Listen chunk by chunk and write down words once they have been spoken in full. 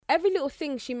every little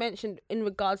thing she mentioned in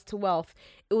regards to wealth,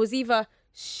 it was either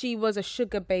she was a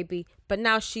sugar baby, but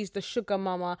now she's the sugar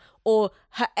mama, or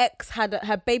her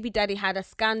her baby daddy had a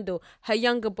scandal, her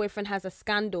younger boyfriend has a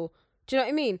scandal. Do you know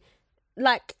what I mean?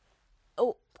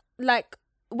 Like,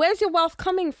 where's your wealth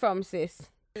coming from, sis?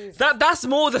 That's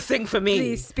more the thing for me.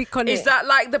 Please speak on it. Is that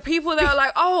like the people that are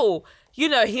like, oh, you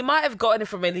know, he might have gotten it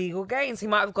from illegal gains. He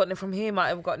might have gotten it from here. He might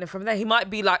have gotten it from there. He might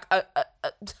be like a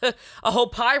whole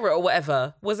pirate or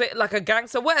whatever. Was it like a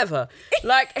gangster? Whatever.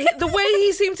 Like the way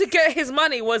he seemed to get his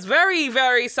money was very,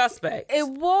 very suspect. It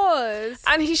was.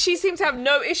 And she seemed to have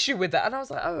no issue with that. And I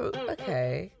was like, oh,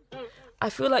 okay. I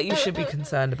feel like you should be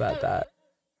concerned about that.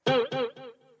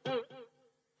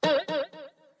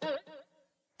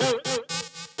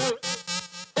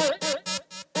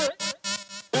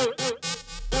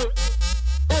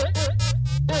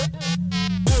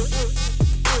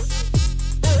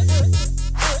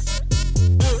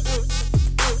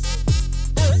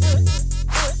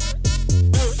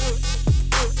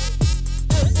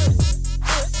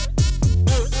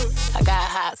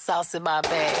 Sauce in my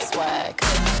bag, swag.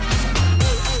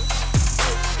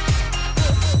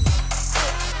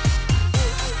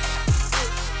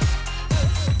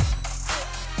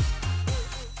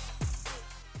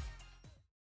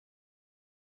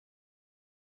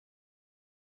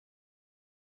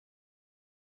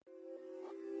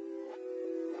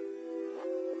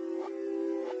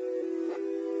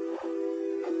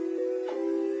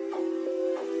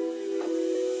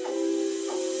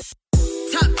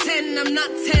 I'm not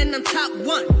 10, I'm top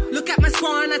 1. Look at my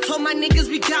squad and I told my niggas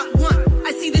we got one.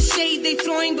 I see the shade they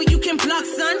throwing, but you can block,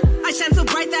 son. I shine so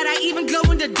bright that I even glow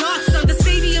in the dark, son. The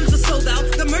stadiums are sold out,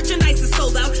 the merchandise is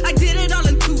sold out. I did it all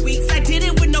in 2 weeks, I did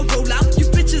it with no rollout. You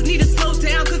bitches need to slow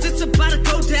down, cause it's about to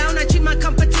go down. I treat my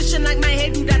competition like my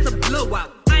head, dude, that's a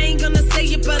blowout. I ain't gonna say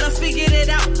it, but I figured it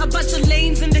out. A bunch of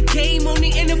lanes in the game,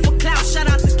 only in it for clout. Shout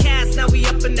out to Cass, now we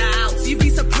up in the house. You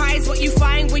be surprised what you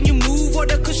find when you move, or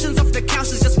the cushions off the couch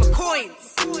is just my coins.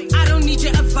 I don't need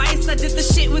your advice, I did the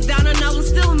shit without an hour.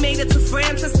 Still made it to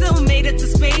France, I still made it to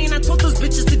Spain. I told those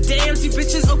bitches to dance, you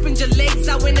bitches opened your legs,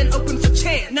 I went and opened for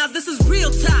chance. Now this is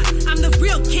real time, I'm the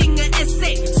real king of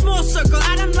SA. Small circle,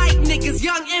 I don't like niggas,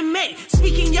 young M.A.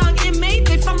 Speaking young M.A.,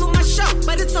 they fumble my show,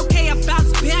 but it's okay, I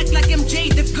bounce back like MJ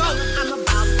the GOAT. I'm a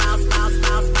bounce,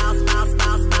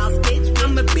 bitch.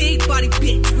 I'm a big body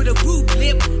bitch with a rude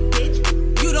lip, bitch.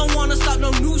 You don't wanna start no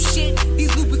new shit.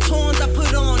 These Louboutins I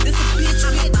put on, this a bitch.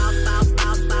 I'm a bitch.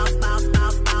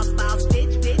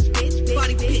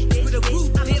 Body bitch with a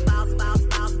rude lip.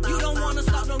 You don't wanna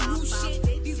start no new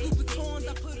shit. These Louboutins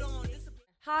I put on.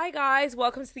 Hi guys,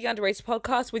 welcome to the Underrated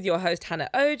Podcast with your host Hannah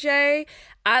OJ,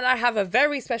 and I have a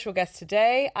very special guest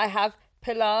today. I have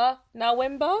Pilar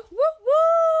Nalwimba. Woo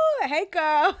woo! Hey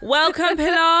girl. Welcome,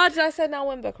 Pilar. Did I say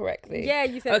Nalwimba correctly? Yeah,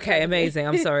 you said. Okay, amazing.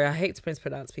 I'm sorry. I hate to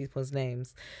mispronounce people's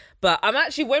names, but I'm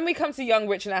actually, when we come to Young,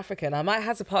 Rich, and African, I might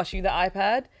have to pass you the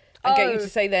iPad and get you to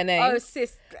say their names. Oh,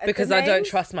 sis. Because I don't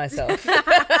trust myself.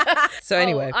 So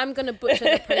anyway, I'm gonna butcher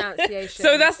the pronunciation.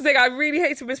 So that's the thing. I really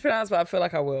hate to mispronounce, but I feel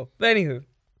like I will. But anywho,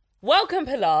 welcome,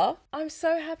 Pilar. I'm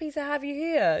so happy to have you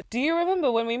here. Do you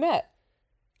remember when we met?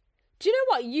 Do you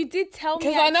know what? You did tell me.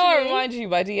 Because I know I reminded you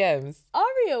by DMs.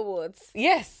 ARIA Awards.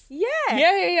 Yes. Yeah.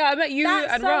 Yeah. I met you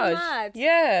and so Raj. Mad.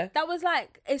 Yeah. That was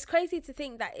like, it's crazy to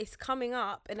think that it's coming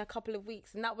up in a couple of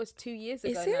weeks, and that was 2 years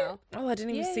ago now. Oh, I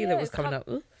didn't even see that was coming up.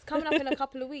 It's coming up in a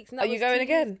couple of weeks. And that Are you was going 2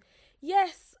 again? years.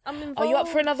 Yes, I'm involved. Are you up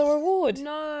for another award?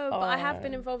 No, but I have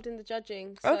been involved in the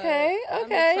judging. So Okay.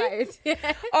 I'm excited.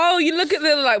 Yeah. Oh, you look at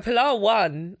the, like, Pilar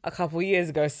won a couple of years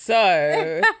ago,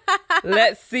 so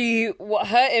let's see what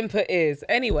her input is.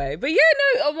 Anyway, but yeah,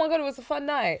 no, oh my God, it was a fun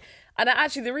night. And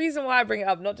actually, the reason why I bring it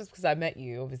up, not just because I met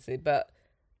you, obviously, but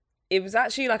it was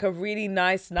actually like a really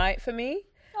nice night for me.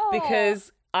 Aww.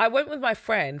 Because I went with my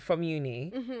friend from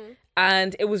uni,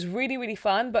 and it was really, really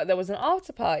fun, but there was an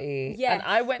after party. Yes. And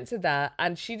I went to that,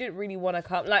 and she didn't really want to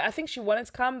come. Like, I think she wanted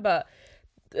to come, but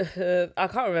I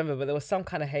can't remember, but there was some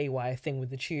kind of haywire thing with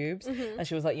the tubes. And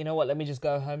she was like, you know what, let me just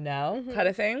go home now, kind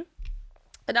of thing.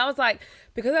 And I was like,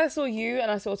 because I saw you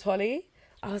and I saw Tolly,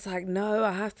 I was like, no,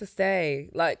 I have to stay.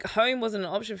 Like, home wasn't an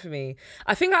option for me.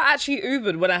 I think I actually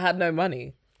Ubered when I had no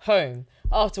money home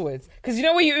afterwards, because you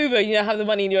know when you Uber, you don't have the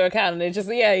money in your account, and it just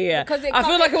Because I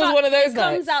feel like it was one of those nights.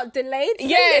 It comes out delayed.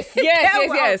 Yes.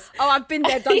 Oh, I've been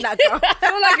there, done that, girl. I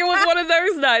feel like it was one of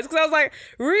those nights, because I was like,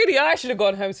 really, I should have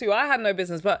gone home too. I had no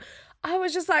business, but I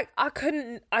was just like, I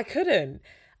couldn't.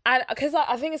 And because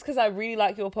I think it's because I really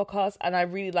like your podcast and I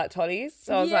really like Tolly's,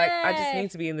 so I was like, I just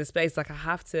need to be in this space. Like, I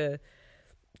have to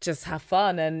just have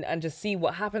fun and just see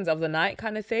what happens of the night,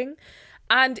 kind of thing.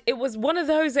 And it was one of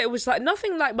those that it was like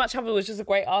nothing like much happened. It was just a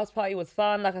great arts party. It was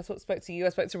fun. Like I spoke to you, I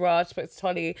spoke to Raj, spoke to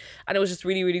Tolly, and it was just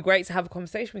really, really great to have a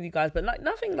conversation with you guys. But like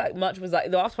nothing like much was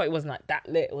like the arts party wasn't like that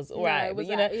lit. It was alright. It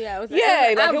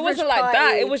It wasn't like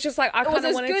that. It was just like I kind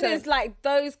of wanted to. It was as good as like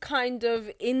those kind of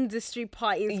industry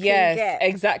parties. Yes, can get.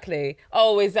 Exactly.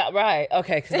 Oh, is that right?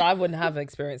 Okay, because I wouldn't have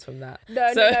experience from that.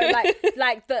 No,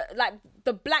 like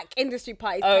the black industry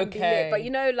parties can be lit, but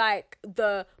you know, like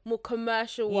the more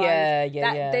commercial ones,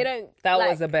 they don't. That like,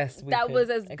 was the best. That was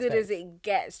as good as it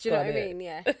gets. Do you know what I mean?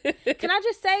 Yeah. Can I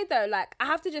just say though, like I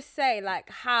have to just say, like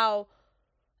how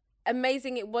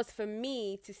amazing it was for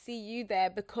me to see you there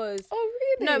because. Oh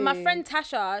really? No, my friend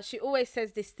Tasha, she always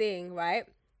says this thing, right?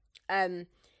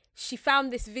 She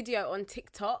found this video on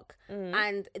TikTok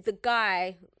and the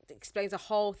guy explains the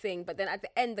whole thing, but then at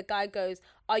the end the guy goes,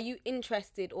 are you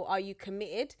interested or are you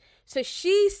committed? So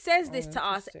she says this to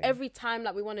us every time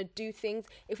like we want to do things.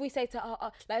 If we say to her,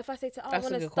 like if I say to her, I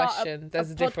want to start a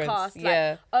podcast,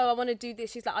 like, oh, I want to do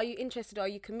this, she's like, are you interested or are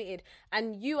you committed?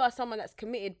 And you are someone that's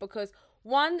committed because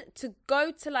one, to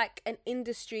go to like an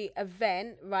industry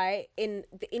event, right, in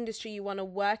the industry you want to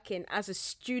work in as a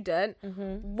student,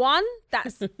 one,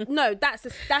 that's a serious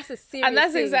and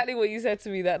that's thing. exactly what you said to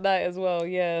me that night as well.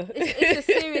 Yeah, it's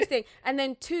a serious thing. And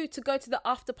then two, to go to the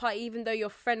after party even though your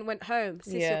friend went home,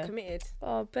 sis, you're committed.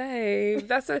 Oh babe,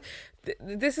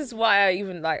 this is why I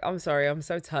even like, I'm sorry, I'm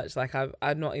so touched, like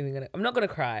I'm not gonna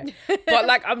cry, but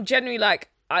like I'm genuinely like,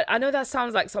 I know that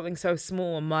sounds like something so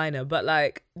small and minor, but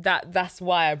like that's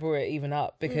why I brought it even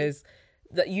up, because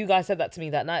that you guys said that to me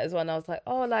that night as well, and I was like,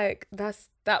 oh, like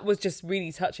that was just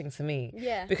really touching to me.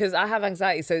 Yeah. Because I have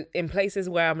anxiety, so in places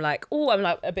where I'm like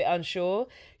a bit unsure,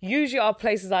 usually are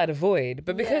places I'd avoid.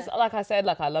 But because like I said,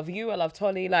 like I love you, I love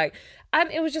Tolly, like, and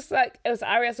it was just like, it was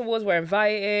Arias Awards, we're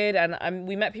invited, and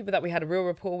we met people that we had a real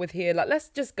rapport with here. Like, let's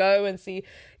just go and see,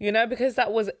 you know, because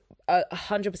that was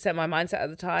 100% my mindset at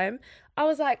the time. I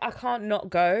was like, I can't not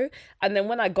go. And then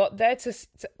when I got there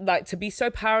to be so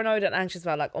paranoid and anxious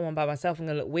about like, oh, I'm by myself, I'm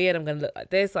gonna look weird, I'm gonna look like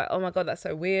this, like, oh my God, that's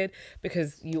so weird,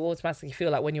 because you automatically feel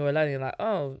like when you're alone, you're like,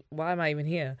 oh, why am I even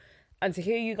here? And to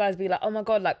hear you guys be like, oh my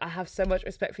God, like I have so much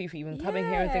respect for you for even coming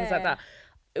here and things like that.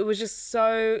 It was just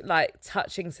so like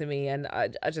touching to me. And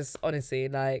I just honestly,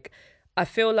 like, I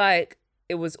feel like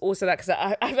it was also that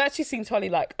because I've actually seen Tolly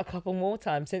like a couple more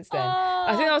times since then.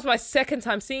 I think that was my second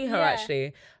time seeing her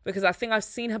actually, because I think I've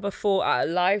seen her before at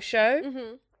a live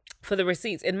show for the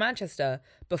Receipts in Manchester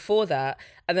before that,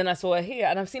 and then I saw her here,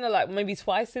 and I've seen her like maybe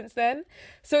twice since then.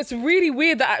 So it's really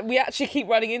weird that we actually keep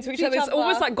running into each other. It's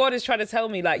almost like God is trying to tell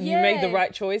me like you made the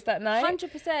right choice that night.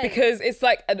 100%. Because it's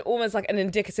like almost like an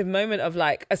indicative moment of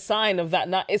like a sign of that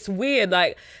night. It's weird,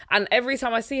 like, and every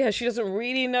time I see her, she doesn't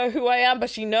really know who I am,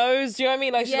 but she knows. Do you know what I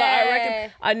mean? Like she's like, I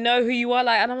reckon I know who you are,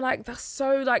 like, and I'm like, that's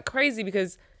so like crazy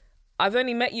because I've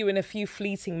only met you in a few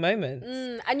fleeting moments.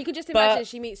 And you can just imagine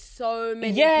she meets so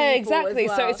many people. Yeah, exactly. As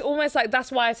well. So it's almost like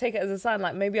that's why I take it as a sign.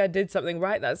 Like maybe I did something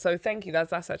right. So thank you.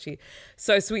 That's actually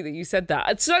so sweet that you said that.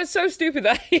 It's so stupid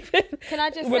that I even can I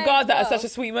just regard that as such a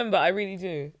sweet moment. I really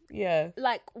do. Yeah.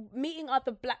 Like meeting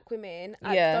other black women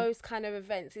at those kind of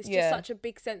events, it's just such a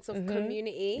big sense of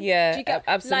community. Yeah, do you get,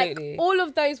 absolutely. Like all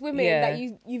of those women that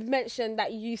you've mentioned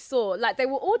that you saw, like they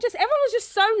were all just, everyone was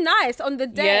just so nice on the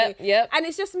day. Yeah. And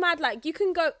it's just mad, like you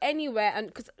can go anywhere, and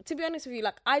because to be honest with you,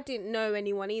 like I didn't know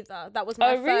anyone either. That was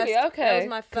my first. Oh really? Okay. That was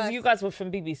my first. Because you guys were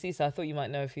from BBC, so I thought you might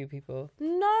know a few people.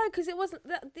 No, because it wasn't.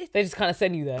 They just kind of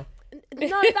send you there.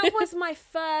 No, that was my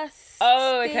first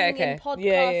thing in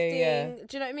podcasting. Yeah. Do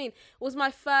you know what I mean? It was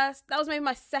my first, that was maybe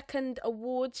my second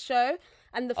awards show.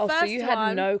 And the first one... so you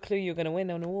had no clue you were going to win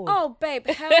an award? Oh, babe,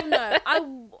 hell no.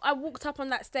 I walked up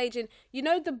on that stage and you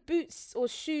know the boots or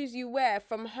shoes you wear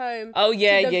from home to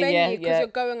the venue because you're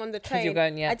going on the train.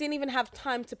 I didn't even have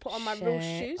time to put on my real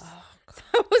shoes. Oh,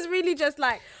 I was really just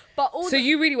like... So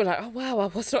you really were like, oh wow, I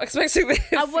was not expecting this.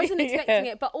 I wasn't expecting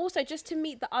it, but also just to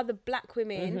meet the other black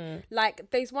women, like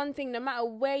there's one thing, no matter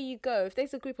where you go, if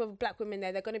there's a group of black women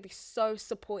there, they're going to be so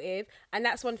supportive. And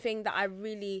that's one thing that I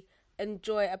really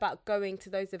enjoy about going to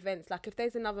those events. Like if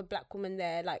there's another black woman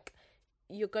there, like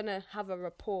you're gonna have a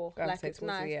rapport. Like it's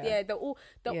nice. Yeah, they'll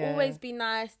always be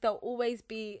nice. They'll always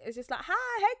be, it's just like,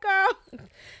 hi, hey girl.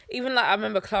 Even like I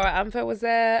remember Clara Ampher was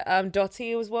there,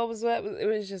 Dottie was there.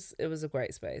 It was a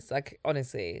great space. Like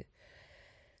honestly,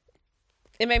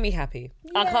 it made me happy.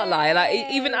 I can't lie. Like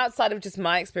even outside of just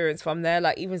my experience from there,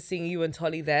 like even seeing you and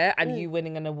Tolly there and you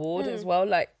winning an award as well,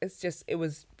 like it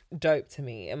was dope to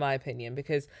me, in my opinion,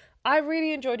 because I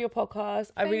really enjoyed your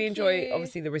podcast. I really enjoy, you.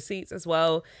 obviously, the receipts as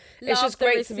well. It's Love just the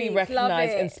great to be receipts, love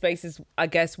recognized in it. spaces, I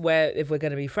guess, where, if we're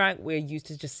going to be frank, we're used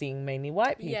to just seeing mainly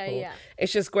white people. Yeah.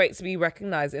 It's just great to be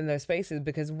recognized in those spaces,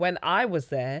 because when I was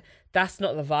there, that's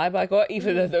not the vibe I got,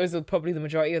 even though those are probably the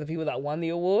majority of the people that won the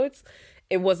awards.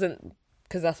 It wasn't,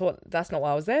 because that's not what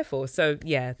I was there for. So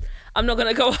yeah, I'm not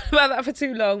gonna go on about that for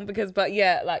too long, but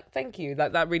yeah, like, thank you,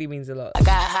 like, that really means a lot. I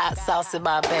got hot sauce in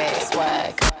my bag,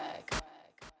 swag.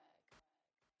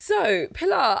 So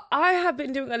Pilar, I have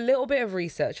been doing a little bit of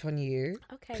research on you.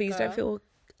 Okay, Please girl. don't feel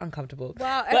uncomfortable.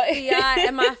 Well, But- FBI,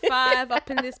 MI5 up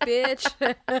in this bitch.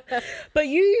 But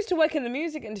you used to work in the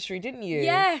music industry, didn't you?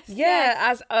 Yes, Yeah,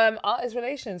 yes. as artist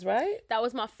relations, right? That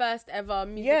was my first ever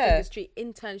music Yeah. industry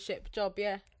internship job,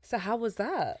 yeah. So how was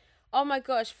that? Oh my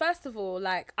gosh, first of all,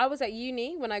 like, I was at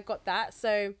uni when I got that.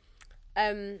 So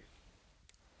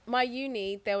my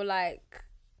uni, they were like,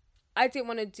 I didn't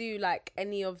want to do like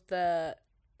any of the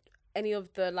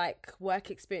like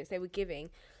work experience they were giving.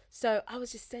 So I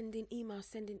was just sending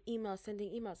emails.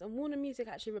 And Warner Music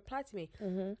actually replied to me.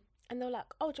 And they were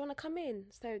like, oh, do you want to come in?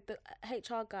 So the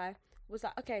HR guy was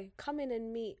like, okay, come in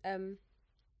and meet.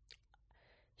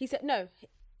 He said, no.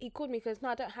 He called me because, no,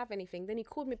 I don't have anything. Then he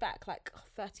called me back like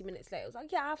 30 minutes later. I was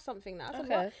like, yeah, I have something now. I said,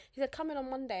 Okay. what? He said, come in on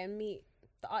Monday and meet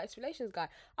the artist relations guy.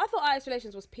 I thought artist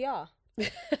relations was PR.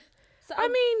 So I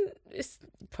mean, it's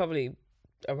probably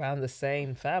around the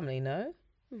same family, no?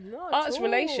 not at Artist all.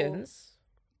 relations.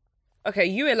 Okay,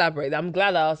 you elaborate. I'm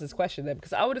glad I asked this question then,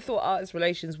 because I would have thought artist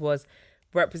relations was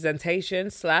representation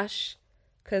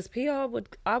 / because PR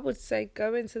I would say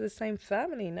go into the same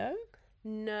family, no?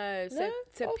 No, No?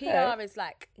 so Okay. PR is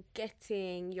like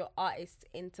getting your artists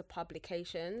into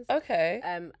publications. Okay.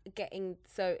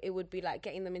 So it would be like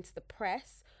getting them into the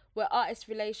press. Where artist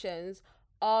relations,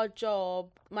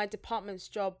 my department's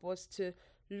job was to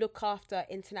look after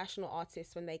international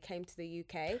artists when they came to the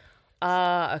UK.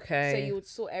 Okay. So you would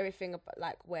sort everything about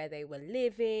like where they were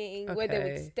living, where they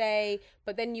would Okay. stay,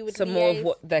 but then you would So more of liaise-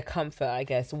 what their comfort, I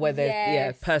guess, where they're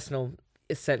Yes. personal,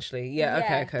 essentially. Yeah.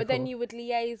 Okay. But then cool. you would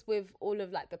liaise with all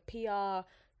of like the PR,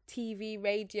 TV,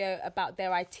 radio about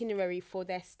their itinerary for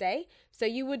their stay. So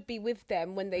you would be with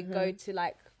them when they go to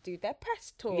like do their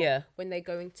press tour. Yeah. When they're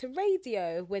going to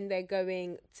radio, when they're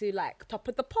going to like Top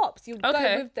of the Pops, you'd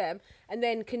Okay. go with them and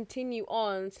then continue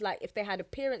on to like if they had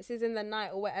appearances in the night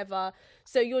or whatever.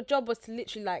 So your job was to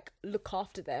literally like look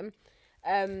after them.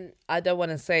 I don't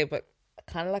want to say, but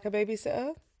kind of like a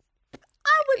babysitter.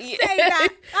 I would say that.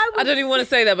 I don't even want to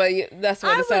say that, but that's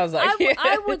what it sounds like.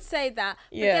 I would say that.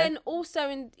 But Yeah. then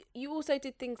also, you also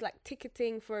did things like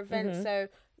ticketing for events. Mm-hmm. So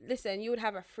listen, you would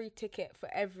have a free ticket for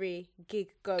every gig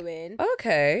going,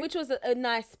 Okay. which was a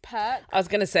nice perk. I was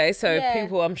going to say, so Yeah.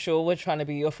 people, I'm sure, were trying to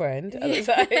be your friend at the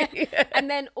time. And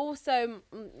then also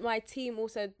my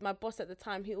boss at the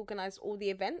time, he organised all the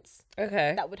events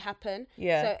Okay. that would happen.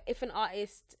 Yeah. So if an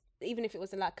artist, even if it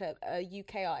was like a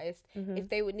UK artist, Mm-hmm. if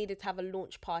they would needed to have a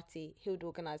launch party, he would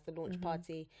organise the launch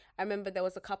party. I remember there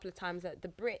was a couple of times that the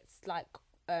Brits, like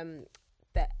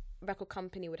the record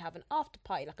company would have an after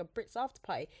party, like a Brits after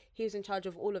party. He was in charge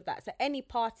of all of that. So any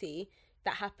party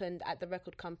that happened at the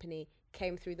record company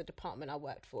came through the department I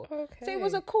worked for. Okay. So it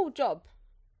was a cool job.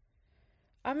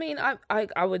 I mean,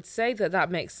 I would say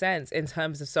that makes sense in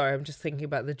terms of, sorry, I'm just thinking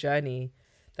about the journey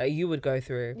that you would go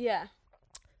through Yeah.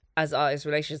 as artist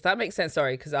relations. That makes sense,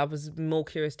 sorry, because I was more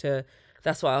curious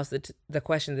that's why I asked the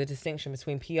question, the distinction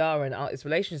between PR and artist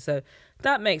relations. So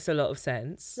that makes a lot of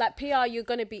sense. Like PR, you're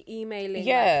going to be emailing.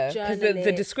 Yeah, like, because the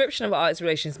journalists. description of artist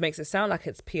relations makes it sound like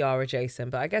it's PR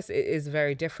adjacent, but I guess it is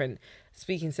very different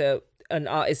speaking to an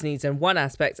artist's needs in one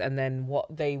aspect and then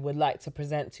what they would like to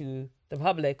present to the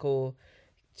public or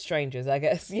strangers, I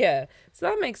guess. Yeah, so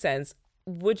that makes sense.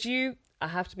 I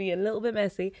have to be a little bit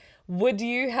messy, would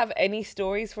you have any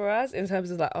stories for us in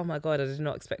terms of like, oh my God, I did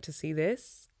not expect to see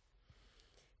this?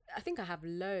 I think I have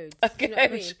loads. Okay, You know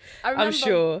what I mean? I I'm remember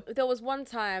sure. there was one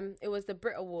time, it was the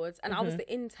Brit Awards, and I was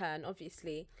the intern,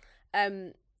 obviously.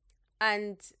 And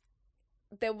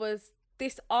there was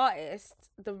this artist,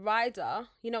 the rider.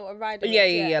 You know what a rider is?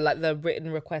 Yeah, like the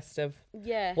written request of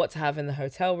Yeah. what to have in the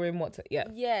hotel room,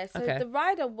 Yeah, so Okay. the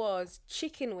rider was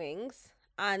chicken wings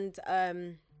and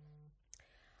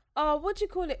what do you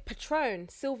call it? Patron,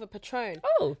 silver Patron.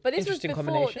 Oh, But this was interesting before.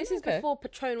 combination. This is Okay. before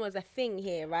Patron was a thing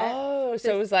here, right? Oh,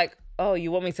 so it was like, oh,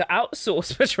 you want me to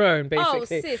outsource Patron, basically?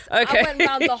 Oh, sis. Okay. I went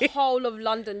around the whole of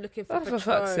London looking for Oh, Patron. for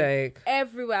fuck's sake.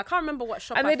 Everywhere. I can't remember what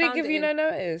shop And I they didn't found give it you in. no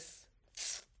notice?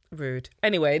 rude.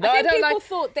 Anyway, I think don't people like.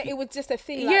 thought that it was just a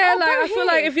thing. Yeah, oh, like go I feel here.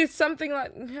 like if it's something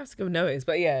like you have to give notice,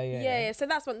 but yeah. So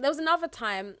that's one. There was another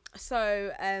time.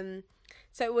 So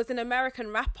so it was an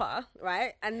American rapper,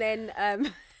 right? And then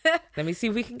Let me see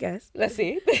if we can guess. Let's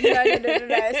see.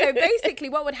 no. So basically,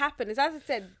 what would happen is, as I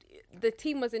said, the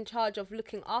team was in charge of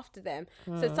looking after them.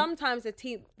 So sometimes the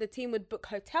team would book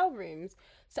hotel rooms.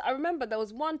 So I remember there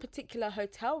was one particular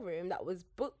hotel room that was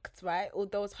booked, right? Or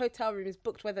there was hotel rooms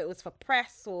booked, whether it was for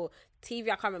press or TV.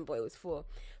 I can't remember what it was for.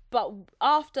 But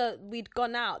after we'd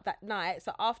gone out that night,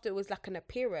 so after it was like an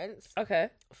appearance, Okay.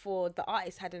 for the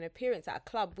artist had an appearance at a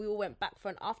club, we all went back for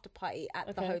an after party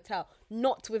at the hotel,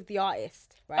 not with the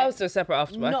artist, right? Oh, so separate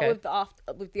after. Not Okay.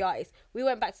 with the artist. We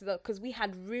went back to because we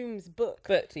had rooms booked.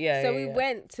 But So we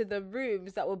went to the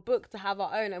rooms that were booked to have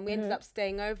our own, and we ended up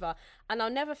staying over. And I'll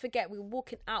never forget, we were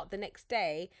walking out the next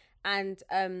day, and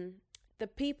the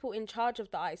people in charge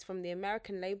of the artist from the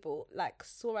American label like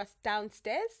saw us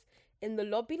downstairs in the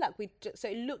lobby, like so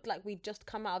it looked like we'd just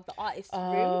come out of the artist's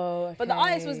room, but the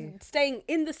artist was staying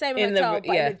in the same hotel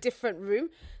but in a different room.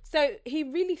 So he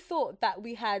really thought that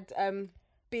we had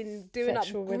been doing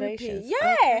Sexual up relations.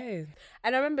 Yeah. Okay.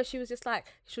 And I remember she was just like,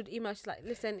 she'd email, she's like,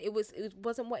 listen, it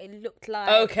wasn't what it looked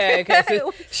like. Okay.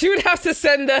 So she would have to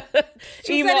send the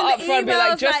email sending up the front and be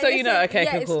like, emails, just like, so you know. listen, Okay,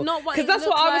 yeah, cool, it's cool. not what Because it that's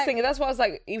what looked I was like. thinking. That's what I was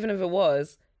like, even if it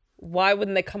was, why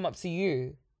wouldn't they come up to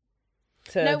you?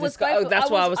 To No, it was discuss? both. Oh,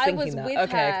 that's what I was thinking. with That.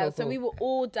 Okay, her, cool. so we were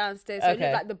all downstairs. So it Okay.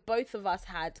 looked like the both of us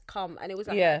had come, and it was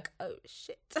like, Yeah. oh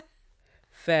shit.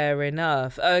 Fair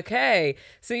enough. Okay.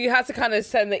 So you had to kind of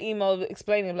send the email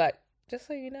explaining, like, just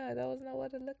so you know, that was not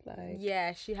what it looked like.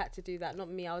 Yeah, she had to do that, not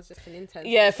me. I was just an intern.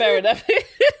 Yeah, fair enough.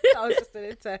 I was just an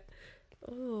intern.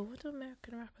 Oh, what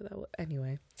American rapper that was?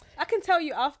 Anyway. I can tell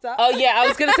you after. Oh, yeah, I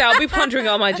was going to say, I'll be pondering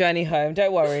on my journey home.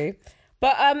 Don't worry.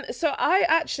 But so I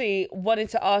actually wanted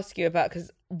to ask you about,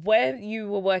 because when you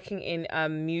were working in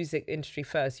music industry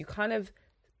first, you kind of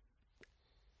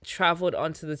traveled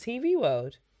onto the TV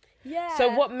world. Yeah. So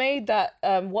what made that?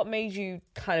 What made you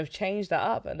kind of change that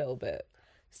up a little bit?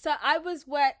 So I was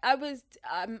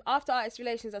after artist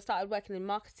relations, I started working in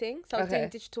marketing. So I was doing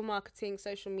digital marketing,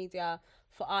 social media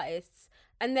for artists.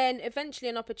 And then eventually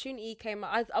an opportunity came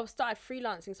up. I started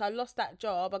freelancing, so I lost that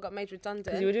job. I got made redundant.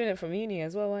 Because you were doing it from uni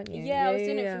as well, weren't you? Yeah, I was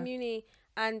doing it from uni,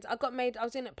 and I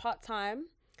was doing it part time,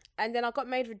 and then I got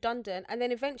made redundant. And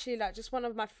then eventually, like, just one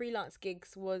of my freelance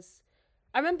gigs was,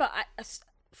 I remember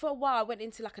for a while I went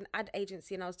into like an ad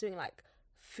agency, and I was doing like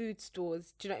food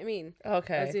stores. Do you know what I mean?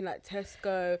 Okay. I was doing like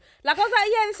Tesco. Like, I was like,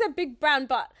 yeah, this is a big brand,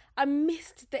 but I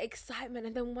missed the excitement.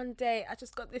 And then one day I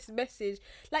just got this message,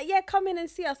 like, yeah, come in and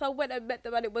see us. I went and met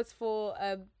them, and it was for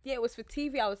it was for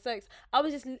TV. I was so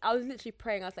excited. I was literally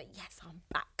praying. I was like, yes, I'm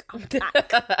back.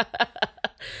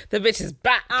 The bitch is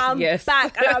back. I'm yes.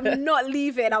 back, and I'm not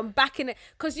leaving. I'm back in it.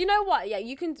 Because you know what? Yeah,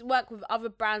 you can work with other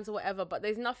brands or whatever, but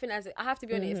there's nothing I have to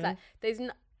be honest, like,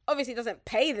 obviously it doesn't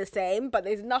pay the same, but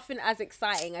there's nothing as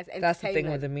exciting as entertainment. That's the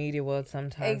thing with the media world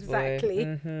sometimes. Exactly.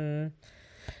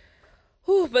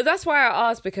 Ooh, but that's why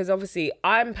I asked, because obviously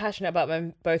I'm passionate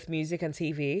about both music and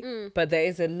TV, but there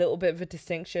is a little bit of a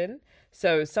distinction.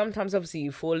 So sometimes obviously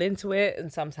you fall into it,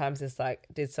 and sometimes it's like,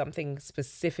 did something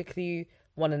specifically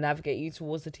want to navigate you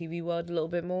towards the TV world a little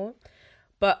bit more?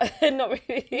 But not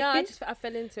really. No, I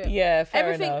fell into it. Yeah,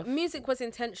 fair enough. Music was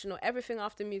intentional. Everything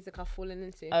after music I've fallen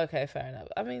into. Okay, fair enough.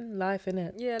 I mean, life,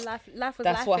 innit? Yeah, life was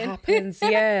That's what happens,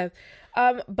 yeah.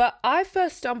 But I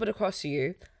first stumbled across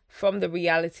you from the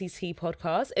Reality Tea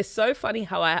podcast. It's so funny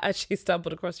how I actually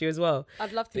stumbled across you as well.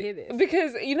 I'd love to hear this.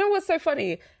 Because you know what's so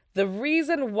funny? The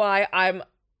reason why I'm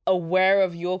aware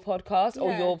of your podcast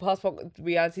or your past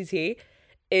Reality Tea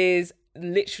is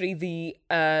literally the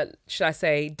should I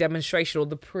say demonstration or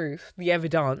the proof, the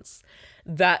evidence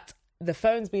that the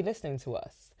phone's been listening to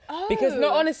us. Because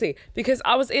because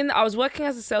I was working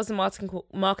as a sales and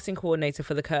marketing coordinator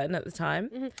for the Curtain at the time.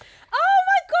 Oh my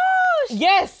gosh!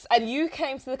 Yes, and you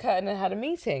came to the Curtain and had a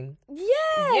meeting.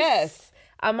 Yes.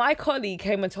 And my colleague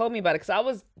came and told me about it, because I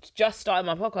was just starting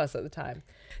my podcast at the time.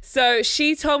 So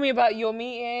she told me about your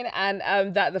meeting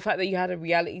and that the fact that you had a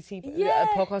reality TV a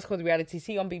podcast called Reality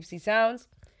Tea on BBC Sounds.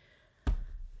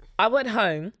 I went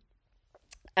home,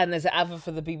 and there's an advert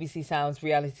for the BBC Sounds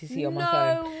Reality Tea on my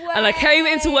phone. Way. And I came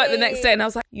into work the next day, and I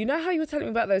was like, you know how you were telling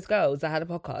me about those girls that had a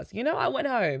podcast? You know, I went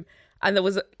home, and there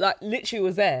was like literally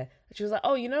was there. She was like,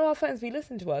 oh, you know, our fans be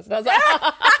listening to us. And I was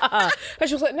like, and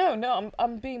she was like, no,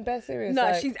 I'm being bare serious. No,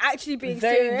 like, she's actually being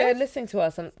serious. They're listening to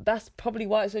us, and that's probably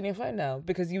why it's on your phone now,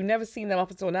 because you've never seen them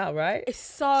up until now, right?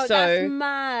 It's that's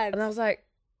mad. And I was like,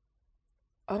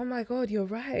 Oh my God, you're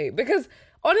right. Because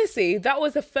honestly, that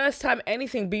was the first time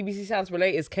anything BBC Sounds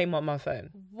related came on my phone.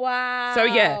 Wow. So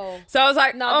yeah. So I was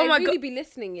like, no, oh my really God. be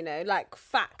listening, you know, like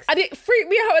facts. And it freaked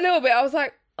me out a little bit. I was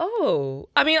like, oh.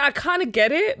 I mean, I kind of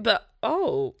get it, but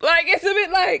like it's a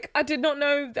bit like, I did not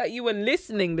know that you were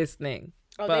listening.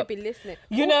 Oh, But, they'd be listening.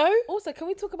 You know? Also, can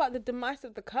we talk about the demise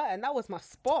of the curtain? That was my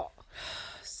spot.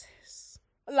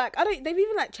 Like, they've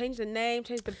even like changed the name,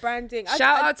 changed the branding.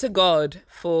 Shout out to God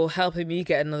for helping me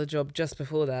get another job just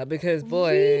before that, because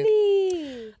boy,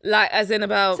 really? like as in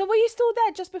about. So were you still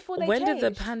there just before they when changed?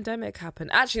 did the pandemic happen?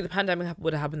 Actually, the pandemic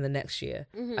would have happened the next year.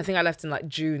 I think I left in like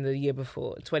June the year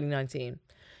before, 2019.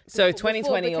 So Before it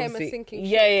 2020 became a obviously. sinking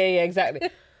Yeah, exactly.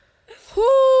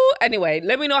 Whoo. Anyway,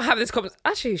 let me not have this conversation.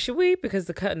 Actually, should we? Because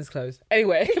the curtain is closed.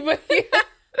 Anyway, but yeah.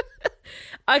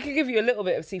 I could give you a little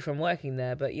bit of tea from working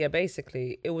there, but yeah,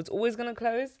 basically, it was always going to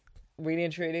close, really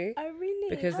and truly. Oh, really?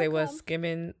 Because How they were come?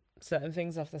 skimming certain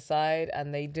things off the side,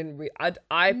 and they didn't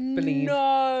I believe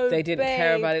No, they didn't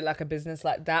care babe. about it like a business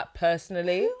like that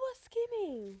personally. Who was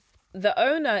skimming? The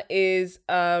owner is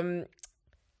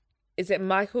it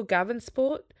Michael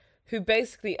Gavinsport, who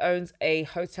basically owns a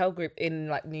hotel group in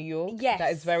like New York. Yes.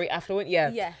 That is very affluent. Yeah.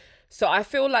 Yeah. So I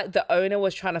feel like the owner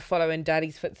was trying to follow in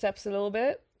Daddy's footsteps a little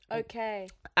bit. Okay.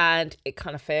 And it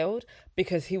kind of failed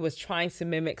because he was trying to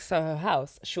mimic Soho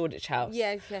House, Shoreditch House.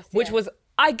 Yes. Which was,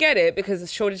 I get it,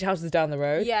 because Shoreditch House is down the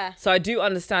road. Yeah. So I do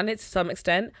understand it to some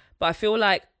extent. But I feel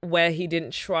like where he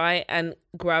didn't try and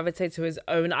gravitate to his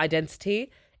own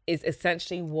identity is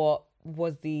essentially what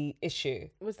was the issue.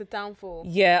 Was the downfall.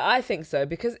 Yeah, I think so,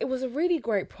 because it was a really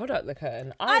great product, the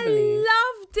curtain. I believe.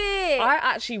 Loved it. I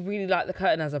actually really like the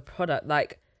curtain as a product.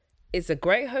 Like, it's a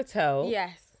great hotel.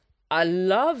 Yes. I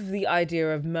love the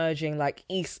idea of merging like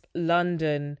East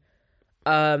London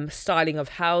styling of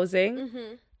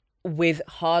housing with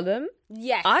Harlem.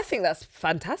 Yes. I think that's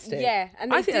fantastic. Yeah.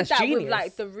 And they I think did that's that genius. with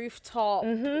like the rooftop.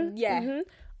 Yeah.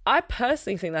 I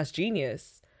personally think that's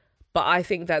genius, but I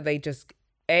think that they just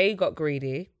A, got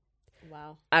greedy,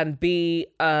 Wow. and B,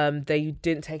 they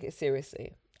didn't take it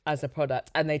seriously as a product,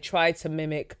 and they tried to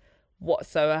mimic what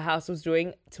Soho House was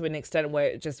doing to an extent where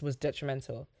it just was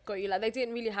detrimental. Got you. Like they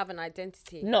didn't really have an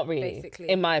identity. Not really, basically.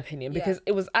 in my opinion, because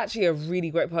it was actually a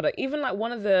really great product. Even like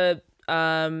one of the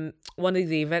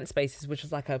event spaces, which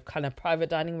was like a kind of private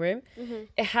dining room,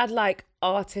 it had like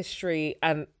artistry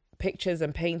and pictures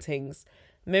and paintings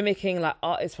mimicking like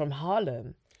artists from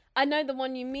Harlem. I know the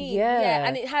one you mean. Yeah.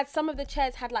 And it had, some of the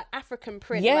chairs had like African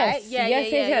print, Yes, right? Yeah,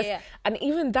 yes. And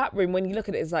even that room, when you look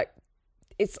at it, it's like,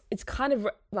 it's kind of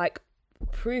like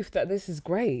proof that this is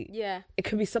great. Yeah. It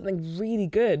could be something really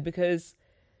good, because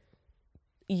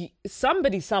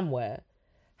somebody somewhere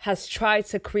has tried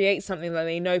to create something that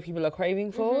they know people are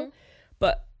craving for,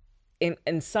 but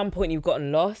in some point you've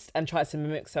gotten lost and tried to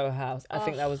mimic Soho House. I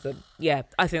think that was the problem.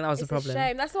 It's a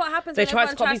shame. That's what happens They when tried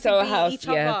to everyone copy tries Soho beat House, each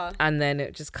yeah, other. and then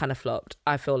it just kind of flopped.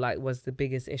 I feel like was the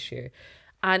biggest issue,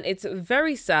 and it's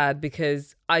very sad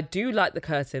because I do like the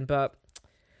curtain, but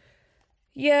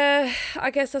yeah, I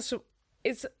guess a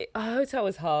hotel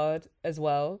is hard as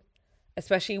well,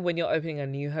 especially when you're opening a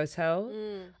new hotel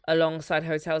alongside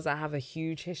hotels that have a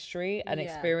huge history and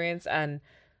experience and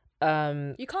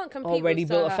You can't compete already with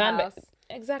built a Soho fan House. base.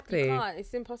 Exactly. You can't.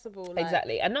 It's impossible. Like,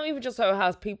 Exactly. And not even just Soho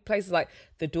House, places like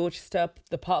the Dorchester,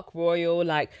 the Park Royal,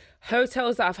 like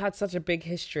hotels that have had such a big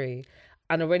history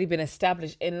and already been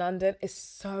established in London. It's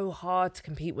so hard to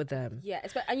compete with them. Yeah.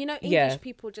 And you know, English Yeah.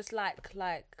 people just like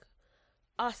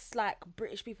us, like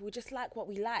British people, we just like what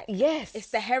we like. Yes.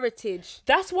 It's the heritage.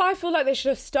 That's why I feel like they should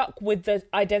have stuck with the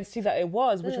identity that it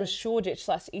was, which was Shoreditch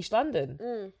 / East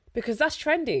London. Because that's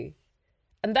trendy.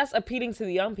 And that's appealing to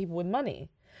the young people with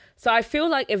money. So I feel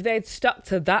like if they'd stuck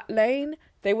to that lane,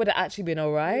 they would have actually been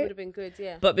all It right. would have been good,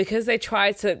 yeah. But because they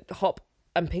tried to hop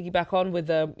and piggyback on with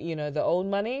the, the old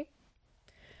money,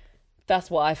 that's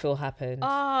what I feel happened.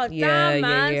 Oh, Yeah, damn,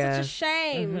 man. yeah. Such a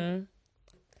shame.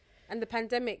 And the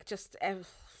pandemic just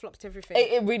flopped everything.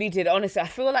 It really did. Honestly, I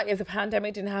feel like if the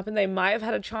pandemic didn't happen, they might have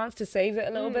had a chance to save it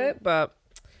a little bit, but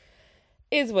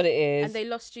is what it is. And they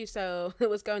lost you, so it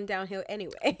was going downhill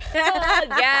anyway.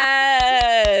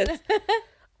 Yes.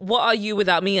 What are you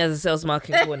without me as a sales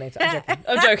marketing coordinator?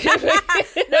 I'm joking.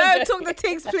 No, talk the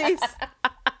things, please.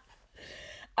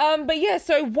 But yeah,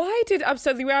 so why did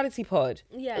so the reality pod?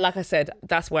 Yeah. Like I said,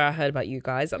 that's where I heard about you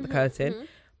guys at the curtain.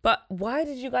 But why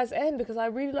did you guys end? Because I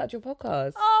really liked your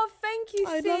podcast. Oh, thank you,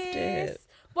 I sis. loved it.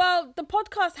 Well, the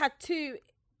podcast had 2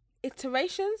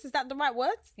 iterations. Is that the right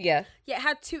word? Yeah. Yeah, it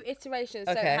had 2 iterations.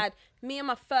 So Okay. it had me and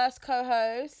my first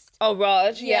co-host. Oh,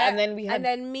 Raj. Yeah. And then we had. And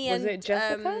then me was and it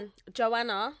Jessica?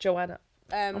 Joanna. Joanna.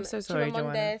 I'm so sorry,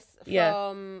 Joanna. Chimamanda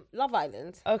from Love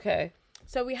Island. Okay.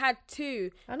 So we had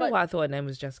two. I know why I thought her name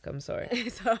was Jessica. I'm sorry.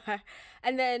 It's alright.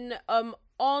 And then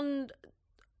on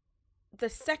the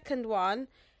second one,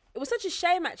 it was such a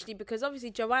shame actually, because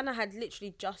obviously Joanna had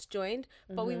literally just joined,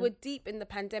 but we were deep in the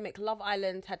pandemic. Love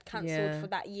Island had cancelled for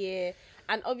that year,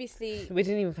 and obviously we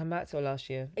didn't even come back till last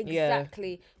year.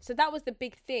 Exactly. So that was the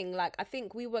big thing. Like, I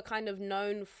think we were kind of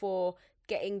known for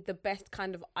getting the best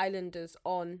kind of islanders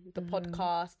on the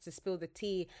podcast to spill the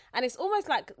tea, and it's almost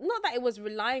like, not that it was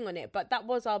relying on it, but that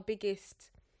was our biggest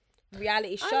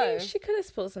reality show. I mean, she could have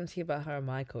spilled some tea about her and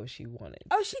Michael if she wanted.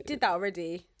 Oh, she did that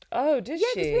already. Oh, did Yeah,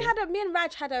 she? because we had me and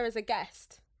Raj had her as a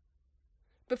guest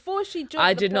before she joined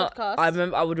I the did podcast.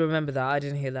 not. I would remember that. I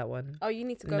didn't hear that one. Oh, you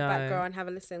need to go back, girl, and have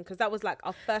a listen, because that was like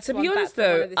our first To one be honest, back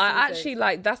from one though, of the I seasons. actually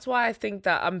like. That's why I think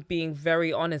that I'm being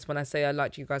very honest when I say I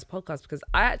liked you guys' podcast, because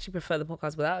I actually prefer the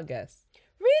podcast without a guest.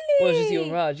 Really? Well, just you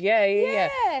and Raj.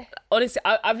 Yeah. Honestly,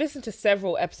 I've listened to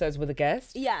several episodes with a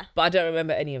guest. Yeah. But I don't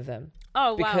remember any of them.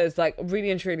 Oh, wow. Because, like,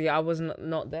 really and truly, I was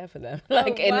not there for them.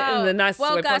 Like, in the nicest way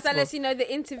possible. Well, guys, unless you know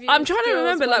the interview. I'm trying to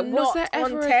remember, like, was there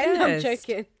ever a guest? I'm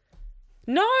joking.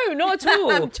 No, not at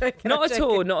all. I'm joking. Not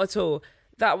at all.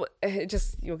 That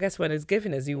just your guess weren't as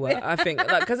giving as you were. I think,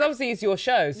 like, because obviously it's your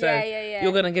show, so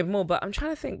you're gonna give more. But I'm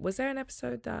trying to think. Was there an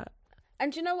episode that?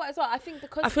 And do you know what as well? I think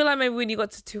because I feel like maybe when you got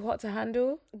to Too Hot to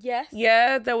Handle. Yes.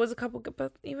 Yeah, there was a couple,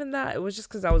 but even that, it was just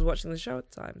because I was watching the show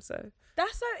at the time. So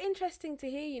that's so interesting to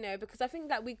hear, you know, because I think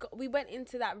that we went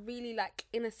into that really like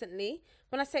innocently.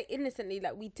 When I say innocently,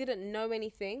 like we didn't know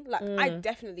anything. Like I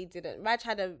definitely didn't. Raj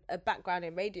had a background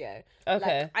in radio.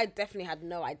 Okay. Like, I definitely had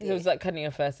no idea. It was like kind of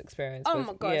your first experience. Oh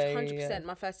my gosh, 100%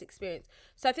 my first experience.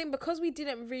 So I think because we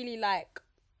didn't really like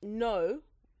know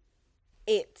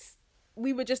it,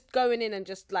 we were just going in and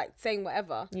just like saying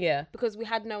whatever. Yeah. Because we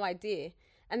had no idea.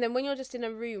 And then when you're just in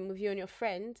a room with you and your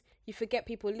friend, you forget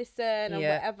people listen and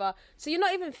whatever. So you're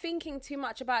not even thinking too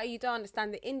much about it. You don't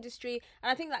understand the industry. And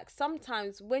I think like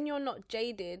sometimes when you're not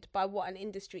jaded by what an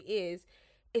industry is,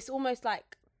 it's almost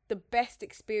like the best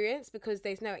experience because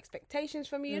there's no expectations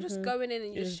from you. You're just going in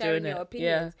and you're just sharing your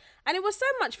opinions. Yeah. And it was so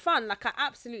much fun. Like I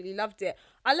absolutely loved it.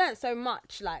 I learned so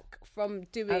much like from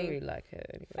doing. I really like it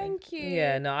anyway. Thank you.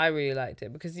 Yeah, no, I really liked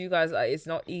it because you guys, like, it's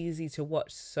not easy to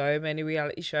watch so many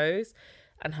reality shows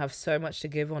and have so much to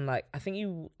give on. Like I think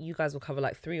you guys will cover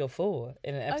like 3 or 4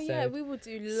 in an episode. Oh yeah, we will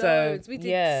do loads. We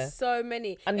did so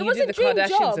many. And it you was did a the dream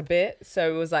Kardashians job. a bit,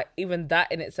 so it was like even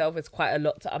that in itself is quite a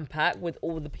lot to unpack with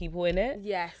all the people in it.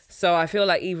 Yes. So I feel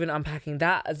like even unpacking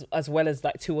that as well as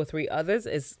like 2 or 3 others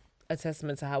is a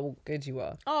testament to how good you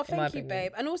are. Oh, thank you,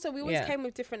 babe. And also we always came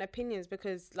with different opinions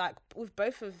because like with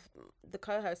both of the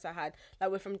co-hosts I had, like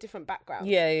we're from different backgrounds.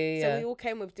 Yeah. So we all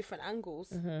came with different angles.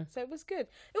 So it was good.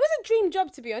 It was a dream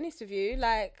job, to be honest with you.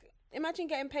 Like imagine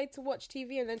getting paid to watch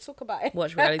TV and then talk about it.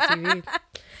 Watch reality TV.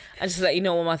 And just let you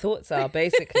know what my thoughts are,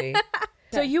 basically.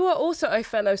 So you are also a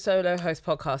fellow solo host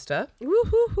podcaster.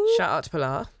 Woo-hoo-hoo. Shout out to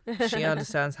Pilar. She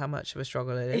understands how much of a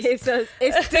struggle it is.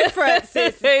 It's different,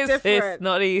 sis. It's different. It's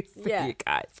not easy, you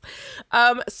guys.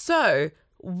 So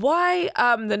why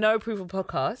the No Approval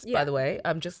podcast, by the way,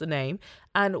 just the name,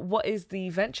 and what is the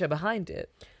venture behind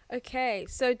it? Okay,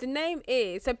 so the name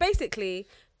is, so basically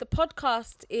the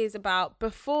podcast is about,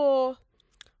 before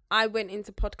I went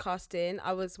into podcasting,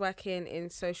 I was working in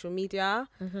social media.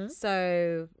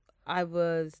 So I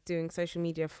was doing social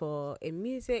media in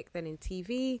music, then in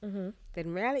TV,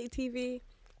 then reality TV.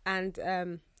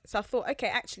 And so I thought, okay,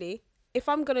 actually, if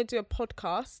I'm going to do a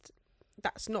podcast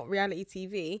that's not reality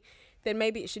TV, then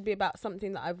maybe it should be about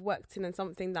something that I've worked in and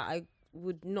something that I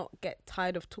would not get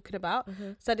tired of talking about.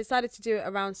 So I decided to do it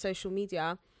around social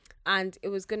media, and it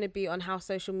was going to be on how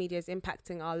social media is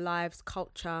impacting our lives,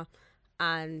 culture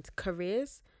and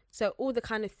careers. So all the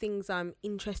kind of things I'm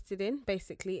interested in,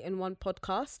 basically, in one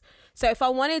podcast. So if I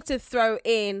wanted to throw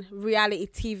in reality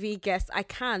TV guests, I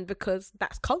can, because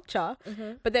that's culture.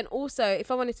 But then also, if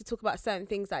I wanted to talk about certain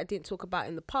things that I didn't talk about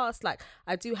in the past, like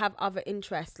I do have other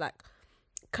interests, like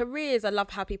careers. I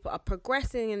love how people are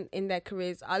progressing in their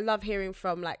careers. I love hearing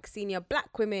from like senior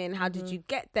black women. How did you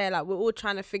get there? Like we're all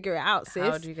trying to figure it out, sis.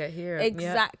 How did you get here?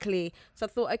 Exactly. So I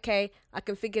thought, okay, I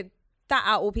can figure that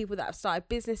out. All people that have started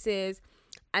businesses.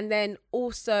 And then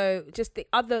also just the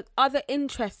other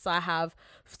interests I have.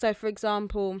 So, for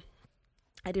example,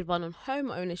 I did one on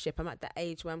home ownership. I'm at the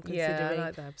age where I'm considering, I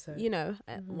like that episode. you know,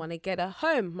 I want to get a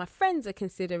home. My friends are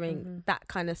considering that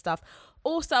kind of stuff.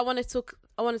 Also, I want to talk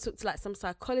to like some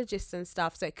psychologists and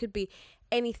stuff. So it could be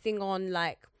anything on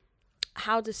like,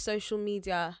 how does social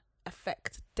media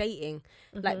affect dating?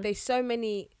 Like there's so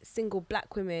many single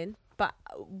black women,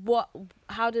 but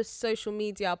how does social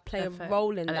media play a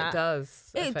role in that? It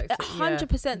does. It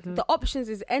 100%. The options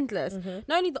is endless.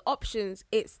 Not only the options,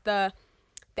 it's the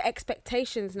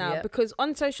expectations now. Because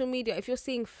on social media, if you're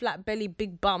seeing flat belly,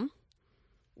 big bum,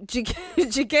 do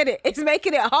you get it? It's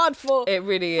making it hard for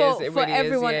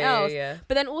everyone else.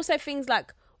 But then also things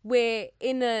like, we're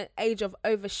in an age of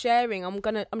oversharing.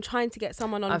 I'm trying to get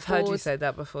someone on board. I've heard you say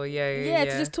that before. Yeah.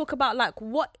 To just talk about like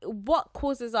what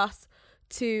causes us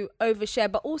to overshare,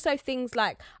 but also things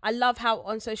like, I love how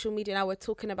on social media now we're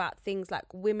talking about things like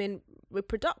women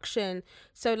reproduction.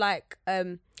 So like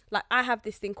I have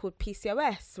this thing called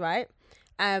PCOS, right?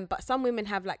 But some women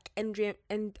have like I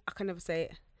can never say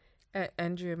it.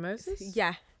 Endometriosis?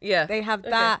 Yeah. They have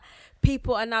that.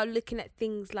 People are now looking at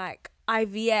things like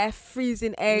IVF,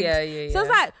 freezing eggs. So it's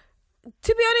like,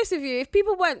 to be honest with you, if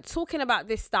people weren't talking about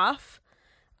this stuff,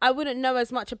 I wouldn't know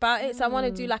as much about it. So I want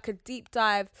to do like a deep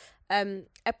dive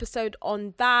episode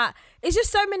on that. It's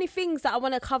just so many things that I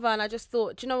want to cover, and I just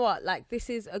thought, do you know what? Like, this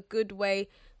is a good way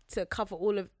to cover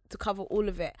all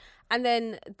of it. And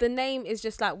then the name is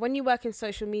just like, when you work in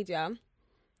social media,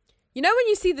 you know when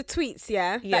you see the tweets,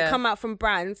 that come out from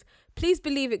brands, please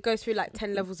believe it goes through like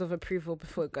 10 levels of approval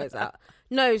before it goes out.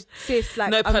 No, sis, like...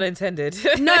 No pun intended.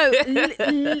 No,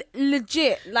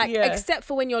 legit. Like, except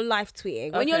for when you're live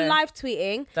tweeting. When you're live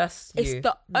tweeting, it's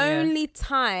the only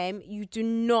time you do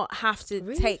not have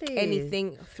to take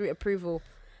anything through approval.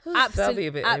 That'll be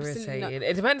a bit irritating.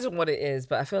 It depends on what it is,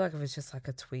 but I feel like if it's just like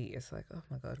a tweet, it's like, oh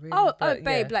my God, really? Oh,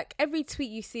 babe, like every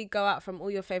tweet you see go out from all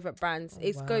your favorite brands,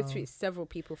 goes through several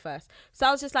people first. So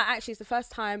I was just like, actually, it's the first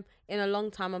time in a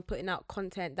long time I'm putting out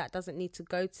content that doesn't need to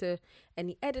go to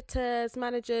any editors,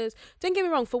 managers. Don't get me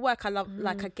wrong, for work, I love,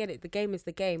 like, I get it. The game is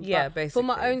the game. Yeah, but basically. For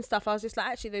my own stuff, I was just like,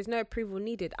 actually, there's no approval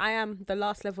needed. I am the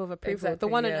last level of approval, the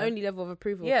one and only level of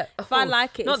approval. Yeah. If I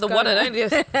like it, not the one and only.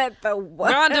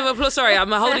 Round of applause. Sorry, I'm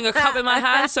holding a cup in my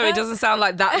hand, so it doesn't sound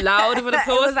like that loud of an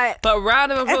applause. Like, but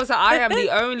round of applause. I am the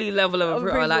only level of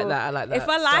approval. I like that. If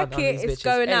I like it, it's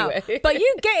going out. But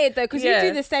you get it though, because you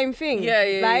do the same thing.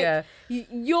 Yeah.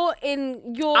 You're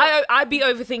in your. I'd be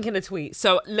overthinking a tweet,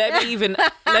 so let me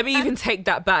even take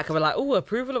that back. I'm like, oh,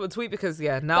 approval of a tweet, because I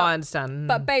understand.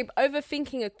 But babe,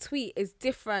 overthinking a tweet is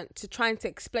different to trying to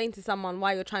explain to someone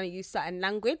why you're trying to use certain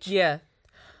language. Yeah.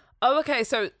 Oh, okay.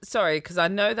 So sorry, because I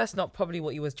know that's not probably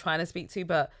what you was trying to speak to,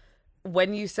 but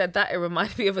when you said that, it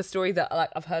reminded me of a story that like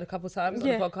I've heard a couple of times on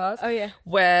the podcast. Oh yeah.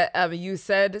 Where you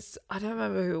said, I don't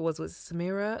remember who it was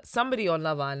Samira? Somebody on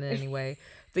Love Island anyway,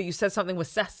 that you said something was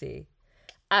sassy.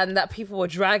 And that people were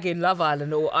dragging Love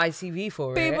Island or ITV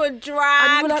for it. People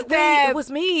dragged like, them. wait, it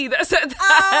was me that said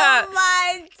that. Oh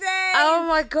my days. Oh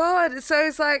my God. So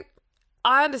it's like,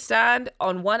 I understand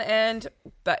on one end,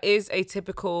 that is a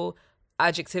typical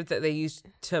adjective that they use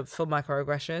for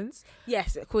microaggressions.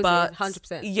 Yes, of course, but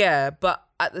 100%. Yeah, but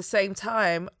at the same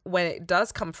time, when it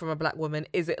does come from a black woman,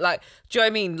 is it like, do you know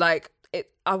what I mean? Like,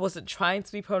 I wasn't trying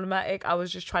to be problematic. I was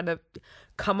just trying to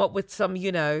come up with some,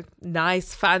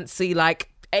 nice, fancy, like,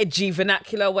 edgy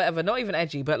vernacular, whatever. Not even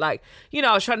edgy, but like,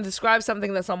 I was trying to describe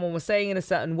something that someone was saying in a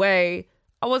certain way.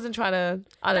 I wasn't trying to,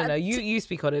 I don't know. You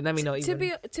speak on it. Let me not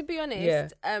even. To be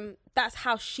honest, that's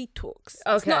how she talks.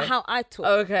 Okay. It's not how I talk.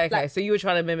 Okay. Like, so you were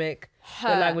trying to mimic the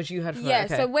language you had from her. Yeah.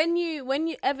 Okay. So when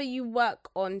you work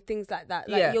on things like that,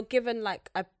 like you're given like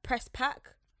a press pack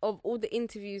of all the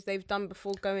interviews they've done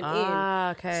before going in.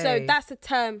 Okay. So that's the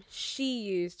term she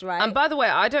used, right? And by the way,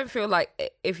 I don't feel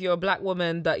like if you're a black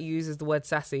woman that uses the word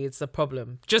sassy, it's a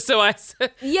problem. Just so I So I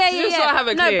have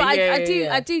it clear. No, but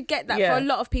I do get that. Yeah. For a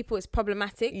lot of people, it's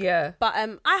problematic. Yeah. But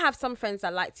I have some friends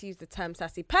that like to use the term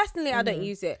sassy. Personally, I don't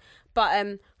use it. But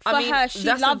her, she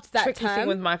loved that tricky term. Thing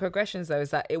with microaggressions, though,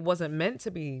 is that it wasn't meant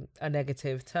to be a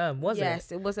negative term, was it?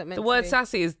 Yes, it wasn't meant to be. The word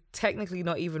sassy is technically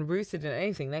not even rooted in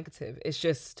anything negative. It's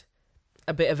just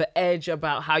a bit of an edge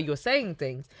about how you're saying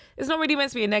things. It's not really meant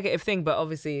to be a negative thing, but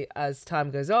obviously as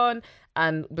time goes on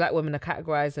and black women are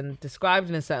categorized and described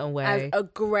in a certain way as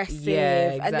aggressive,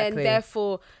 exactly. And then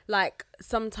therefore, like,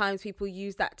 sometimes people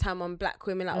use that term on black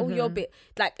women, like, oh, you're a bit,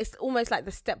 like, it's almost like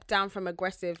the step down from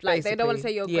aggressive. Like, basically, they don't want to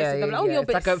say you're aggressive. They're like, oh, you're a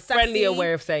bit it's like sassy. A friendlier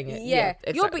way of saying it. Yeah,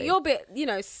 exactly. you're a bit,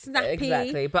 snappy.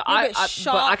 Exactly, but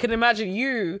sharp. But I can imagine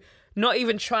you not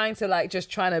even trying to, like, just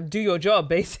trying to do your job,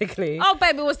 basically. Oh,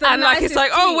 baby, it was the and nicest like, it's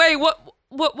like, tweet. Oh, wait,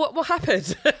 what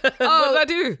happened? What did I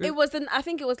do? It was I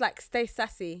think it was like stay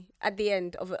sassy at the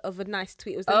end of a nice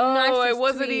tweet. It was the nicest tweet. It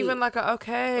wasn't even like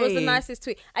okay. It was the nicest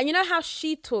tweet. And you know how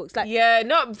she talks, like, yeah,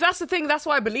 no, that's the thing. That's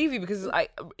why I believe you, because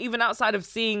even outside of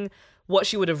seeing what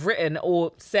she would have written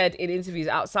or said in interviews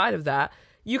outside of that,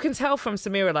 you can tell from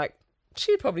Samira, like,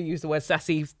 she'd probably use the word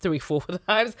sassy 3-4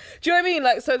 times. Do you know what I mean?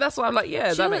 Like, so that's why I'm like,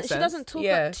 yeah, that makes sense.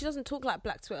 She doesn't talk like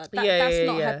Black Twitter. That's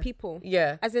not her people.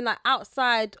 Yeah. As in, like,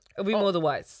 outside. It'll be more the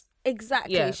whites.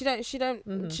 Exactly. Yeah. She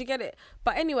get it.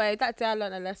 But anyway, that day I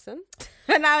learned a lesson.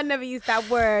 And I would never use that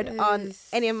word on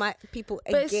any of my people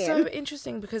again. But it's so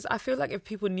interesting because I feel like if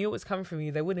people knew it was coming from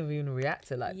you, they wouldn't have even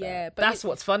reacted like that. Yeah, but that's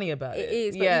what's funny about it. It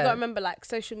is, but you got to remember, like,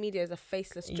 social media is a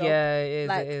faceless job. Yeah, it is.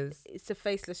 Like, it is. It's a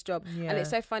faceless job. Yeah. And it's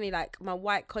so funny, like, my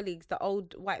white colleagues, the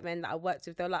old white men that I worked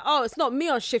with, they were like, oh, it's not me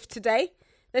on shift today.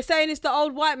 They're saying it's the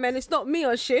old white men. It's not me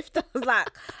on shift. I was like,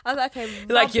 okay.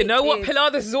 Like, you know what,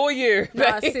 Pilar? This is all you.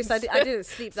 No, sis, I didn't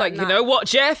sleep that night. It's like, you know what,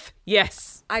 Jeff?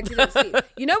 Yes. I didn't sleep.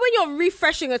 You know when you're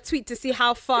refreshing a tweet to see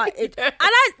how far it... And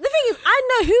the thing is, I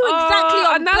know who exactly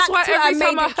on and that's Black why every Twitter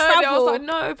time I made heard travel. it, I was like,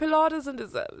 no, Pilar doesn't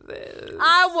deserve this.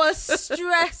 I was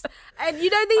stressed. And you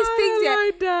know these things,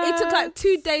 like that. It took like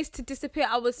 2 days to disappear.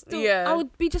 I was still... I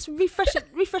would be just refreshing.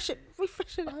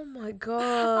 Oh my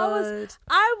God.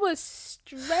 I was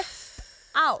stressed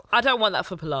out. I don't want that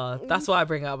for Pilar. That's why I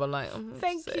bring it up. I'm like,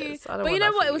 thank you. I don't but you want know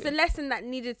that what? for It was you. a lesson that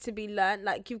needed to be learned.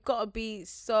 Like, you've got to be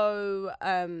so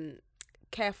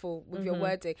careful with your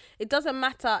wording. It doesn't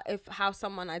matter if how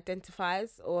someone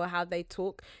identifies or how they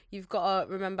talk. You've got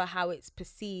to remember how it's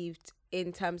perceived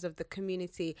in terms of the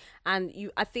community. And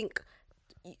I think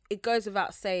it goes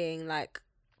without saying, like,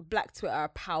 Black Twitter are a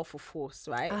powerful force,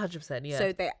 right? 100%, yeah.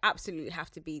 So they absolutely have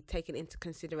to be taken into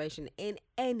consideration in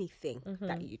anything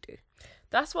that you do.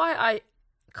 That's why I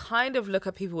kind of look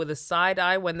at people with a side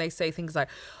eye when they say things like,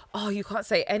 oh, you can't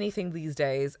say anything these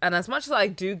days. And as much as I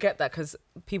do get that, because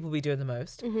people be doing the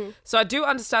most. So I do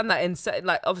understand that in,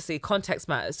 like, obviously context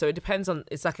matters. So it depends on,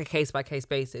 it's like a case by case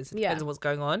basis. It depends on what's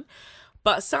going on.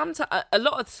 But sometimes, a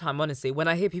lot of the time, honestly, when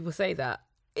I hear people say that,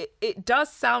 it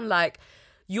does sound like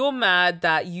you're mad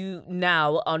that you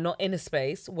now are not in a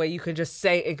space where you can just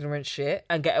say ignorant shit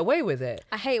and get away with it.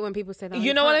 I hate when people say that.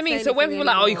 You know what I mean? So when people are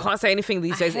like, oh, you can't say anything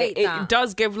these days, it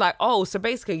does give like, oh, so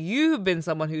basically you've been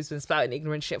someone who's been spouting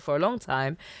ignorant shit for a long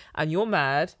time and you're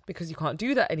mad because you can't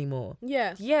do that anymore.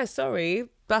 Yeah. Yeah, sorry.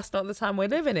 That's not the time we're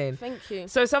living in. Thank you.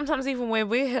 So sometimes even when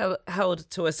we're held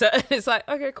to a certain, it's like,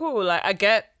 okay, cool. Like, I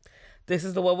get this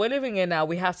is the world we're living in now.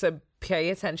 We have to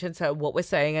pay attention to what we're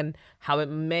saying and how it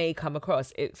may come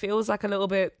across. It feels like a little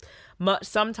bit much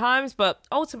sometimes, but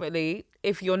ultimately,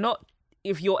 if your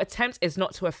attempt is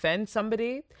not to offend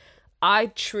somebody, I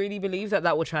truly believe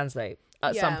that will translate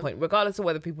at some point, regardless of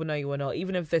whether people know you or not.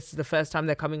 Even if this is the first time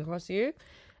they're coming across you,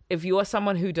 if you are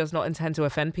someone who does not intend to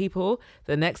offend people,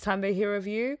 the next time they hear of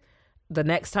you, the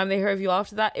next time they hear of you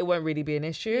after that, it won't really be an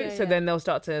issue. Then they'll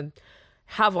start to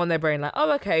have on their brain like,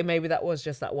 oh, okay, maybe that was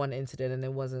just that one incident and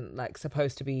it wasn't like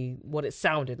supposed to be what it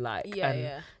sounded like.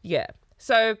 Yeah.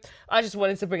 So I just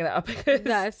wanted to bring that up because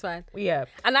no, it's fine. Yeah.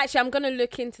 And actually, I'm gonna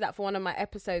look into that for one of my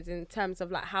episodes in terms of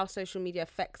like how social media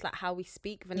affects like how we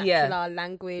speak vernacular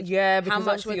language. Yeah, how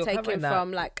much we're taking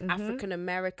from like African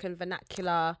American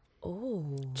vernacular.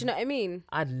 Oh, do you know what I mean?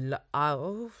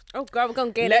 Oh, girl, we're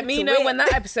gonna get. Let me know when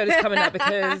that episode is coming up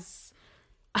because.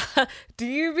 Do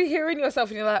you be hearing yourself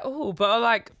and you're like, oh,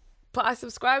 but I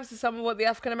subscribe to some of what the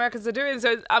African Americans are doing,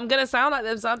 so I'm gonna sound like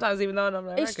them sometimes, even though I'm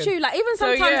American. It's true. Like even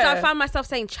sometimes I find myself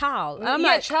saying "child," and I'm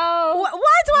like, "Child."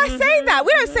 Why do I say that?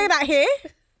 We don't say that here.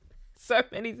 So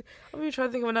many. I'm even trying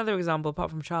to think of another example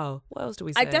apart from "child." What else do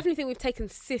we say? I definitely think we've taken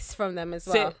 "sis" from them as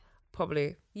well.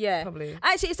 Probably. Yeah. Probably.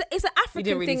 Actually, it's an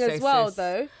African really thing as well, sis.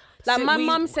 though. Like my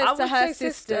mum says to her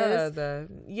sisters.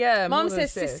 Yeah, mum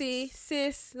says sissy,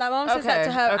 sis. Like mum says that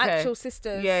to her actual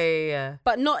sisters. Yeah.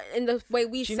 But not in the way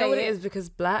we say it. Do you know what it is? Because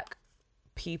black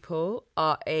people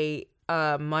are a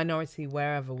minority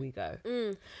wherever we go.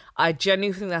 I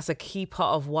genuinely think that's a key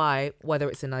part of why, whether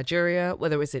it's in Nigeria,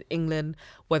 whether it's in England,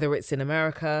 whether it's in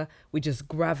America, we just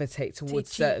gravitate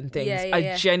towards certain things.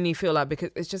 I genuinely feel like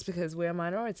because we're a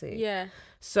minority. Yeah.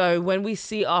 So when we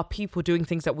see our people doing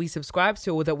things that we subscribe to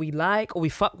or that we like or we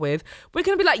fuck with, we're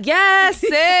going to be like, yes,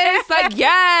 sis, like,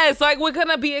 yes. Like, we're going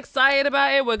to be excited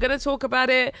about it. We're going to talk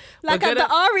about it. Like at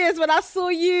the Arias when I saw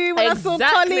you, when I saw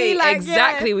Tolly. Like,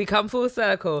 exactly. We come full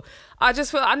circle. I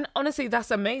just feel, and honestly, that's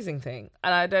an amazing thing.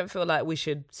 And I don't feel like we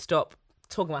should stop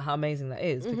talking about how amazing that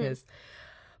is because...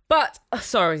 But,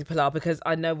 sorry, Pilar, because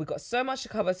I know we've got so much to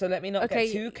cover, so let me not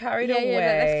get too carried away.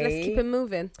 Yeah, let's keep it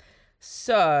moving.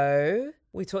 So,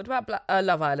 we talked about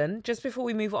Love Island. Just before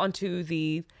we move on to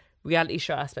the reality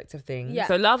show aspect of things. Yeah.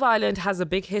 So, Love Island has a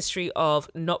big history of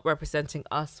not representing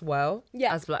us well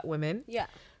as black women. Yeah.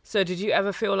 So, did you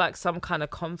ever feel like some kind of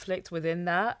conflict within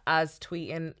that as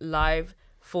tweeting live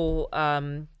for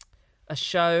a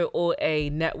show or a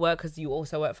network, because you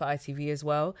also work for ITV as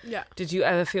well? Yeah. Did you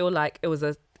ever feel like it was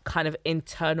kind of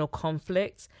internal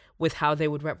conflict with how they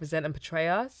would represent and portray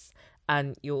us,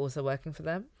 and you're also working for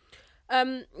them?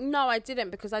 No, I didn't,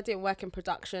 because I didn't work in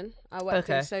production. I worked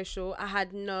in social. I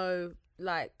had no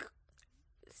like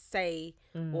say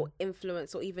or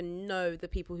influence or even know the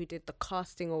people who did the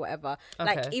casting or whatever.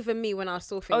 Like even me, when I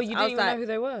saw things, you I was didn't even like, know who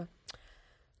they were?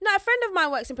 No, a friend of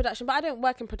mine works in production, but I don't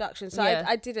work in production, so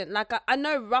I didn't. Like, I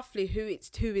know roughly who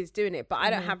is doing it, but I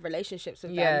don't have relationships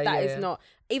with them. That is not.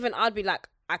 Even I'd be like,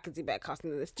 I could do better casting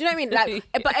than this. Do you know what I mean?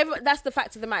 Like, but that's the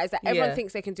fact of the matter, is that everyone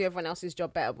thinks they can do everyone else's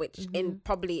job better, which in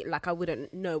probably like I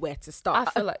wouldn't know where to start.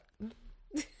 I feel like.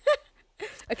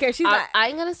 Okay, she's like, I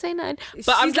ain't gonna say nothing,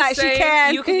 but I'm just like,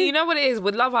 saying, she can. You know what it is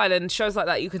with Love Island, shows like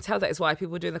that, you can tell that it's why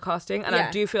people are doing the casting, and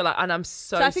I do feel like, and I'm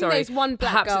so I think sorry, there's one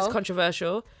black perhaps girl. it's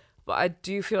controversial, but I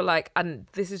do feel like, and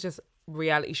this is just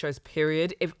reality shows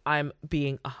period, if I'm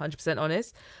being 100%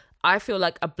 honest, I feel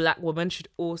like a black woman should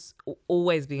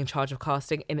always be in charge of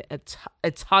casting in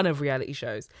a ton of reality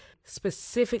shows,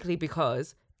 specifically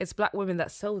because it's black women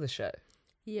that sell the show.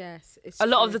 Yes, it's a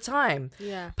lot true. of the time.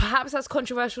 Yeah. Perhaps that's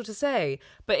controversial to say,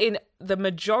 but in the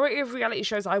majority of reality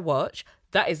shows I watch,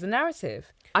 that is the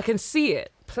narrative. I can see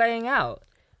it playing out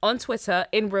on Twitter,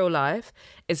 in real life.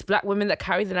 It's black women that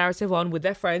carry the narrative on with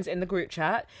their friends in the group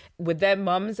chat, with their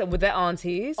mums and with their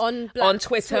aunties. On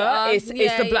Twitter. It's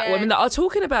the black women that are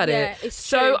talking about it.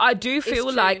 So true. I do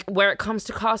feel like where it comes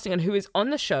to casting and who is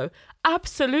on the show,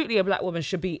 absolutely a black woman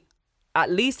should be at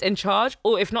least in charge,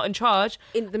 or if not in charge,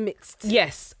 in the midst.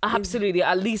 Yes, absolutely,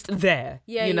 at least there.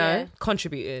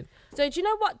 Contributing. So do you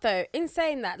know what though? In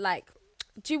saying that, like,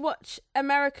 do you watch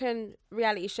American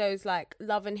reality shows like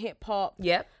Love and Hip Hop?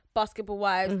 Yep. Basketball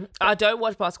Wives. I don't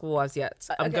watch Basketball Wives yet.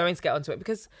 I'm going to get onto it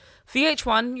because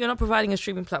VH1, you're not providing a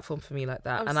streaming platform for me like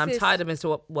that, and I'm tired of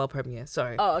Mr. World Premiere.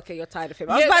 Sorry. Oh, okay, you're tired of him.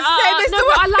 I was about to say Mr. No,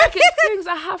 World. but I like his things.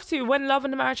 I have to when Love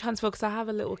and the Marriage Huntsville, because I have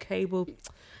a little cable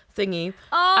thingy,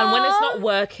 and when it's not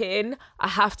working, I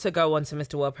have to go on to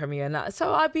Mr. World Premiere, and that.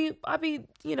 So I'd be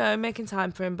making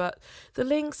time for him, but the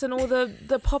links and all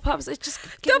the pop-ups, it just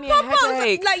gives me a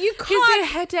headache. Like, you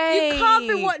can't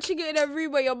be watching it in a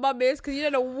room where your mum is, because you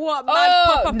don't know what mad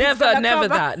pop-up never is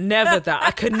that.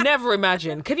 I could never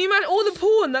imagine. Can you imagine all the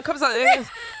porn that comes out there?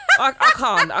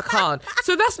 I can't.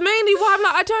 So that's mainly why I'm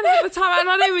like, I don't have the time, and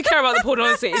I don't even care about the porn,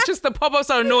 honestly. It's just the pop-ups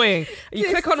are annoying. You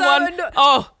click on one,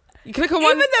 you click on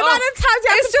one. Even the amount of times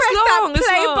you have to press that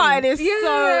play button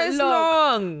is so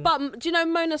long. But do you know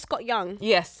Mona Scott Young?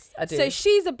 Yes, I do. So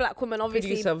she's a black woman, obviously.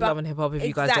 Producer of Love and Hip Hop, if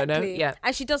you guys don't know. Yeah.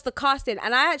 And she does the casting.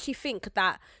 And I actually think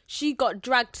that she got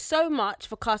dragged so much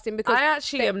for casting because... I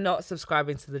actually am not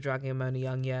subscribing to the dragging of Mona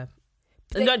Young,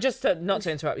 not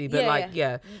to interrupt you, but I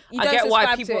get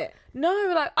why people...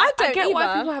 No, like, I get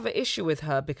why people have an issue with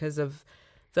her because of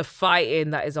the fighting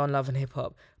that is on Love and Hip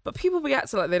Hop. But people be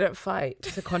acting like they don't fight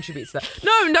to contribute to that.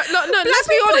 No. Let's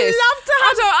be honest.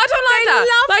 I don't like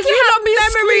that. Like, you not be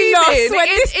screaming when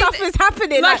this stuff is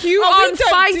happening. Like you aren't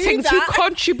fighting to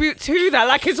contribute to that.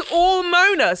 Like, it's all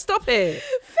Mona. Stop it.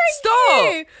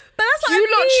 Stop. You. But that's what you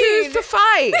I lot mean. choose to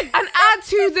fight and add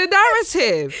to the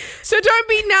narrative. So don't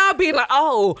be now being like,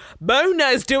 oh,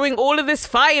 Mona's doing all of this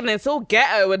fighting and it's all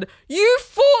ghetto. And you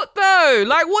fought though.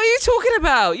 Like, what are you talking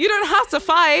about? You don't have to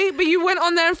fight, but you went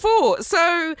on there and fought.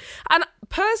 So, and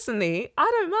personally, I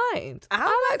don't mind.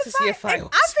 I like to see a fight.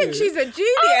 I think she's a genius.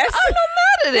 I'm not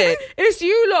mad at it. It's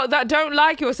you lot that don't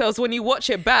like yourselves when you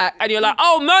watch it back and you're like,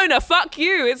 oh, Mona, fuck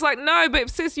you. It's like, no, but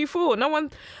sis, you fought. No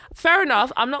one... Fair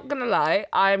enough. I'm not gonna lie.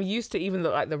 I am used to even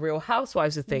like the Real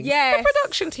Housewives of things. Yes. The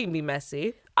production team be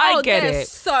messy. I get it.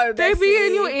 So they be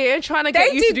in your ear trying to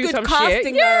get you to do some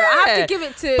casting, shit. Yeah, I have to give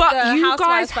it to. But the you Housewives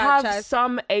guys have franchise.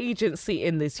 some agency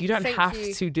in this. You don't have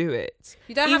to do it.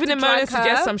 You don't even have to if Mona drag her.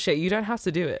 suggests some shit, you don't have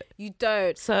to do it. You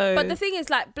don't. So, but the thing is,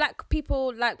 like, black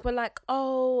people, like, were like,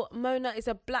 oh, Mona is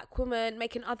a black woman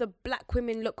making other black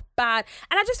women look bad,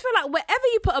 and I just feel like wherever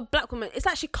you put a black woman, it's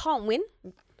like she can't win.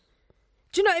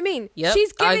 Do you know what I mean? Yep,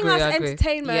 she's giving us I agree.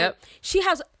 entertainment. Yep. She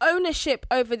has ownership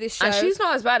over this show. And she's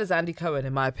not as bad as Andy Cohen,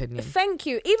 in my opinion. Thank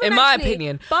you. Even in my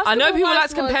opinion. I know people like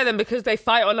to compare was... them because they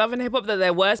fight on Love and Hip Hop that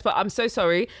they're worse, but I'm so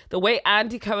sorry. The way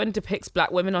Andy Cohen depicts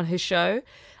black women on his show,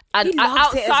 and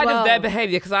outside of their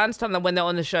behaviour, because I understand that when they're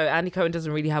on the show, Andy Cohen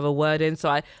doesn't really have a word in, so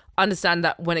I understand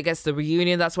that when it gets to the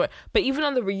reunion, that's what. But even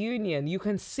on the reunion, you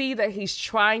can see that he's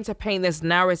trying to paint this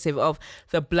narrative of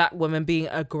the black woman being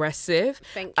aggressive.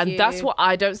 Thank you. That's what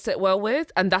I don't sit well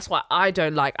with, and that's why I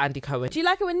don't like Andy Cohen. Do you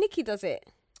like it when Nikki does it?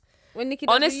 When Nikki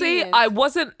does honestly, reunions. I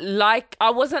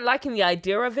wasn't liking the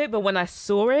idea of it, but when I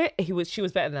saw it, she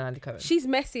was better than Andy Cohen. She's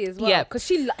messy as well. Yeah. because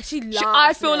she loves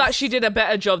I feel like mess. she did a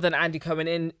better job than Andy Cohen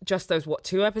in just those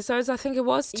 2 episodes. I think it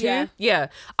was 2. Yeah.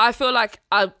 I feel like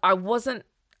I wasn't.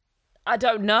 I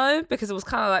don't know, because it was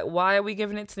kind of like, why are we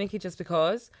giving it to Nikki just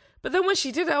because? But then when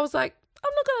she did it, I was like, I'm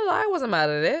not gonna lie, I wasn't mad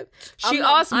at it. She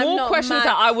asked I'm more not questions mad.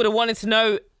 that I would have wanted to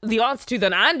know the answer to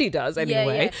than Andy does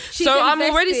anyway. yeah. She's So I'm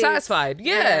already invested. satisfied.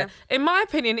 Yeah. Yeah. In my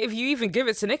opinion, if you even give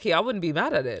it to Nikki, I wouldn't be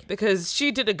mad at it, because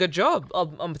she did a good job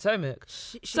on Potomac.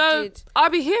 She So did.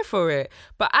 I'd be here for it.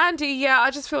 But Andy, yeah,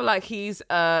 I just feel like he's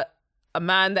a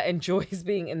man that enjoys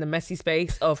being in the messy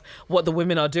space of what the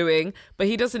women are doing, but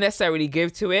he doesn't necessarily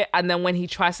give to it. And then when he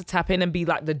tries to tap in and be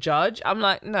like the judge, I'm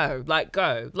like, no, like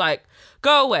go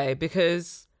away,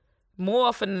 because more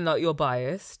often than not, you're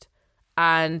biased.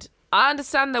 And I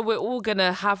understand that we're all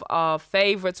gonna have our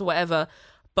favorites or whatever,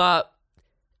 but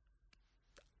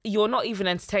you're not even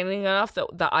entertaining enough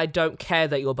that I don't care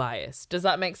that you're biased. Does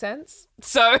that make sense?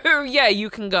 So yeah, you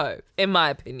can go, in my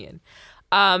opinion.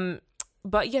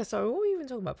 But yeah, so what were we even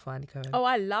talking about before Andy Cohen? Oh,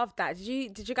 I love that.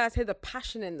 Did you guys hear the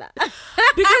passion in that?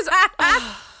 Because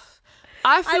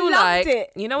I feel loved like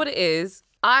it. you know what it is?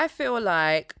 I feel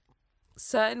like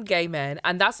certain gay men,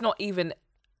 and that's not even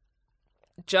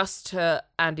just to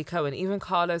Andy Cohen, even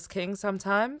Carlos King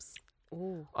sometimes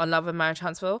on Love and Marriage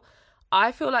Huntsville,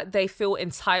 I feel like they feel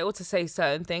entitled to say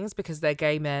certain things because they're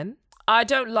gay men. I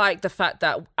don't like the fact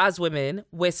that as women,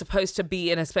 we're supposed to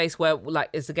be in a space where, like,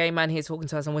 it's a gay man here talking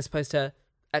to us and we're supposed to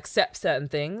accept certain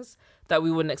things that we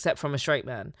wouldn't accept from a straight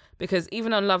man. Because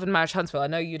even on Love and Marriage Huntsville, I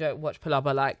know you don't watch Pilar,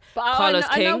 but like Carlos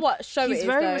King, I know what show he's it is,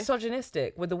 very though.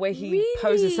 misogynistic with the way he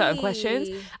poses certain questions.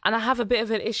 And I have a bit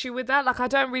of an issue with that. Like, I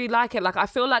don't really like it. Like, I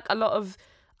feel like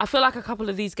a couple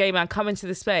of these gay men come into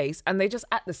the space and they just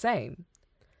act the same.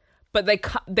 But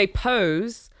they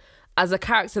pose as a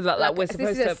character that like we're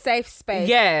supposed this is to. a safe space.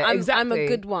 Yeah, I'm exactly. a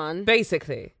good one.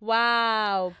 Basically.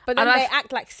 Wow. But then And they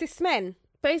act like cis men.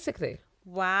 Basically.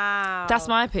 Wow. That's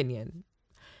my opinion.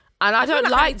 And I don't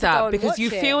feel like I like need to go that and because watch you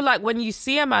it. feel like when you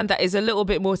see a man that is a little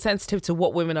bit more sensitive to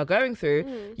what women are going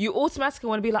through, you automatically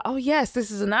want to be like, oh yes,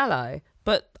 this is an ally.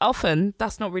 But often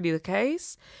that's not really the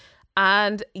case.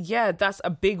 And yeah, that's a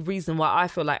big reason why I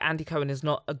feel like Andy Cohen is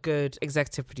not a good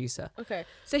executive producer. Okay.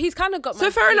 So he's kind of got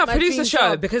So fair enough, produce dream a show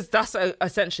job. because that's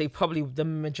essentially probably the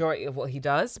majority of what he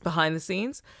does behind the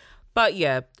scenes. But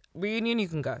yeah, reunion, you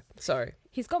can go. Sorry.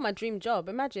 He's got my dream job.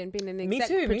 Imagine being an Me exec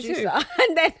too, me producer too.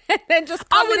 and then just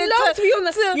I coming would into- love to be on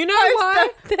the. You know host why?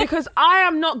 the- Because I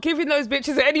am not giving those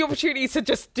bitches any opportunity to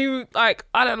just do like.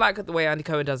 I don't like the way Andy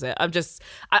Cohen does it.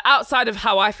 Outside of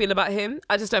how I feel about him,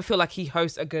 I just don't feel like he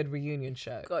hosts a good reunion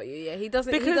show. Got you. Yeah, he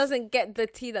doesn't. He Because- doesn't get the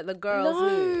tea that the girls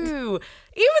need. No, even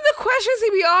the questions he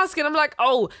be asking, I'm like,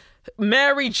 oh,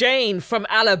 Mary Jane from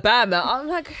Alabama. I'm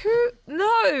like, who?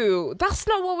 No, that's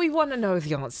not what we want to know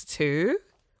the answer to.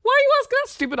 Why are you asking that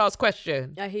stupid ass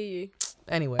question? I hear you.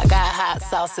 Anyway. I got hot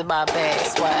sauce in my bag,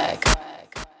 swag.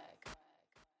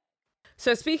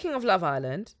 So speaking of Love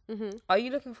Island, Mm-hmm. are you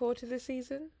looking forward to this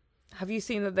season? Have you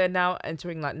seen that they're now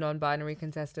entering like non-binary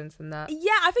contestants and that?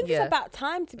 Yeah, I think Yeah. it's about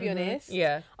time to be honest.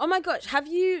 Yeah. Oh my gosh, have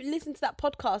you listened to that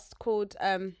podcast called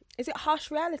is it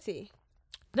Harsh Reality?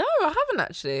 No, I haven't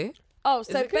actually. Oh,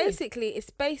 so it good? basically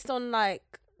it's based on like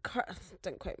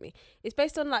don't quote me. It's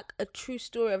based on like a true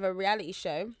story of a reality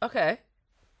show. Okay.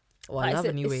 Well, I But love a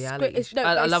it's new it's reality. script- no,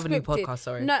 I but it's love a new scripted. podcast,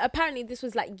 sorry. No, apparently this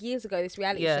was like years ago, this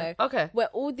reality Yeah. show. Okay. Where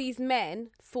all these men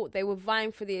thought they were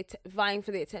vying for the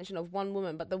attention of one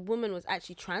woman, but the woman was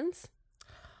actually trans.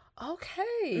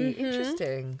 Okay.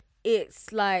 Interesting.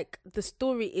 It's like the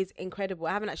story is incredible.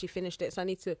 I haven't actually finished it, so I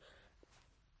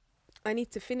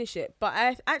need to finish it. But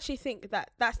I actually think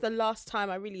that that's the last time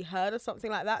I really heard of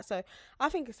something like that. So I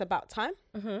think it's about time.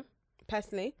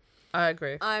 Personally, I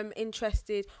agree. I'm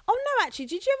interested. Oh no, actually,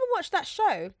 did you ever watch that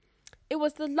show? It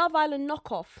was the Love Island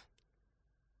knockoff.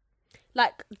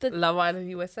 Like the Love Island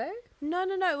USA? no,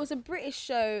 it was a British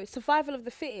show, Survival of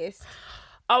the Fittest.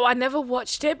 Oh, I never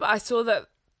watched it, but I saw that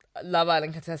Love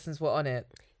Island contestants were on it.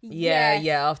 Yeah, Yes.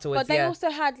 yeah, afterwards, But they yeah. also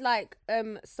had like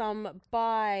some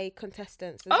bi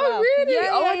contestants as Oh, well. really?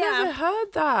 Yeah, I yeah. never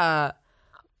heard that.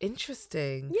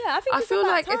 Interesting. Yeah, I think it's feel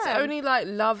about like it's time. only like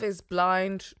Love is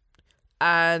Blind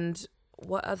and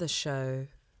what other show?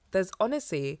 There's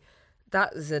honestly,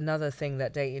 that is another thing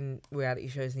that dating reality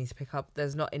shows need to pick up.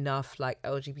 There's not enough like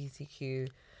LGBTQ,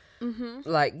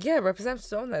 like, yeah,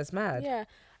 representatives on there. It's mad. Yeah.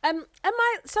 I am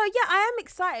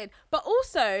excited, but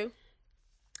also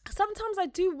sometimes I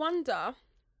do wonder.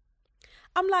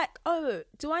 I'm like, oh,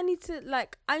 do I need to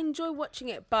like? I enjoy watching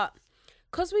it, but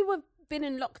because we were been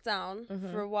in lockdown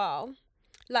for a while.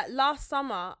 Like last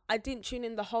summer, I didn't tune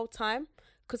in the whole time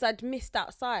because I'd missed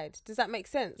outside. Does that make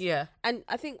sense? Yeah. And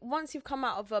I think once you've come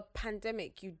out of a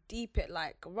pandemic, you deep it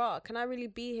like, raw, can I really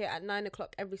be here at 9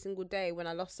 o'clock every single day when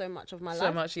I lost so much of my life?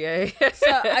 So much, yeah.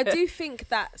 So I do think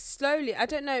that slowly, I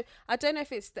don't know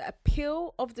if it's the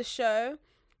appeal of the show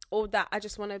or that I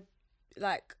just want to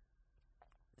like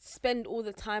spend all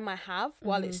the time I have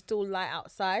while it's still light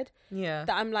outside. Yeah.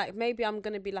 That I'm like, maybe I'm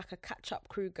going to be like a catch-up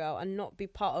crew girl and not be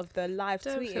part of the live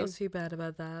Don't tweeting. feel too bad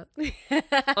about that.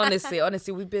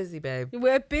 honestly, we're busy, babe.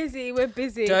 We're busy.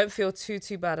 Don't feel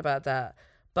too bad about that.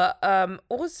 But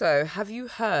also, have you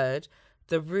heard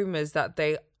the rumors that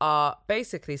they are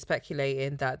basically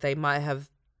speculating that they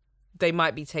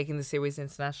might be taking the series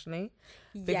internationally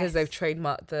because they've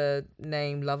trademarked the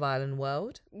name Love Island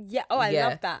World. Yeah. Oh, I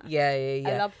love that. Yeah.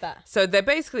 I love that. So they're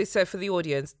basically, for the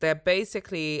audience, they're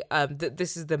basically,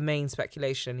 this is the main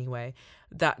speculation anyway,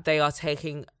 that they are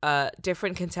taking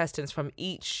different contestants from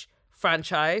each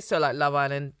franchise. So like Love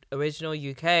Island Original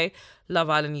UK, Love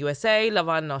Island USA, Love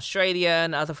Island Australia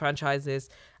and other franchises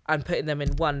and putting them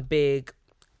in one big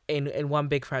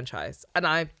franchise. And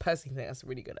I personally think that's a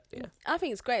really good idea. I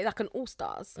think it's great, like an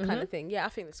all-stars kind of thing. Yeah, I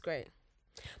think it's great.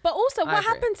 But also, what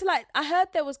happened to like, I heard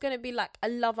there was going to be like a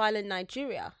Love Island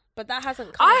Nigeria, but that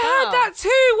hasn't come about. I heard that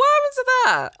too. What happened to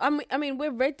that? I mean,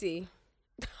 we're ready.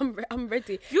 I'm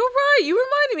ready. You're right. You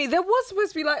reminded me. There was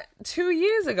supposed to be like 2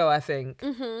 years ago, I think.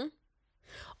 Mm-hmm.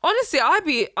 Honestly,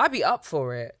 I'd be up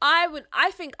for it.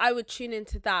 I think I would tune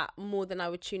into that more than I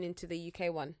would tune into the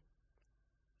UK one.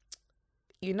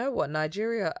 You know what?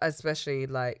 Nigeria, especially,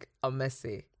 like, are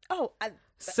messy. Oh,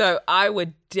 so I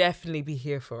would definitely be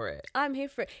here for it. I'm here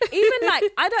for it. Even like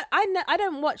I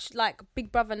don't watch like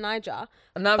Big Brother Niger.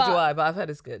 Neither do I, but I've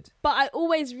heard it's good. But I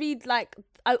always read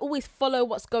I always follow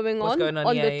what's going on the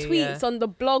tweets, on the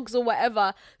blogs or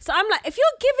whatever. So I'm like, if you're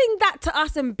giving that to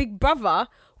us in Big Brother,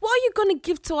 what are you gonna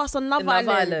give to us on Love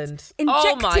Island? Inject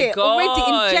oh my it God.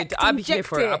 already. I'll be here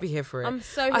for it. I'll be here for it. I'm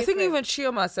so here I think for even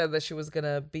Chioma said that she was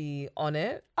gonna be on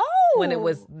it. Oh, when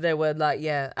they were like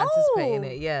anticipating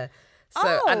it. Yeah.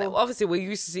 So and obviously we're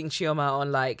used to seeing Chioma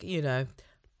on like, you know,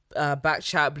 Back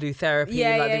Chat, Blue Therapy, the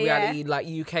reality, like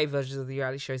UK versions of the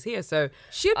reality shows here. So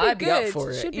she'll be I'd good. be up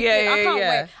for it. She'll be good. I can't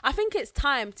wait. I think it's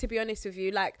time, to be honest with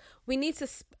you. Like, we need to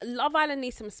Love Island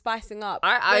needs some spicing up.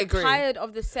 I agree. Tired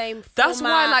of the same format. That's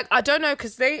why, like, I don't know,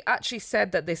 because they actually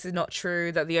said that this is not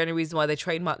true, that the only reason why they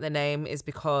trademarked their name is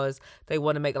because they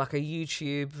want to make like a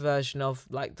YouTube version of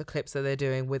like the clips that they're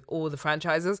doing with all the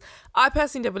franchises. I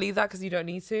personally don't believe that, because you don't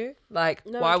need to. Like,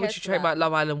 why would you trademark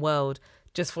Love Island World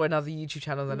just for another YouTube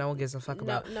channel that no one gives a fuck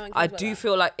about? I do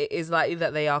feel like it is likely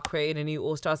that they are creating a new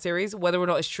All-Star series. Whether or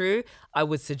not it's true, I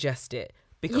would suggest it.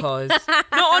 Because,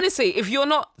 no, honestly, if you're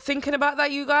not thinking about that,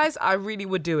 you guys, I really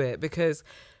would do it. Because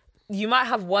you might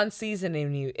have one season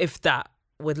in you, if that,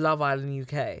 with Love Island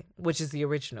UK, which is the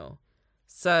original.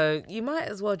 So you might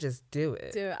as well just do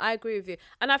it. I agree with you.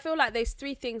 And I feel like there's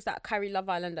 3 things that carry Love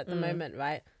Island at the moment,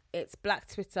 right? It's Black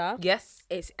Twitter. Yes.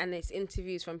 It's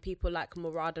interviews from people like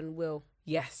Murad and Will.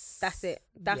 Yes. That's it.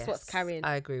 That's what's carrying.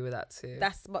 I agree with that too.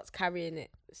 That's what's carrying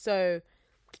it. So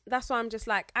that's why I'm just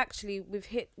like, actually,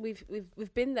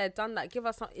 we've been there, done that. Give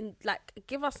us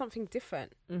something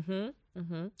different.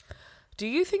 Do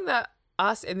you think that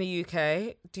us in the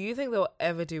UK, do you think they'll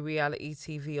ever do reality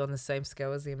TV on the same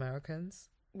scale as the Americans?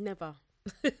 Never.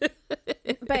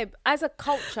 Babe, as a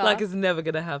culture, like, it's never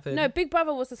gonna happen. No, Big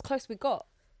Brother was as close we got.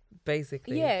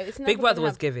 Basically, yeah, it's never Big Brother gonna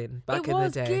was giving back in the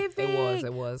day.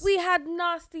 It was. We had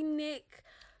Nasty Nick.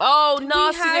 Oh,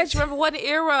 Nasty Nick! Do you remember one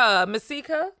era?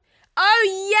 Masika.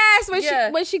 Oh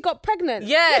yes, when she got pregnant.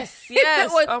 Yes.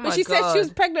 Oh my God. She said she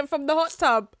was pregnant from the hot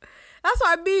tub. That's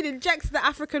what I mean. Inject the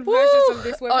African versions of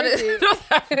this.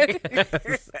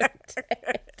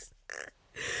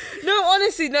 No,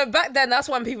 honestly, no. Back then, that's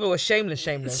when people were shameless.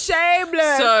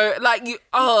 Shameless. So, like,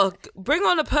 bring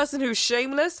on a person who's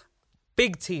shameless.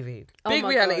 Big TV, big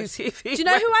reality TV. Do you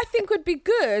know who I think would be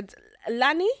good?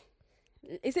 Lani.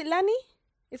 Is it Lani?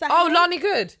 Is that Lani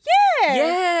Good?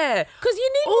 Yeah. Because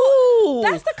you need. Ooh.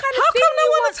 That's the kind of How thing. come no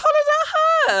one has hollered at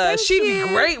her? Thank She'd you.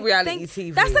 be great reality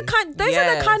TV. That's the kind. Those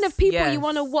are the kind of people you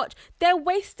want to yes. watch. They're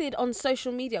wasted on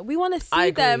social media. We want to see I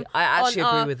agree. them. I actually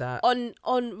agree with that.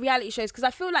 On reality shows, because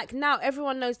I feel like now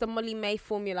everyone knows the Molly May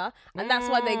formula, and that's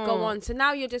why they go on. So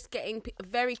now you're just getting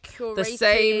very curated. The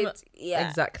same. Yeah,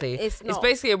 exactly. It's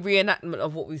basically a reenactment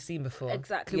of what we've seen before.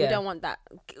 Exactly. We don't want that.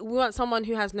 We want someone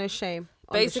who has no shame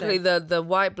basically show. the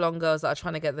white blonde girls that are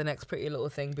trying to get the next Pretty Little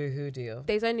Thing boohoo deal.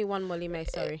 There's only one Molly May.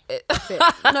 Sorry, that's it.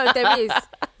 No, there is.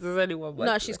 There's only one.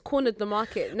 No, she's cornered the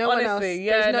market. No Honestly, one else.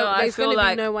 yeah, There's I feel going to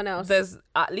like be no one else. There's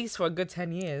at least for a good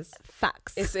 10 years.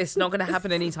 Facts. It's not going to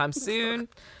happen anytime soon.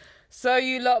 So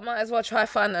you lot might as well try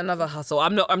find another hustle.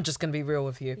 I'm just going to be real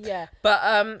with you. Yeah. But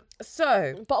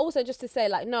But also just to say,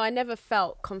 like, no, I never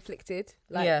felt conflicted.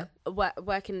 Like,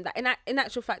 working that. In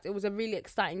actual fact, it was a really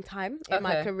exciting time in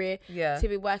my career to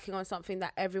be working on something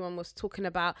that everyone was talking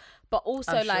about. But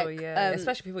also,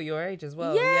 especially people your age as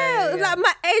well. Yeah, like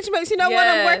my age makes you know what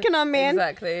I'm working on, man.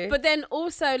 Exactly. But then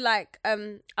also, like,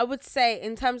 I would say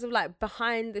in terms of like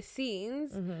behind the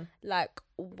scenes, like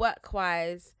work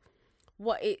wise,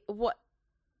 it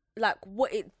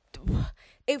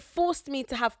forced me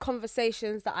to have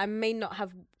conversations that I may not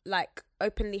have like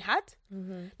openly had.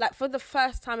 Like for the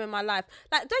first time in my life,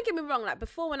 like don't get me wrong, like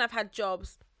before when I've had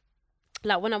jobs,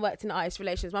 like when I worked in artist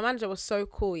relations, my manager was so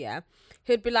cool.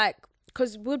 He'd be like,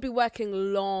 because we'd be working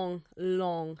long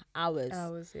hours,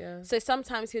 so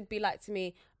sometimes he'd be like to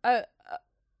me,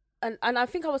 and I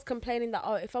think I was complaining that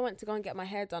if I went to go and get my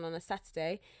hair done on a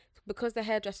Saturday, because the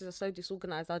hairdressers are so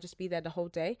disorganized, I'll just be there the whole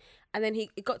day. And then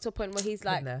it got to a point where he's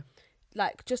like,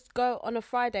 just go on a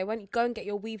Friday, when you go and get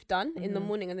your weave done in the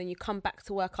morning, and then you come back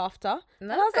to work after. Nice.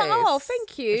 And I was like, oh,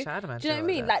 thank you. Do you know what I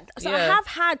mean? Like, so I have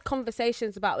had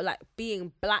conversations about like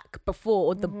being black before,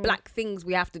 or the black things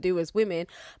we have to do as women,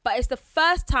 but it's the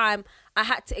first time I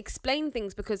had to explain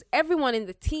things, because everyone in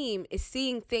the team is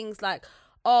seeing things like,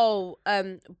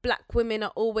 black women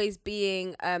are always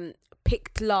being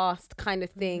picked last kind of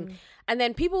thing. And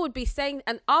then people would be saying,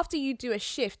 and after you do a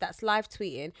shift that's live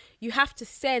tweeting, you have to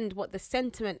send what the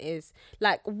sentiment is,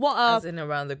 like what are as in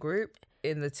around the group,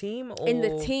 in the team, or in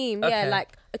the team. Okay.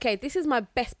 Like, okay, this is my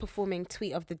best performing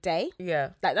tweet of the day.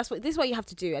 Like this is what you have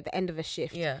to do at the end of a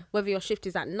shift, whether your shift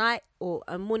is at night or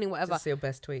a morning, whatever. This is your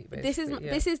best tweet, basically.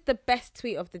 This is the best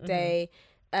tweet of the day.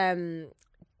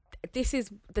 This is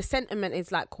the sentiment,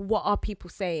 is like, what are people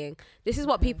saying? This is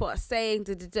what people are saying.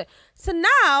 So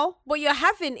now what you're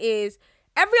having is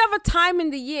every other time in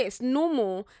the year it's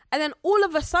normal, and then all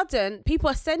of a sudden people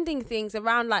are sending things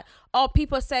around like,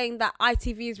 people are saying that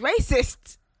ITV is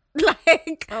racist.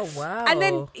 Like, oh wow. And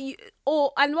then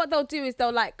and what they'll do is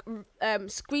they'll like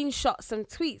screenshot some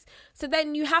tweets, so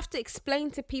then you have to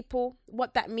explain to people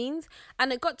what that means.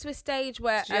 And it got to a stage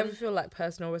where do you ever feel like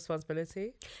personal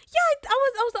responsibility?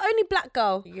 I was the only black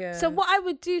girl. So what I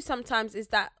would do sometimes is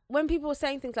that when people were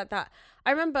saying things like that,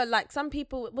 I remember like some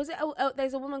people,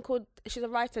 there's a woman called, she's a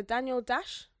writer, Danielle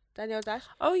Dash.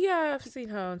 Oh yeah, I've seen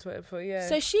her on Twitter before.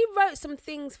 So she wrote some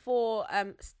things for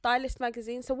Stylist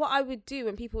magazine. So what I would do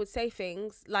when people would say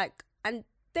things like, and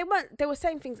they were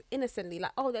saying things innocently,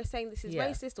 like, they're saying this is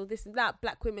racist, or this and that,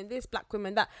 black women this, black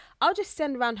women that, I'll just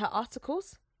send around her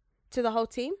articles to the whole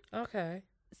team. Okay.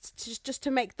 Just to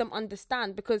make them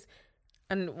understand, because.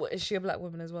 And is she a black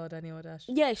woman as well, Danielle Dash?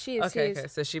 Yeah, she is. Okay.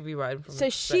 So she'd be writing from. So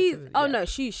she's. No,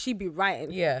 she be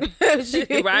writing. Yeah. She'd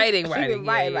be writing.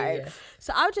 Yeah.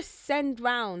 So I'll just send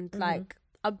round like,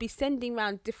 I'll be sending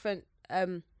round different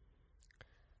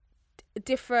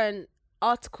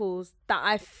articles that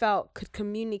I felt could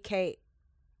communicate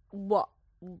what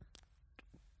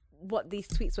these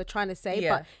tweets were trying to say,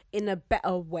 but in a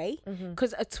better way.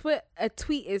 Because a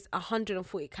tweet is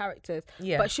 140 characters,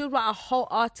 but she'll write a whole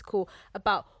article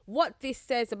about what this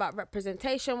says about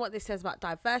representation, what this says about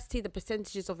diversity, the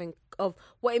percentages of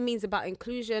what it means about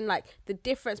inclusion, like the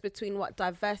difference between what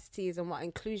diversity is and what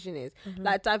inclusion is.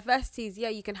 Like diversity is,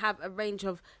 you can have a range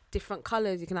of different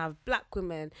colors. You can have black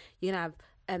women, you can have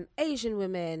Asian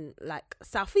women, like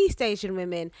Southeast Asian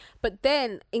women, but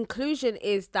then inclusion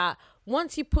is that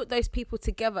once you put those people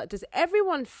together, does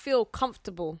everyone feel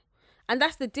comfortable? And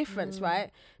that's the difference, right?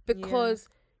 Because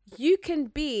you can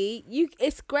be,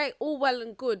 it's great, all well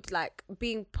and good, like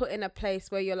being put in a place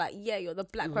where you're like, you're the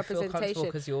black representation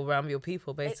because you're around your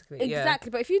people, basically. Exactly.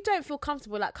 But if you don't feel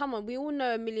comfortable, like, come on, we all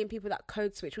know a million people that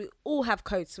code switch. We all have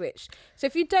code switch. So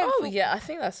if you don't I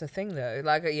think that's the thing though.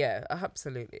 Like,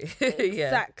 absolutely.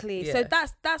 Exactly. So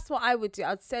that's what I would do.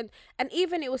 I'd send, and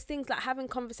even it was things like having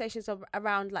conversations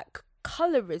around like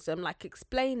colorism, like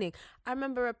explaining. I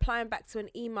remember replying back to an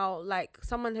email, like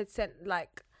someone had sent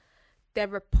like their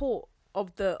report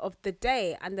of the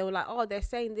day, and they were like, they're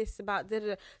saying this about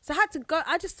da-da-da. So I had to go,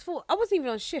 I just thought, I wasn't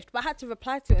even on shift, but I had to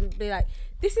reply to it and be like,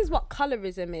 this is what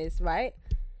colorism is, right?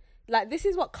 Like, this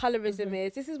is what colorism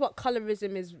is. This is what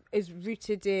colorism is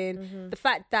rooted in. The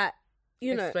fact that,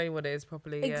 explain what it is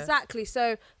properly. Exactly.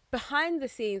 So behind the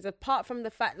scenes, apart from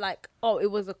the fact like,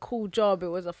 it was a cool job, it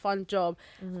was a fun job,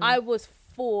 I was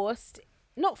forced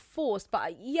not forced,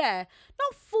 but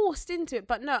not forced into it.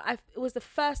 But no, it was the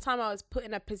first time I was put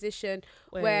in a position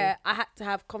where I had to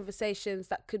have conversations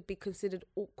that could be considered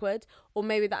awkward, or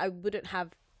maybe that I wouldn't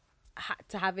have had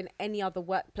to have in any other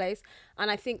workplace.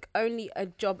 And I think only a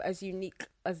job as unique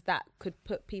as that could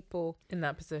put people in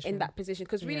that position.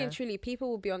 Because really and truly, people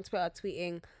will be on Twitter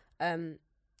tweeting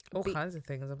all kinds of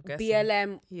things, I'm guessing.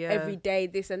 BLM every day,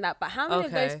 this and that. But how many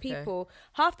of those people,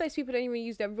 half those people don't even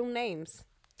use their real names.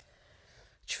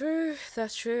 True,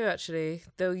 that's true, actually.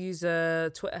 They'll use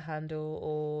a Twitter handle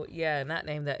or, that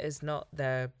name that is not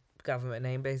their government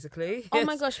name, basically. Oh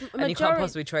my gosh. And you can't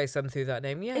possibly trace them through that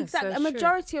name. Yeah, exactly. So a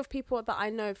majority of people that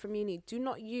I know from uni do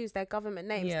not use their government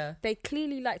names. Yeah. They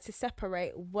clearly like to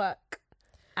separate work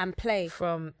and play.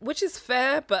 Which is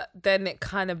fair, but then it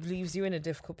kind of leaves you in a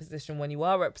difficult position when you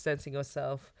are representing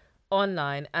yourself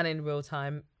online and in real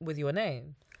time with your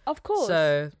name. Of course.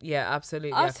 So, yeah,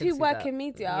 absolutely. Us who work in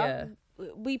media,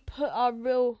 we put our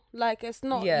real, like, it's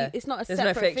not it's not a There's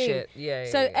separate no fake thing.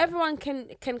 Shit. So everyone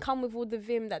can come with all the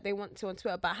vim that they want to on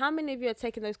Twitter, but how many of you are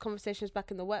taking those conversations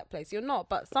back in the workplace? You're not,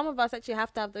 but some of us actually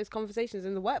have to have those conversations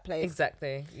in the workplace.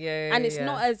 Exactly. And it's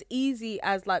not as easy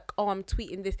as like, oh, I'm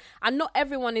tweeting this, and not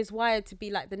everyone is wired to be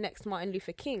like the next Martin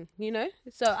Luther King, you know.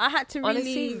 So I had to really,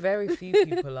 honestly, very few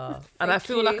people are. And I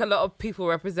feel like a lot of people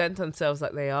represent themselves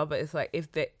like they are, but it's like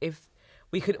if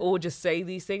we could all just say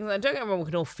these things, and don't get me wrong, we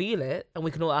can all feel it and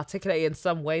we can all articulate it in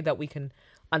some way that we can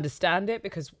understand it,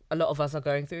 because a lot of us are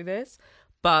going through this,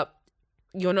 but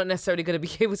you're not necessarily going to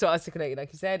be able to articulate it,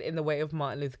 like you said, in the way of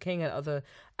Martin Luther King and other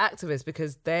activists,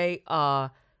 because they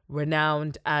are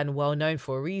renowned and well known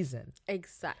for a reason.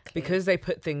 Exactly. Because they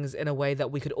put things in a way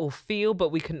that we could all feel,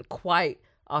 but we couldn't quite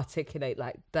articulate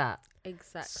like that.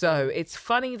 Exactly. So it's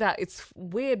funny that it's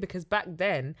weird, because back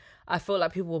then I felt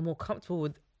like people were more comfortable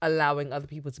with allowing other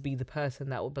people to be the person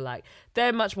that would be like,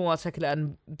 they're much more articulate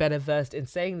and better versed in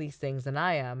saying these things than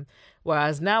I am.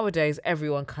 Whereas nowadays,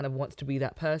 everyone kind of wants to be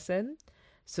that person.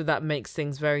 So that makes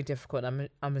things very difficult, I'm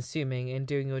assuming, in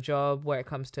doing your job where it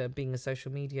comes to being a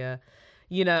social media,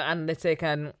 analytic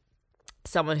and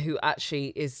someone who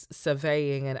actually is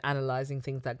surveying and analysing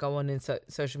things that go on in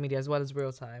social media as well as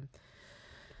real time.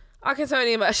 I can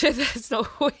totally imagine that's not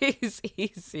always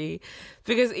easy,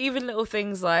 because even little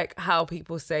things like how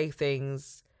people say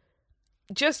things,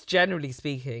 just generally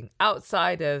speaking,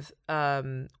 outside of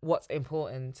what's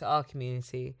important to our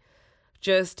community,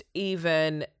 just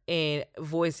even in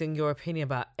voicing your opinion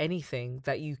about anything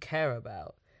that you care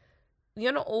about,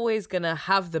 you're not always going to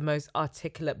have the most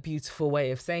articulate, beautiful way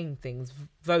of saying things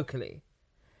vocally.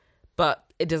 But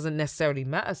it doesn't necessarily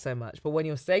matter so much. But when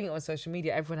you're saying it on social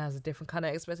media, everyone has a different kind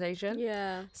of expectation.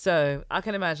 Yeah. So I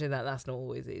can imagine that that's not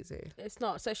always easy. It's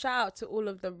not. So shout out to all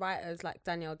of the writers like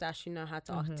Danielle Dash who know how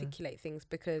to articulate things,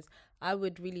 because I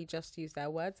would really just use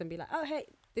their words and be like, oh, hey,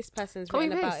 this person's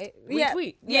written about it.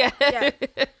 Retweet. Yeah.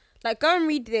 Like, go and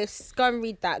read this, go and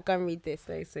read that, go and read this.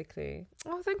 Basically.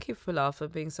 Well, thank you, Pilar, for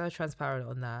being so transparent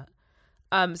on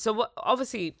that. So what,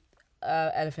 obviously...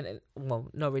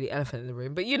 not really elephant in the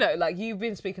room, but like, you've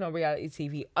been speaking on reality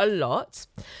TV a lot,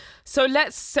 so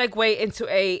let's segue into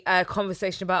a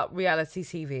conversation about reality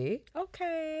TV.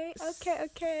 Okay. So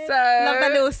Love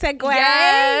that little segue.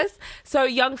 Yes. So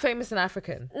Young, Famous and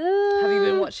African. Have you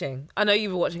been watching? I know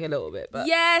you've been watching a little bit, but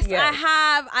yes.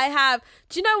 I have.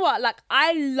 Do you know what? Like,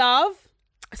 I love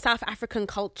South African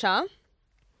culture.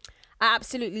 I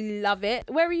absolutely love it.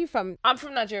 Where are you from? I'm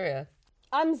from Nigeria.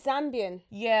 I'm Zambian.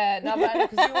 Yeah, no,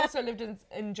 because you also lived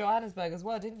in Johannesburg as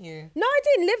well, didn't you? No, I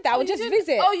didn't live there. I would just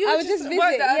visit. Oh, you would just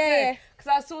visit. Yeah.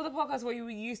 Because I saw the podcast where you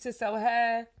used to sell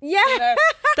hair. Yeah.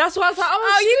 That's why I was like,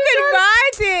 you've been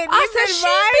riding.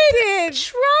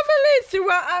 Traveling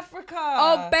throughout Africa.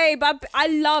 Oh, babe, I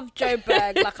love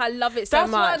Joburg. Like, I love it so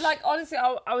much. That's why, like, honestly,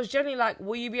 I was generally like,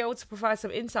 will you be able to provide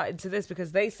some insight into this?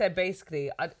 Because they said basically,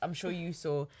 I'm sure you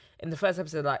saw in the first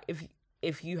episode, like,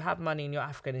 if you have money and you're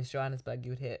African in Johannesburg, you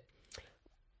would hit.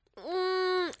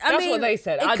 That's what they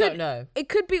said. I don't know. It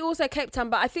could be also Cape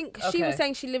Town, but I think she was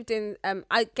saying she lived in,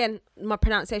 again, my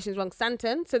pronunciation is wrong,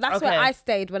 Sandton. So that's where I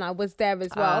stayed when I was there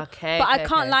as well. But I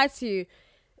can't lie to you.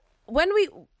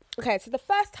 So the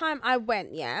first time I went,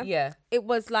 it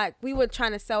was like we were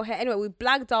trying to sell hair. Anyway, we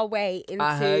blagged our way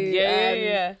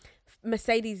into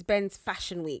Mercedes-Benz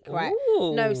Fashion Week, right?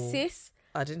 Ooh. No, sis.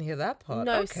 I didn't hear that part.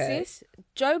 No, sis.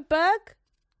 Joburg,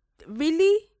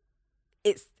 really?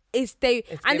 It's this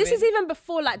is even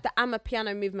before like the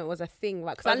Amapiano movement was a thing,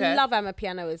 right? Because I love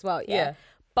Amapiano as well, yeah.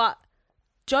 But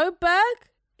Joburg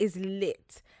is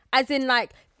lit. As in,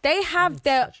 like, they have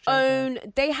their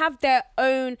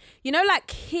own, you know, like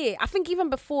here, I think even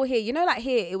before here, you know, like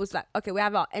here, it was like, okay, we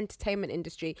have our entertainment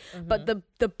industry, but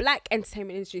the black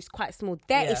entertainment industry is quite small.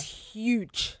 There is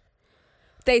huge.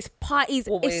 There's parties,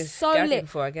 it's so lit.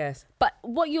 For, I guess. But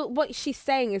what she's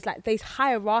saying is like, there's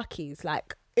hierarchies,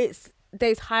 like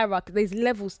there's hierarchy, there's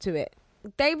levels to it.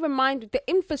 They remind the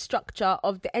infrastructure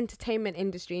of the entertainment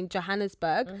industry in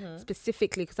Johannesburg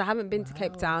specifically, because I haven't been to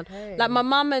Cape Town. Like my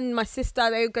mum and my sister,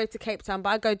 they go to Cape Town, but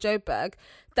I go Joburg.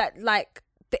 That like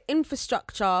the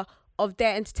infrastructure of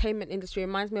their entertainment industry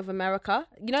reminds me of America.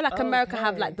 You know, like America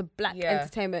have like the black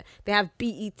entertainment. They have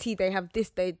BET. They have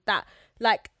this, that.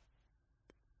 Like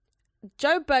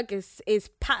Joburg is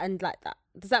patterned like that.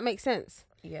 Does that make sense?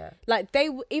 Yeah. Like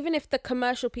even if the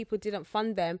commercial people didn't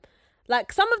fund them.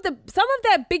 Like some of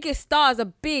their biggest stars are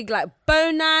big, like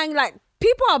Bonang, like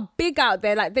people are big out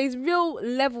there. Like there's real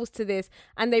levels to this,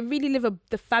 and they really live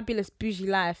the fabulous bougie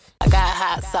life. I got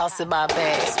hot sauce in my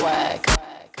bag, swag.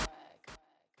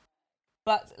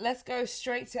 But let's go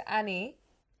straight to Annie.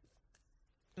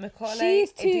 Macaulay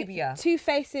She's Idibia. Two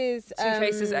Faces.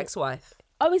 Two-Face's ex-wife.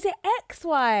 Oh, is it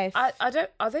ex-wife? I don't.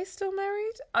 Are they still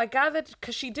married? I gathered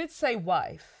because she did say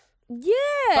wife. Yeah.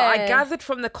 But I gathered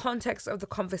from the context of the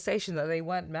conversation that they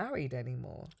weren't married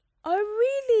anymore. Oh,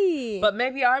 really? But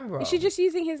maybe I'm wrong. Is she just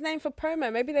using his name for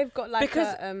promo? Maybe they've got like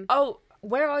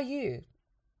where are you?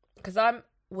 Because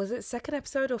was it second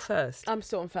episode or first? I'm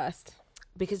still on first.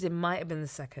 Because it might have been the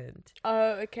second.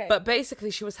 Oh, okay. But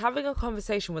basically, she was having a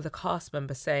conversation with a cast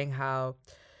member saying how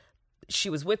she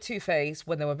was with Two-Face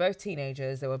when they were both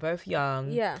teenagers. They were both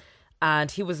young. Yeah.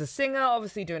 And he was a singer,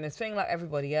 obviously doing his thing like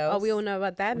everybody else. Oh, we all know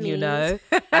what that means. You know.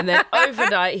 And then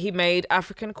overnight, he made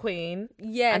African Queen.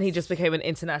 Yes. And he just became an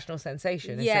international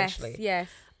sensation, essentially. Yes.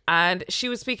 And she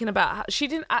was speaking about how she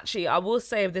didn't actually, I will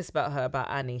say this about her,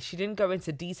 about Annie. She didn't go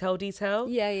into detail.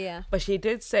 Yeah. But she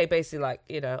did say basically like,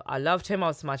 you know, I loved him. I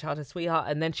was my childhood sweetheart.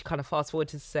 And then she kind of fast forward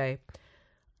to say,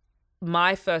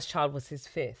 my first child was his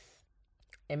fifth.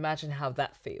 Imagine how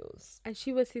that feels. And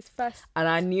she was his first. And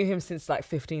I knew him since like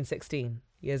 15, 16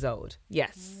 years old.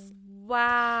 Yes.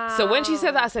 Wow. So when she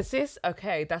said that, I said, sis,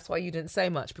 okay, that's why you didn't say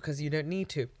much, because you don't need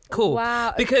to. Cool.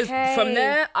 Wow. Because okay. from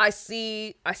there, I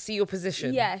see your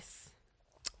position. Yes.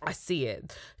 I see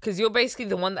it. Because you're basically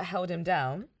the one that held him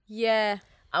down. Yeah.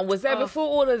 And was there before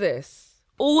all of this.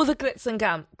 All the glitz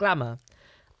and glamour.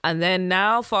 And then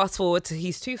now, fast forward to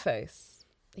he's Two-Face.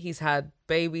 He's had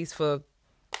babies for...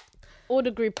 all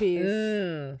the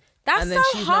groupies. That's and then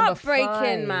so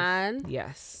heartbreaking, man.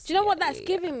 Yes. Do you know what that's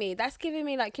giving me? That's giving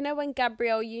me like, you know when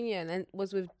Gabrielle Union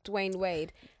was with Dwayne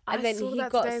Wade and then he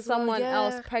got someone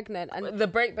else pregnant and the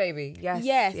break baby.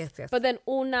 Yes. But then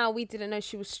all now we didn't know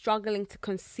she was struggling to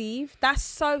conceive. That's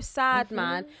so sad,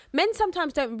 man. Men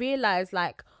sometimes don't realize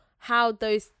like how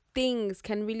those things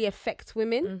can really affect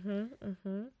women.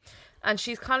 And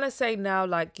she's kind of saying now,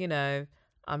 like, you know,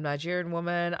 I'm a Nigerian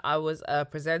woman. I was a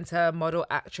presenter, model,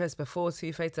 actress before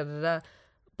Two-Face, But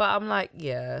I'm like,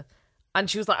 yeah. And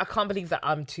she was like, I can't believe that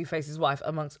I'm Two-Face's wife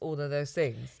amongst all of those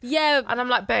things. Yeah. And I'm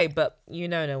like, babe, but you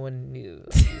know no one knew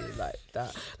you like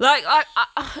that. Like, I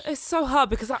it's so hard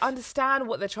because I understand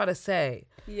what they're trying to say.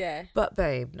 Yeah. But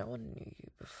babe, no one knew you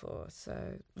before. So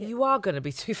you are going to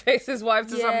be Two-Face's wife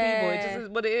to some people. It just is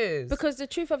what it is. Because the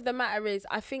truth of the matter is,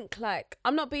 I think like,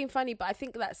 I'm not being funny, but I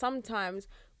think that sometimes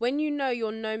when you know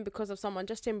you're known because of someone,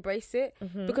 just embrace it.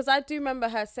 Because I do remember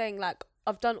her saying like,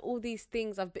 I've done all these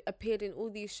things, I've appeared in all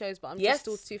these shows, but I'm just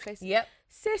still Two-Faced. Yep.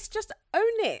 Sis, just own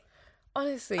it.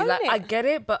 Honestly, Own like it. I get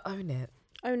it, but own it.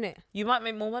 Own it. You might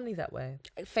make more money that way.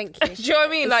 Thank you. Do you know what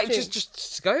I mean? It's Like true.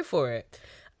 just go for it.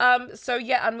 So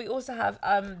yeah, and we also have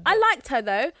I liked her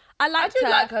though. I I do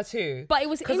like her too. But it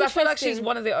was because I feel like she's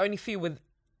one of the only few with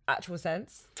actual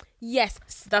sense. Yes.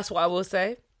 That's what I will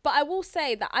say. But I will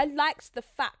say that I liked the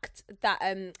fact that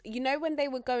you know when they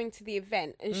were going to the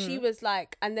event and she was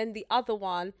like, and then the other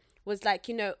one was like,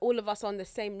 you know, all of us are on the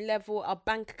same level, our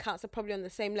bank accounts are probably on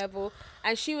the same level,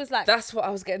 and she was like, That's what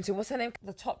I was getting to. What's her name?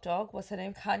 The top dog. What's her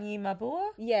name? Kanye Mabua.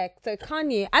 yeah. So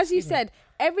Kanye, as you said,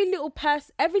 every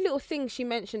little thing she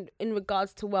mentioned in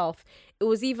regards to wealth, it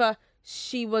was either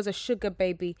she was a sugar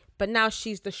baby, but now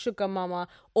she's the sugar mama,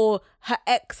 or her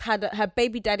her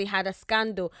baby daddy had a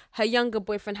scandal, her younger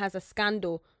boyfriend has a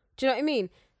scandal. Do you know what I mean?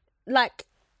 Like,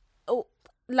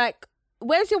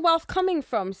 where's your wealth coming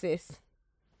from, sis?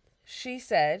 She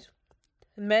said,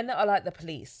 "Men are like the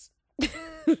police."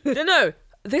 No,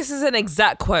 this is an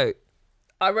exact quote.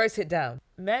 I wrote it down.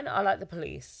 Men are like the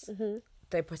police.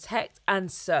 They protect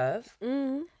and serve.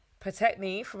 Protect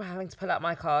me from having to pull out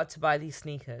my card to buy these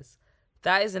sneakers.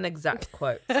 That is an exact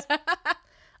quote.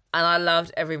 And I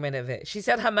loved every minute of it. She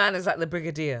said her man is like the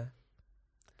brigadier.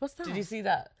 What's that? Did you see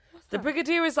that? What's The that?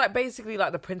 brigadier is like basically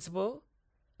like the principal,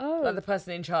 Oh. like the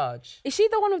person in charge. Is she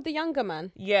the one with the younger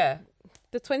man? Yeah.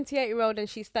 The 28-year-old and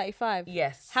she's 35?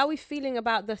 Yes. How are we feeling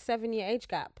about the 7-year age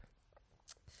gap?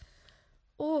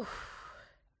 Oh.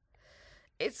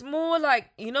 It's more like,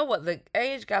 you know what, the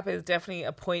age gap is definitely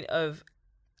a point of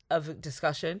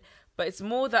discussion, but it's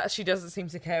more that she doesn't seem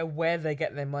to care where they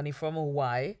get their money from or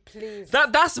why. Please.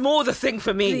 That's more the thing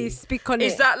for me. Please speak on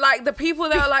Is it. that like the people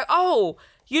that are like, oh,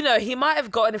 you know, he might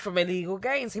have gotten it from illegal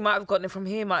gains. He might have gotten it from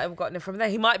here. He might have gotten it from there.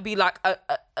 He might be like a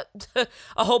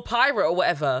whole pirate or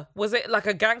whatever. Was it like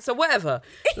a gangster, whatever?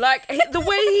 Like the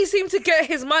way he seemed to get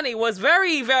his money was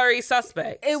very, very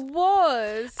suspect. It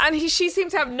was. And she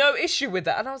seemed to have no issue with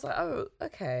that. And I was like, oh,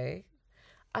 okay.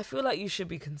 I feel like you should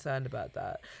be concerned about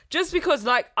that. Just because,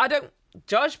 like, I don't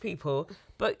judge people,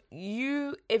 but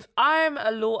if I'm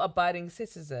a law-abiding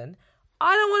citizen,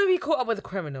 I don't want to be caught up with a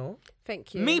criminal.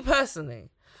 Thank you. Me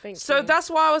personally. Thank So you. that's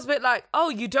why I was a bit like, oh,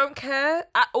 you don't care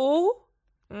at all?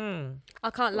 I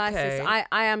can't lie, sis. Okay.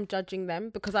 I am judging them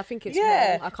because I think it's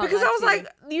Yeah. wrong. I can't because lie I was to like,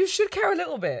 you should care a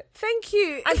little bit. thank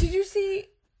you. And did you see,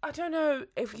 I don't know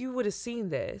if you would have seen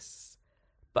this,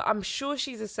 but I'm sure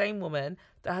she's the same woman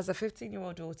that has a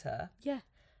 15-year-old daughter yeah.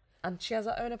 and she has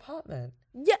her own apartment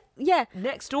Yeah.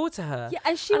 next door to her. Yeah,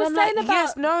 and she was I'm saying like, about...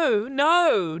 yes,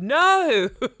 no.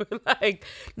 Like,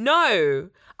 no.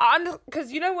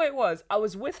 Because you know what it was? I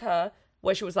was with her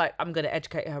where she was like, I'm going to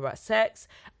educate her about sex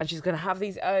and she's going to have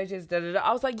these urges. Da, da, da.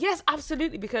 I was like, yes,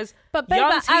 absolutely. Because But babe,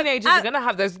 young at- teenagers at- are going to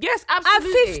have those. Yes, At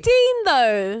absolutely. 15,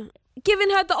 though, giving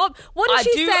her the what did I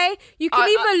she do- say? You can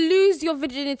I- either lose your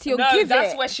virginity or No, give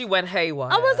that's it. where she went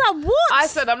haywire. I was like, what? I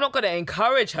said, I'm not going to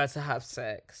encourage her to have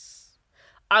sex.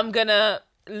 I'm going to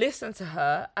listen to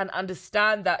her and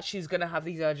understand that she's going to have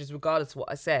these urges regardless of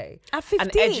what I say. At 15?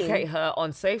 And educate her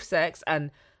on safe sex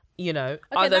and, you know,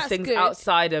 other that's things good.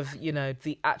 outside of, you know,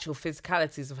 the actual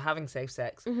physicalities of having safe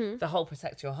sex. Mm-hmm. The whole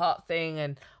protect your heart thing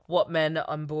and what men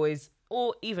and boys,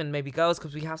 or even maybe girls,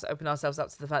 because we have to open ourselves up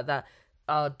to the fact that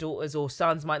our daughters or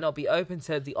sons might not be open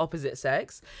to the opposite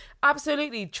sex.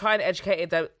 Absolutely try and educate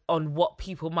them on what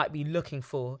people might be looking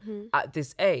for Mm-hmm. at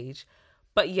this age.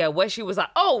 But yeah, where she was like,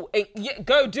 oh,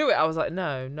 go do it. I was like,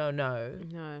 no.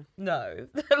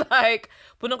 Like,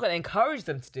 we're not going to encourage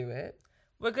them to do it.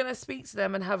 We're going to speak to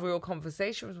them and have real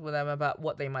conversations with them about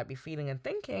what they might be feeling and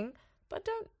thinking. But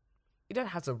you don't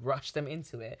have to rush them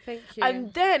into it. Thank you.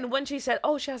 And then when she said,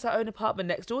 oh, she has her own apartment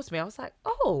next door to me, I was like,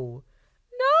 oh,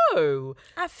 no.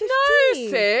 At 15. No,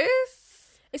 sis.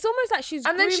 It's almost like she's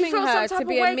And then she grooming felt her some type to of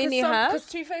be way a mini her. because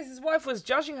Two-Face's wife was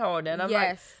judging her on it. And I'm like,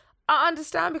 Yes. I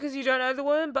understand because you don't know the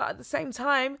woman, but at the same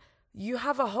time, you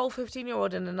have a whole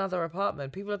 15-year-old in another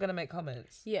apartment. People are going to make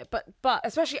comments. Yeah, but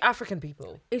Especially African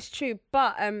people. it's true.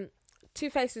 But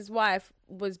Two-Face's wife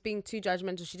was being too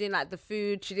judgmental. She didn't like the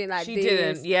food. She didn't like She this.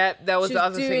 didn't. Yeah, there was She the was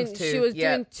other doing, things too. She was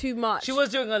Yeah. doing too much. She was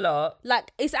doing a lot.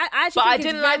 like it's. I actually. But I think it's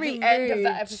didn't like very the end of rude.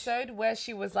 that episode where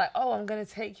she was like, oh, I'm going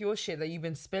to take your shit that you've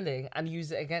been spilling and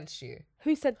use it against you.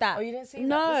 Who said that? Oh, you didn't see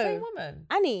no. that? The same woman.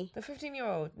 Annie. The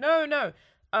 15-year-old. No.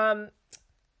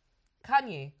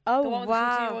 Kanye. Oh, the one with wow.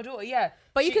 the 15-year-old daughter. Yeah.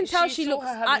 But you can tell she saw looks-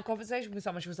 her having a conversation with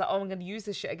someone. She was like, oh, I'm going to use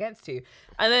this shit against you.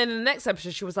 And then in the next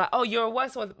episode, she was like, oh, you're a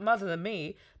worse mother than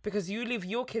me because you leave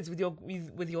your kids with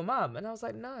your mum. And I was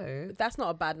like, no. That's not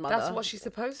a bad mother. That's what she's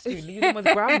supposed to do. Leave them with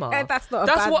grandma. That's not a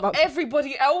That's bad what mother.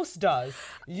 everybody else does.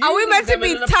 You Are we leave meant to them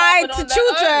be in an tied apartment to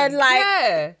on their children? own. Like-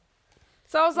 Yeah.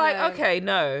 So I was like, No. okay,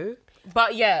 no.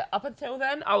 But yeah, up until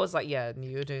then, I was like, yeah,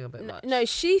 you're doing a bit much. No,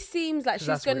 she seems like she's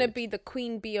that's gonna rude. be the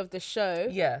queen bee of the show.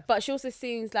 Yeah. But she also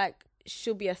seems like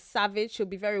she'll be a savage. She'll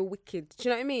be very wicked. Do you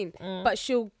know what I mean? But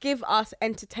she'll give us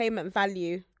entertainment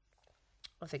value.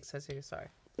 I think so too. Sorry.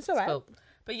 It's all right. Spilled.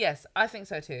 But yes, I think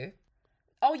so too.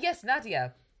 Oh yes,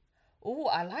 Nadia. Oh,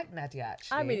 I like Nadia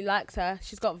actually. I really liked her.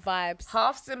 She's got vibes.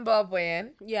 half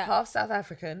Zimbabwean, Yeah. half South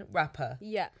African rapper,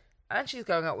 Yeah. and she's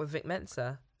going out with Vic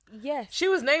Mensa. Yes. She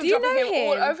was name Do you dropping know him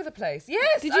all him? over the place.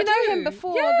 Yes, Did I you know do. him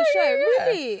before Yeah, the show? yeah.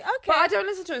 Really? Okay. But I don't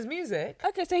listen to his music.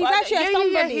 Okay, so he's But actually a Yeah,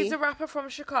 somebody. he's a rapper from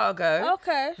Chicago.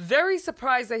 Okay. Very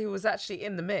surprised that he was actually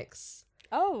in the mix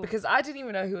Oh. because I didn't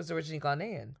even know he was originally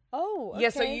Ghanaian. Oh. Okay. Yeah,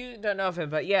 so you don't know of him,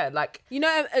 but yeah, like You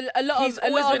know, a lot he's of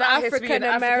always been out here to be an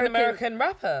African African-American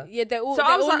rapper. Yeah, they're all. So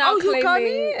they're I was all like, now oh, you're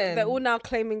claiming. Ghanaian. They're all now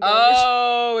claiming. Their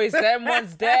Oh, it's them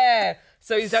ones there.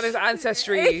 So he's done his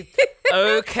ancestry.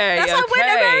 Okay, That's why when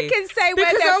Americans say where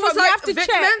because they're I was from, you like, have to Vic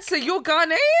check. Mensa, you're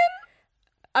Ghanaian?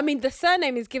 I mean, the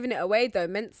surname is giving it away though,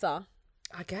 Mensa.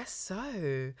 I guess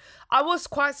so. I was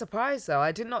quite surprised though.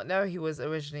 I did not know he was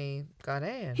originally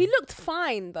Ghanaian. He looked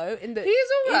fine though. He's alright.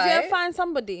 Is he a fine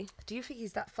somebody? Do you think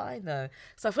he's that fine though?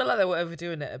 So I feel like they were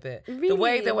overdoing it a bit. Really? The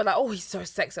way they were like, oh, he's so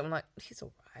sexy. I'm like, he's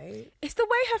alright. It's the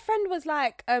way her friend was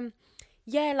like,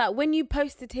 yeah, like when you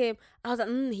posted him, I was like,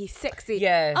 he's sexy.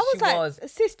 Yeah, I was like,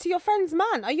 sis, to your friend's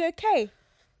man, are you okay?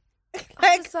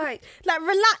 I was like,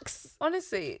 relax.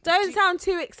 honestly, Don't sound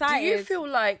too excited. Do you feel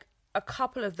like a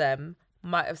couple of them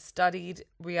might have studied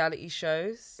reality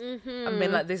shows and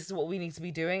been like, this is what we need to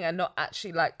be doing, and not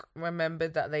actually like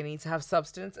remembered that they need to have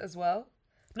substance as well?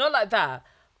 Not like that,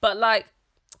 but like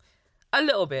a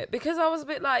little bit, because I was a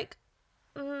bit like,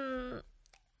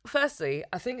 firstly,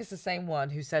 I think it's the same one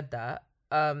who said that.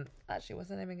 Actually, what's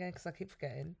her name again? Because I keep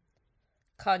forgetting.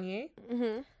 Kanye,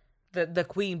 the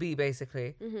queen bee,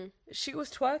 basically. She was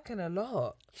twerking a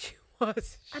lot. She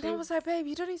was. And I was like, babe,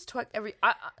 you don't need to twerk every...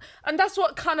 and that's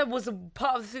what kind of was a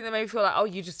part of the thing that made me feel like, oh,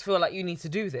 you just feel like you need to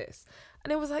do this.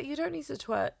 And it was like, you don't need to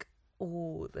twerk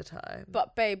all the time.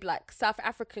 But babe, like South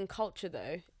African culture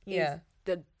though, is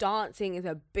the dancing is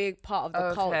a big part of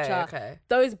the culture. Okay.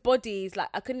 Those bodies, like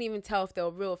I couldn't even tell if they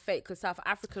were real or fake, because South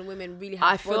African women really have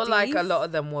I feel like a lot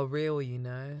of them were real, you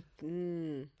know.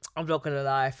 I'm not gonna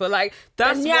lie. I feel like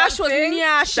that's one thing.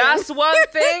 That's one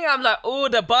thing. I'm like, oh,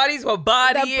 the bodies were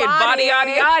body. Like,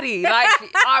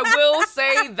 I will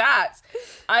say that.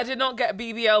 I did not get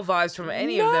BBL vibes from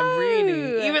any of them,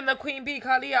 really. Even the Queen Bee,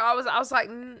 Kalia, I was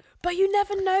like... But you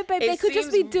never know, babe. They could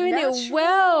just be doing natural. it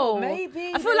well.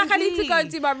 Maybe. I feel like I need to go and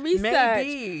do my research.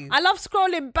 Maybe. I love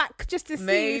scrolling back just to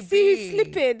see who's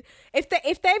slipping.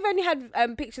 If they've only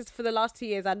had pictures for the last 2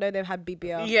 years, I know they've had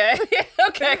BBL. Yeah.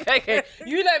 Okay.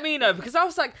 You let me know, because I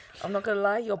was like, I'm not gonna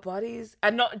lie, your bodies,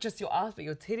 and not just your ass, but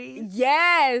your titties.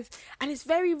 Yes, and it's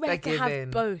very rare to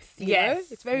have both. You know?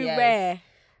 It's very rare.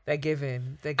 They're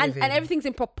giving. And everything's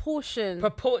in proportion.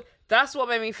 That's what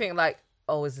made me think like,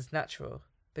 oh, is this natural?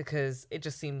 Because it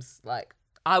just seems like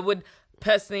I would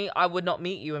not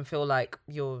meet you and feel like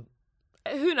you're,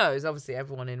 who knows, obviously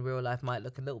everyone in real life might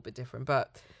look a little bit different,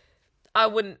 but I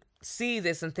wouldn't see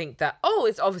this and think that, oh,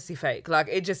 it's obviously fake. Like,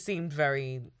 it just seemed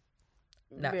very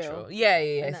natural. Real. Yeah,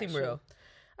 it seemed real.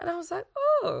 And I was like,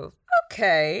 oh,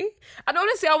 okay. And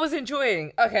honestly, I was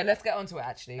enjoying. Okay, let's get onto it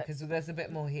actually, because there's a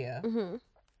bit more here.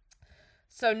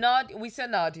 So we said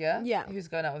Nadia, who's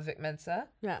going out with Vic Mensa.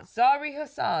 Yeah. Zari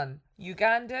Hassan,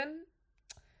 Ugandan.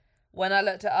 When I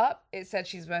looked it up, it said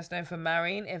she's most known for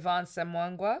marrying Ivan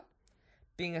Semwangwa,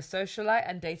 being a socialite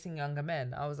and dating younger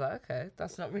men. I was like, okay,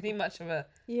 that's not really much of a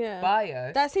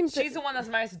bio. That seems. She's the one that's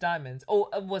married to Diamonds, or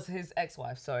was his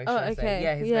ex-wife? Sorry, should I say?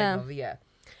 Yeah, his baby mother. Yeah.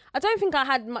 I don't think I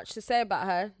had much to say about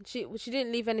her. She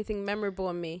didn't leave anything memorable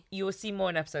on me. You will see more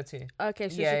in episode 2. Okay,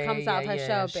 so she comes out of her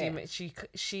shell a bit.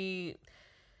 She.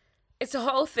 It's a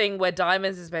whole thing where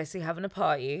Diamonds is basically having a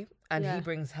party and he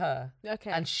brings her.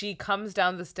 Okay. And she comes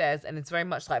down the stairs and it's very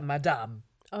much like Madame.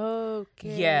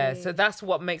 Okay. Yeah, so that's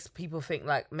what makes people think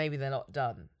like maybe they're not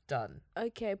done.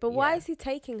 Okay, but why is he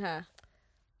taking her?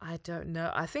 I don't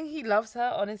know. I think he loves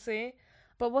her, honestly.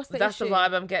 But what's the That's issue? the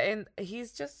vibe I'm getting.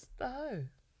 He's just a hoe.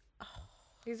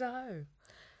 He's a hoe.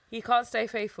 He can't stay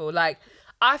faithful. Like,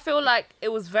 I feel like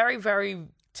it was very, very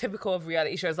typical of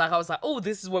reality shows. Like, I was like, oh,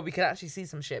 this is where we can actually see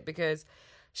some shit, because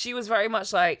she was very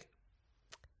much like,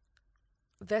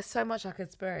 there's so much I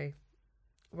could spray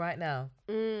right now.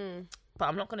 But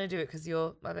I'm not going to do it because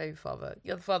you're my baby father.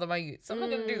 You're the father of my youth. So I'm not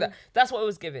going to do that. That's what it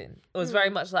was given. It was very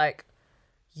much like,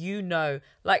 you know,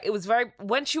 like it was very,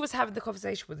 when she was having the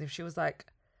conversation with him, she was like,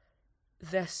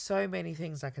 there's so many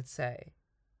things I could say.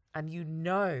 And you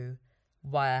know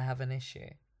why I have an issue.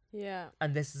 Yeah.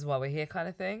 And this is why we're here, kind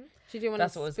of thing. She didn't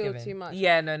want to spill too much.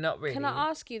 Yeah, no, not really. Can I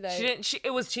ask you though?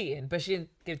 It was cheating, but she didn't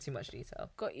give too much detail.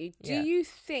 Got you. Do you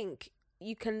think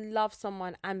you can love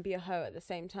someone and be a hoe at the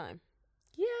same time?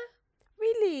 Yeah.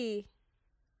 Really?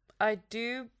 I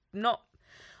do not.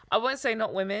 I won't say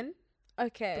not women.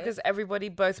 Okay. Because everybody,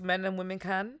 both men and women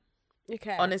can.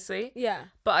 Okay. Honestly. Yeah.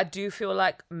 But I do feel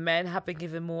like men have been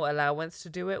given more allowance to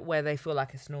do it where they feel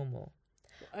like it's normal.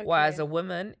 Okay. Whereas a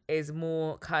woman is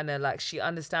more kind of like, she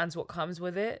understands what comes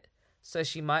with it. So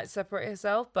she might separate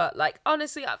herself. But like,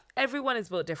 honestly, everyone is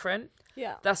built different.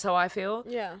 Yeah. That's how I feel.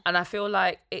 Yeah. And I feel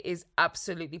like it is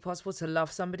absolutely possible to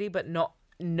love somebody, but know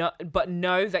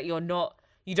that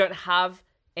you don't have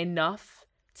enough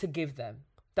to give them.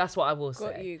 That's what I will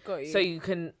say. Got you. So you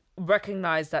can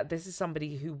recognize that this is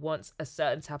somebody who wants a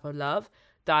certain type of love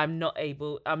that I'm not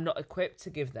equipped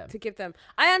to give them.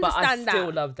 I understand that. But I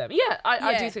still love them. Yeah,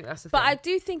 I do think that's the thing. But I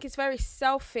do think it's very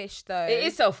selfish though. It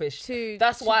is selfish.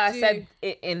 That's why I said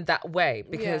it in that way,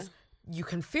 because you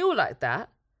can feel like that,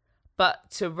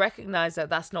 But to recognize that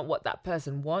that's not what that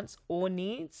person wants or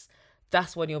needs,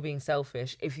 that's when you're being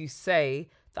selfish. If you say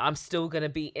that I'm still going to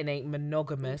be in a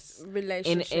monogamous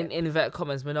relationship, in inverted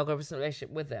commas, monogamous relationship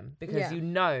with them, because you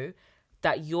know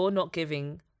that you're not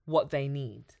giving what they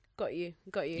need. Got you.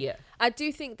 Yeah. I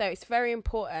do think though it's very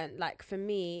important, like for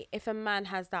me, if a man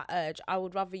has that urge, I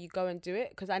would rather you go and do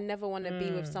it, because I never want to be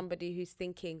with somebody who's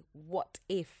thinking, what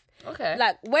if? Okay.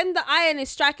 Like when the iron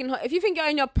is striking hot, if you think you're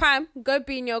in your prime, go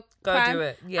be in your prime do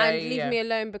it. Yeah, and leave me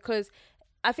alone, because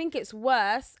I think it's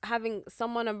worse having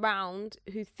someone around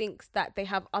who thinks that they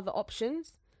have other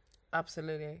options.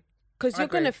 Absolutely. Because you're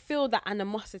going to feel that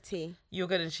animosity. You're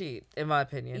going to cheat, in my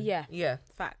opinion. Yeah. Yeah.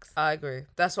 Facts. I agree.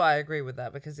 That's why I agree with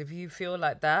that. Because if you feel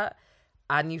like that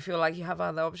and you feel like you have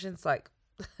other options, like,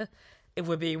 if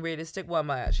we're being realistic, what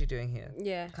am I actually doing here?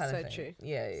 Yeah, kind of so thing. true.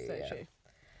 Yeah. True.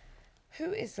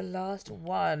 Who is the last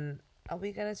one? Are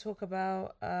we going to talk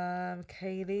about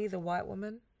Kaylee, the white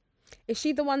woman? Is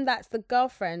she the one that's the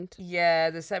girlfriend? Yeah,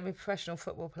 the semi-professional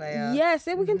football player. Yes,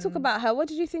 we can talk about her. What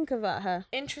did you think about her?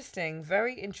 Interesting,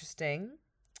 very interesting.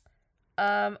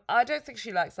 I don't think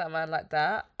she likes that man like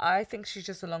that. I think she's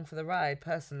just along for the ride,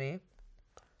 personally.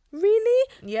 Really?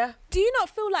 Yeah. Do you not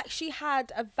feel like she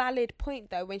had a valid point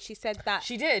though when she said that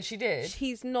She did.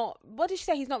 he's not, what did she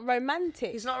say? He's not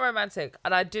romantic. He's not romantic.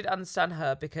 And I did understand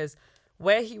her, because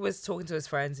where he was talking to his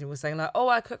friends, he was saying like, oh,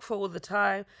 I cook for all the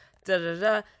time. Da, da,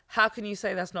 da. How can you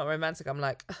say that's not romantic? I'm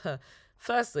like,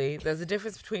 firstly, there's a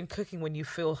difference between cooking when you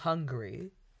feel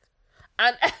hungry.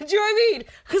 And do you know what I mean?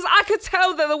 Because I could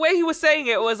tell that the way he was saying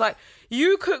it was like,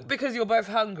 you cook because you're both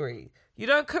hungry. You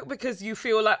don't cook because you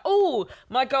feel like, oh,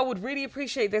 my girl would really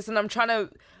appreciate this and I'm trying to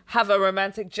have a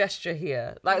romantic gesture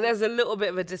here. Like, there's a little bit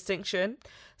of a distinction.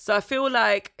 So I feel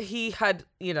like he had,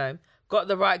 got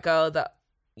the right girl that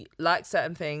liked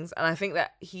certain things. And I think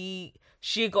that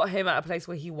she got him at a place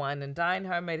where he wined and dined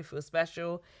her, made her feel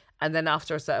special. And then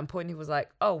after a certain point, he was like,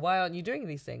 oh, why aren't you doing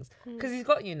these things? Because he's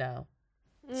got you now.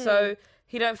 So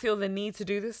he don't feel the need to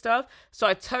do this stuff. So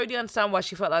I totally understand why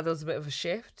she felt like there was a bit of a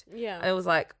shift. Yeah. And it was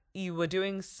like, you were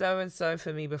doing so and so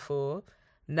for me before.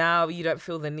 Now you don't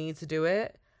feel the need to do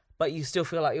it, but you still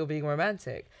feel like you're being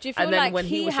romantic. Do you feel and then like when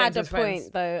he was had saying to a his friends,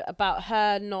 point though about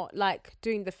her not like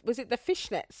doing was it the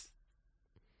fishnets?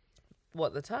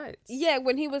 what, the tights? Yeah,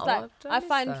 when he was like, I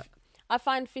miss I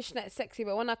find fishnets sexy,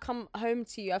 but when I come home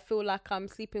to you, I feel like I'm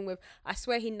sleeping with. I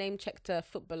swear he name checked a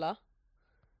footballer.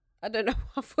 I don't know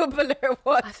what footballer it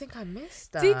was. I think I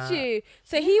missed that. Did you?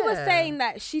 So he was saying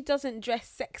that she doesn't dress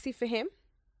sexy for him.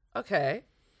 Okay.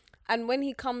 And when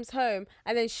he comes home,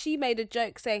 and then she made a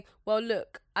joke saying, well,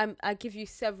 look, I give you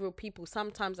several people.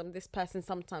 Sometimes I'm this person,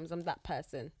 sometimes I'm that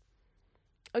person.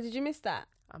 Oh, did you miss that?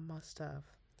 I must have.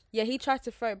 Yeah, he tried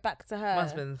to throw it back to her. Must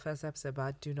have been the first episode, but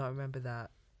I do not remember that.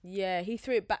 Yeah, he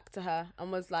threw it back to her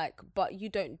and was like, but you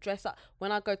don't dress up.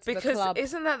 When I go to the club... Because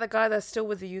isn't that the guy that's still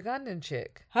with the Ugandan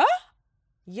chick? Huh?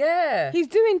 Yeah. He's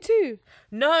doing too.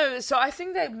 No, so I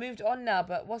think they've moved on now,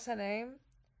 but what's her name?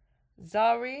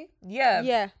 Zari? Yeah.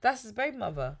 Yeah. That's his baby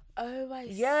mother. Oh, I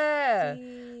Yeah.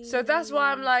 see. So that's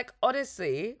why I'm like,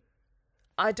 honestly,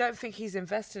 I don't think he's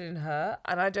invested in her,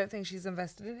 and I don't think she's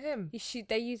invested in him.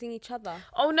 They're using each other.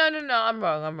 Oh, no,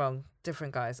 I'm wrong.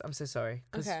 Different guys. I'm so sorry.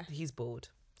 Because he's bald.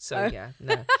 So, yeah,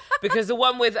 no. Because the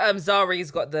one with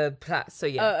Zari's got the plait. So,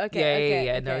 yeah. Oh, okay.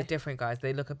 Yeah. No, different guys.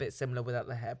 They look a bit similar without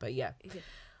the hair, but yeah.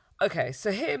 Okay,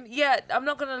 so him, I'm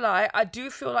not going to lie. I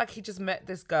do feel like he just met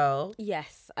this girl.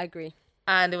 Yes, I agree.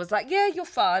 And it was like, yeah, you're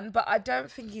fun, but I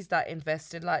don't think he's that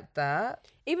invested like that.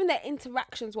 Even their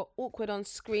interactions were awkward on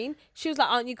screen. She was like,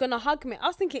 aren't you going to hug me? I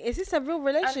was thinking, is this a real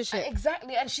relationship?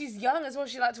 Exactly. And she's young as well.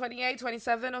 She's like 28,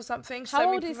 27 or something.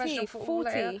 How old is he? Semi-professional 40?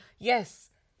 player. Yes.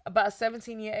 About a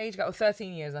 17-year age gap, or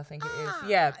 13 years, I think it is.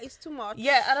 Yeah. It's too much.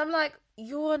 Yeah, and I'm like,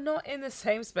 you're not in the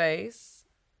same space.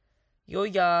 You're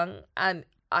young, and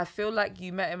I feel like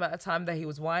you met him at a time that he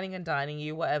was whining and dining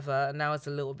you, whatever, and now it's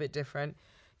a little bit different.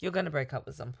 You're going to break up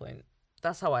at some point.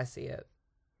 That's how I see it.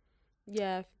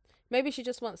 Yeah. Maybe she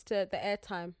just wants the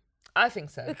airtime. I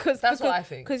think so. That's what I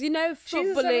think. Because, footballing... She's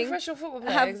a semi-professional football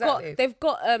player, exactly. They've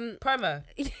got... Promo.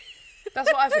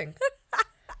 That's what I think.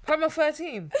 Promo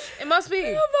 13. It must be.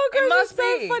 Oh my gosh, it must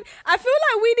so be. fun. I feel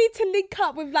like we need to link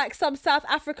up with like some South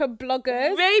African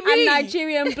bloggers and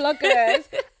Nigerian bloggers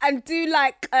and do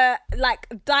like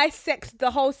dissect the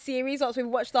whole series once we've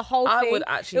watched the whole thing. I would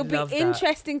actually love that. It'll be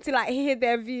interesting to like hear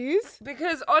their views.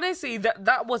 Because honestly,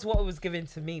 that was what was given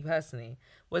to me personally,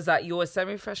 was that you're a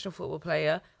semi-professional football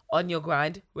player on your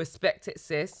grind, respect it,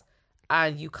 sis.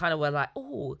 And you kind of were like,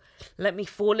 oh, let me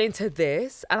fall into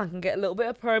this and I can get a little bit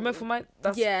of promo for my...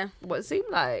 That's what it seemed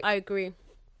like. I agree.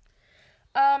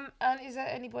 And is there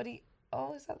anybody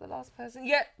oh, is that the last person?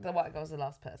 Yeah, the white girl's the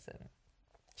last person.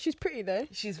 She's pretty though.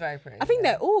 She's very pretty. I think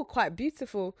they're all quite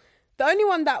beautiful. The only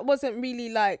one that wasn't really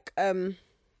like, no,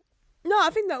 I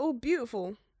think they're all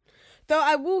beautiful. Though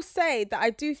I will say that I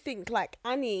do think like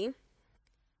Annie,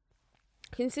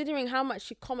 considering how much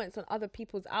she comments on other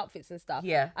people's outfits and stuff,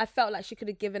 I felt like she could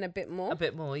have given a bit more. A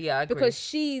bit more, yeah, I agree. Because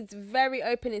she's very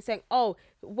open in saying, oh,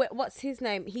 what's his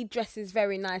name? He dresses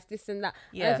very nice, this and that.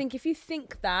 Yeah. And I think if you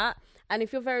think that, and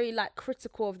if you're very like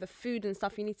critical of the food and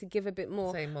stuff, you need to give a bit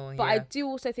more. Say more, but I do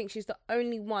also think she's the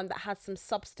only one that has some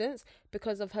substance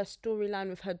because of her storyline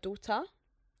with her daughter.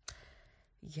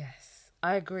 Yes,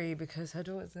 I agree, because her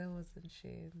daughter's there, wasn't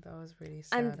she? That was really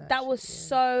sad. And that was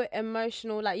so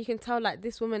emotional. Like, you can tell, like,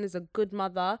 this woman is a good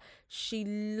mother. She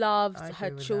loves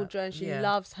her children. She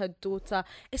loves her daughter.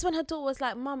 It's when her daughter was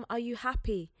like, Mum, are you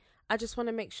happy? I just want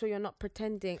to make sure you're not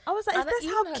pretending. I was like, is this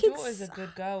how kids... her daughter's a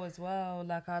good girl as well.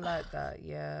 Like, I like that,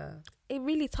 yeah. It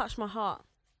really touched my heart.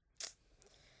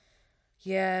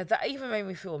 Yeah, that even made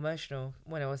me feel emotional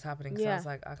when it was happening. Because I was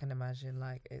like, I can imagine,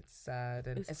 like, it's sad.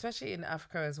 And especially in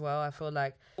Africa as well, I feel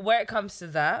like where it comes to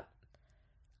that,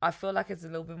 I feel like it's a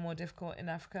little bit more difficult in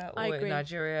Africa or in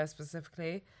Nigeria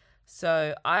specifically.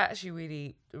 So I actually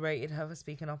really rated her for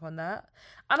speaking up on that.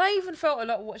 And I even felt a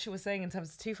lot of what she was saying in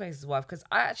terms of Two-Face's wife, because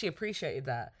I actually appreciated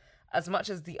that as much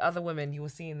as the other women you will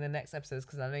see in the next episodes,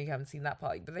 because I know you haven't seen that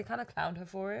part, but they kind of clowned her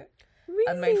for it. Really?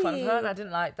 And made fun of her, and I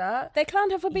didn't like that. They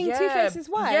clowned her for being Two-Face's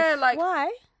wife? Yeah, like... Why?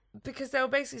 Because they were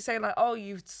basically saying like, oh,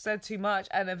 you've said too much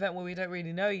at an event where we don't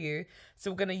really know you,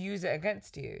 so we're going to use it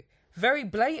against you. Very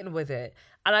blatant with it.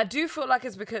 And I do feel like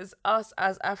it's because us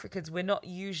as Africans, we're not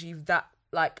usually that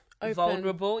like open.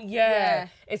 Vulnerable. Yeah.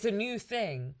 It's a new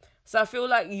thing. So I feel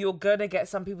like you're going to get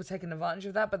some people taking advantage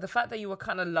of that. But the fact that you were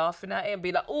kind of laughing at it and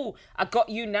be like, oh, I got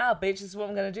you now, bitch. This is what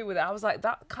I'm going to do with it. I was like,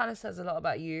 that kind of says a lot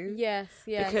about you. Yes.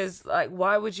 Because like,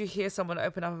 why would you hear someone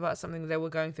open up about something they were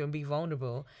going through and be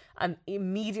vulnerable and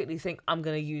immediately think, I'm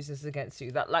going to use this against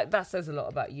you? That says a lot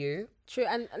about you. True.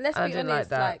 And let's be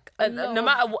honest, like, that. No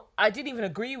matter what, I didn't even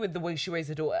agree with the way she raised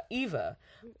her daughter either.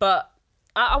 But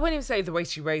I wouldn't even say the way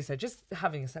she raised her. Just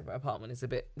having a separate apartment is a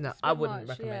bit... No, I wouldn't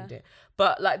recommend it.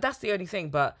 But, like, that's the only thing.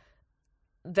 But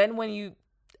then when you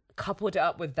coupled it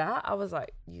up with that, I was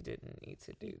like, you didn't need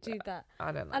to do that.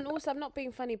 I don't know. And also, I'm not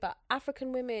being funny, but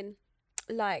African women,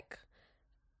 like,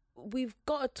 we've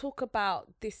got to talk about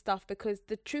this stuff, because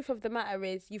the truth of the matter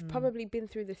is you've probably been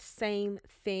through the same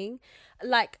thing.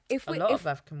 Like, if we... A lot of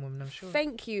African women, I'm sure.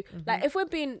 Thank you. Mm-hmm. Like,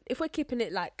 if we're keeping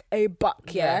it, like, a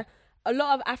buck, a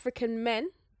lot of African men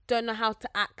don't know how to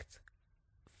act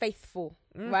faithful,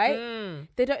 right?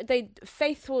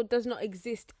 Faithful does not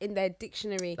exist in their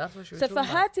dictionary. That's what she was so for talking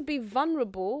her about. to be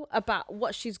vulnerable about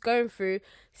what she's going through,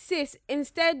 sis,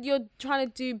 instead you're trying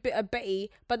to do bit of Betty,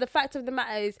 but the fact of the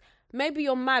matter is maybe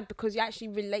you're mad because you actually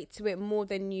relate to it more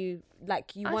than you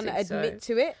want to admit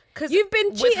to it. Because you've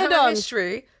been cheated with her on.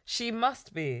 History, she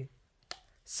must be.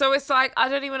 So it's like, I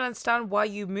don't even understand why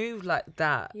you moved like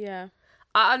that. Yeah.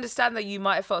 I understand that you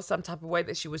might have felt some type of way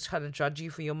that she was trying to judge you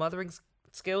for your mothering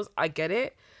skills. I get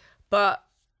it. But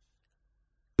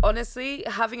honestly,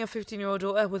 having a 15-year-old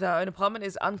daughter with her own apartment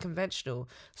is unconventional.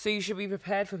 So you should be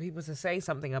prepared for people to say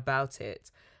something about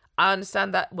it. I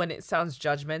understand that when it sounds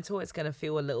judgmental, it's going to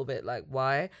feel a little bit like,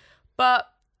 why? But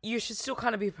you should still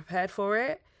kind of be prepared for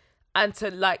it. And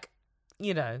to, like,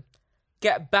 you know,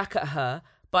 get back at her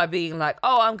by being like,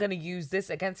 oh, I'm going to use this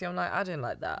against you. I'm like, I didn't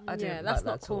like that. That's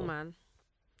not cool, man.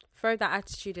 Throw that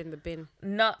attitude in the bin.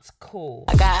 Not cool.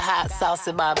 I got hot sauce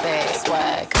in my bag,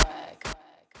 swag.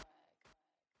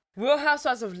 Real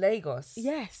Housewives of Lagos.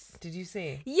 Yes. Did you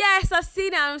see? Yes, I've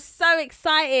seen it. I'm so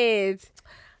excited.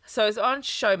 So it's on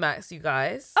Showmax, you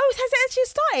guys. Oh, has it actually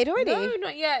started already? No,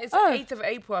 not yet. It's the 8th of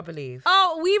April, I believe.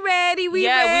 Oh, we ready?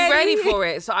 We're ready for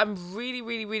it. So I'm really,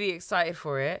 really, really excited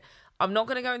for it. I'm not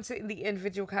going to go into the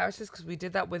individual characters because we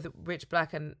did that with Rich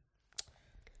Black and...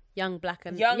 Young Black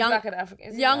and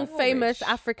African. Young famous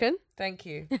African. Thank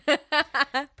you.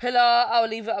 Pilar, I'll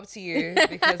leave it up to you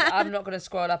because I'm not going to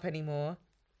scroll up anymore.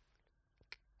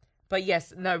 But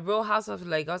yes, no, Real Housewives of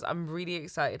Lagos, I'm really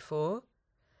excited for.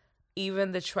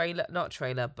 Even the not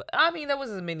trailer, but I mean, there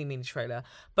was a mini trailer,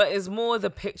 but it's more the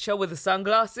picture with the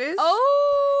sunglasses.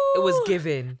 Oh! It was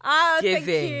giving. Thank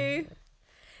you.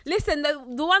 Listen, the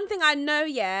one thing I know,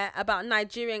 about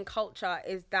Nigerian culture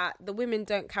is that the women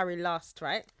don't carry last,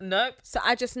 right? Nope. So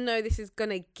I just know this is going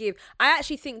to give... I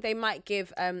actually think they might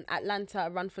give Atlanta a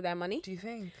run for their money. Do you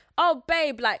think? Oh,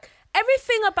 babe, like,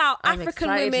 everything about African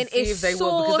women is they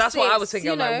will, because that's what I was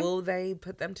thinking. I'm like, will they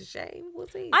put them to shame? We'll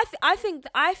see. I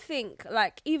think,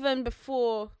 like, even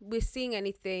before we're seeing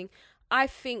anything, I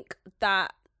think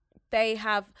that they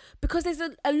have, because there's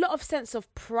a lot of sense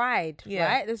of pride,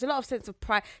 right? There's a lot of sense of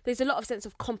pride. There's a lot of sense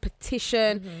of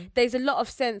competition. There's a lot of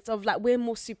sense of like, we're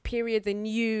more superior than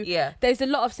you. Yeah. There's a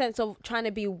lot of sense of trying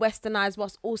to be westernized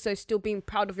whilst also still being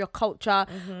proud of your culture.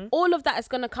 All of that is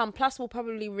going to come. Plus, we'll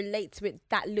probably relate to it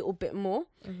that little bit more.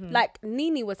 Like,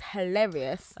 Nene was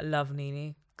hilarious. I love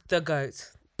Nene. The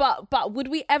GOAT. But would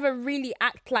we ever really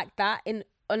act like that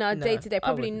on our day to day?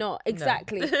 Probably not.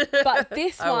 Exactly. But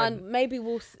this one, maybe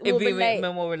we'll relate.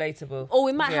 More relatable. Or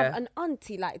we might have an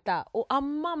auntie like that. Or our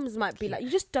mums might be like, you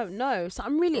just don't know. So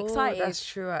I'm really excited. That's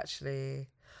true, actually.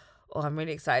 Oh, I'm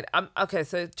really excited. Okay,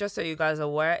 so just so you guys are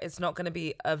aware, it's not going to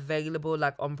be available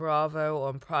like on Bravo or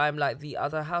on Prime like the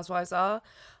other Housewives are.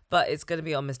 But it's going to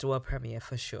be on Mr. World Premiere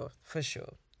for sure. For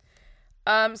sure.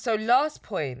 So last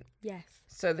point. Yes.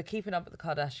 So the Keeping Up with the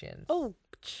Kardashians. Oh,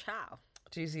 ciao.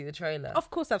 Do you see the trailer? Of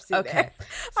course I've seen it. Okay.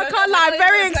 I can't lie, I'm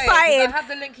very excited. I have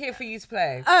the link here for you to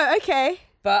play. Oh, okay.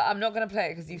 But I'm not going to play it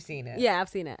because you've seen it. Yeah, I've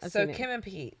seen it. So Kim and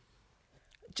Pete.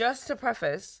 Just to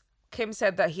preface, Kim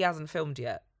said that he hasn't filmed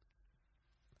yet.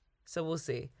 So we'll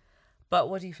see. But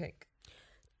what do you think?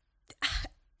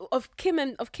 Of Kim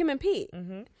and Pete?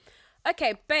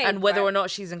 Okay, babe. And whether or not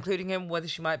she's including him, whether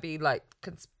she might be like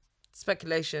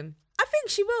speculation. I think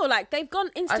she will. Like, they've gone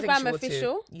Instagram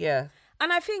official. Yeah.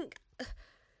 And I think,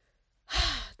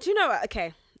 do you know what?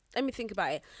 Okay, let me think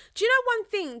about it. Do you know one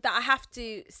thing that I have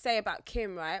to say about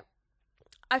Kim, right?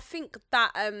 I think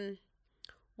that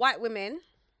white women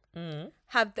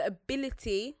have the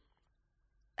ability,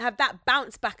 have that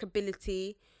bounce back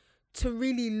ability to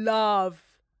really love.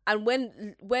 And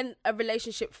when a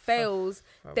relationship fails,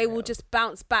 they will just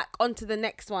bounce back onto the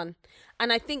next one.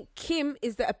 And I think Kim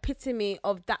is the epitome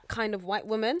of that kind of white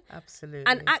woman. Absolutely.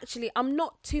 And actually, I'm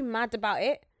not too mad about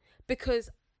it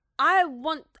because I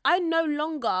no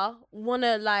longer want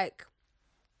to, like,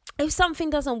 if something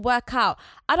doesn't work out,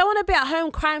 I don't want to be at home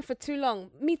crying for too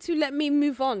long. Me too, let me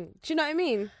move on. Do you know what I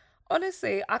mean?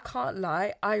 Honestly, I can't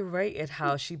lie. I rated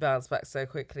how she bounced back so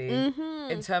quickly.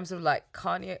 In terms of like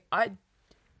Kanye, I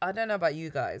don't know about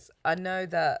you guys. I know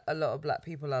that a lot of black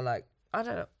people are like, I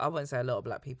don't know, I wouldn't say a lot of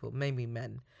black people, maybe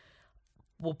men,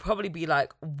 will probably be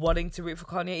like wanting to root for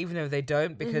Kanye even though they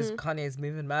don't because Kanye is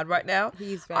moving mad right now.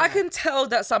 I can tell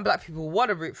that some black people want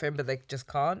to root for him but they just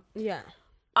can't. Yeah.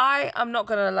 I am not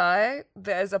going to lie.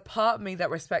 There's a part of me that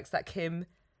respects that Kim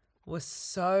was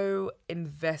so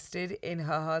invested in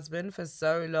her husband for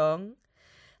so long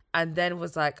and then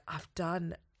was like, I've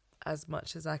done as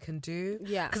much as I can do.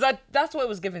 Yeah. Because that's what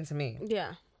was given to me.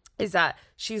 Yeah. Is that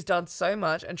she's done so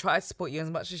much and tried to support you as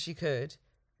much as she could.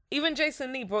 Even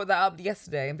Jason Lee brought that up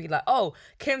yesterday and be like, oh,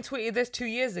 Kim tweeted this 2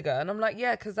 years ago. And I'm like,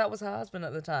 yeah, because that was her husband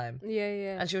at the time.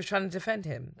 Yeah. And she was trying to defend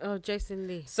him. Oh, Jason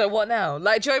Lee. So what now?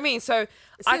 Like, do you know what I mean? So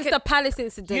since the Palace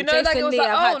incident, you know, Jason like it was Lee, like,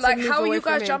 I've oh, had to like move how are away you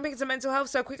from guys him. jumping into mental health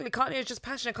so quickly? Kanye is just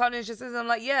passionate. Kanye is just this. I'm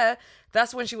like, yeah,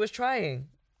 that's when she was trying.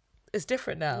 It's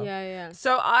different now. Yeah.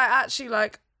 So I actually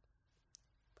like,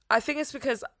 I think it's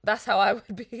because that's how I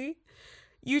would be.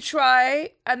 You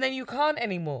try and then you can't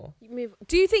anymore.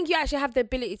 Do you think you actually have the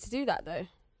ability to do that though?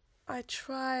 I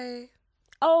try.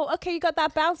 Oh, okay, you got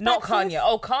that bounce back. Not Kanye. Sis?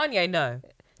 Oh, Kanye, no.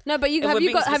 No, but have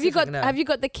you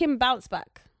got the Kim bounce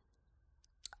back?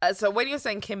 So when you're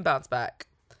saying Kim bounce back,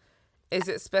 is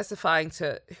it specifying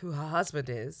to who her husband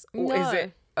is, or is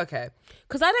it okay?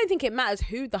 Because I don't think it matters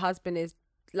who the husband is.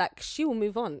 Like, she will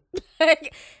move on.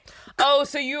 Oh,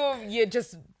 so you're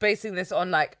just basing this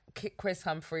on like Chris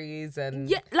Humphries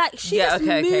and like she just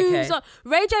moves on.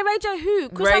 Ray J who?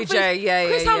 Chris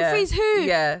Humphries who?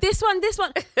 Yeah. This one.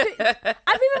 I've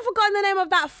even forgotten the name of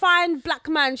that fine black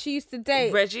man she used to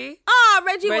date. Reggie.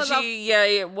 Reggie was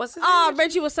What's his name?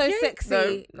 Reggie was so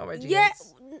sexy. No, not Reggie. Yeah.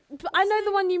 But I know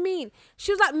the one you mean.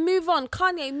 She was like, move on,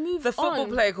 Kanye, move on. The football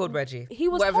player called Reggie. He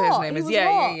was whatever hot. his name is. He was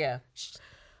hot. Yeah.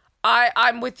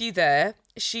 I'm with you there.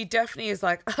 She definitely is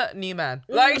like new man.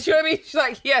 Like, you know what I mean? She's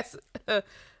like, yes.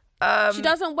 She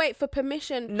doesn't wait for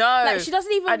permission. No. Like, she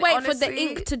doesn't even wait for the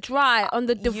ink to dry on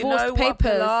the divorce papers. What,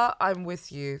 Pilar? I'm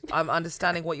with you. I'm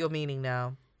understanding what you're meaning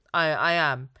now. I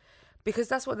am. Because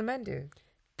that's what the men do.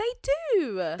 They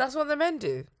do. That's what the men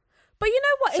do. But you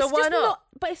know what? So it's why just not?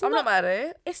 But it's I'm not mad at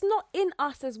it. It's not in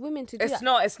us as women to do that. It's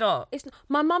not. It's not.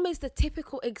 My mum is the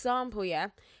typical example, yeah?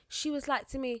 She was like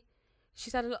to me,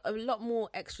 she's had a lot more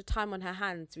extra time on her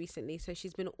hands recently, so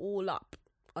she's been all up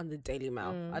on the Daily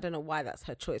Mail. I don't know why that's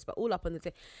her choice, but all up on the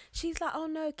day. She's like, oh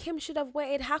no, Kim should have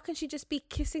waited. How can she just be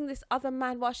kissing this other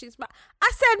man while she's back?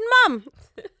 I said, Mum,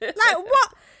 like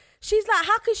what? She's like,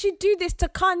 how can she do this to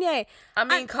Kanye? I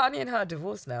mean, Kanye and her are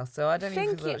divorced now, so I don't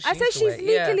even feel like I said she's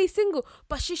legally single,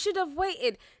 but she should have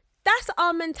waited. that's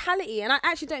our mentality, and I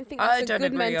actually don't think that's a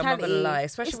good mentality. I'm not gonna lie,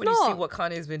 especially when you see what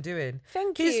Kanye's been doing.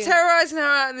 Thank you. He's terrorizing her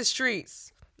out in the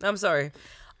streets. I'm sorry.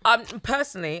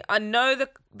 Personally, I know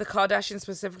the Kardashians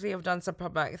specifically have done some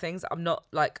problematic things. I'm not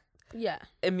like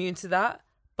immune to that,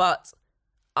 but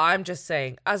I'm just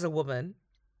saying, as a woman,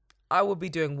 I would be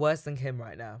doing worse than Kim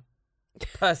right now.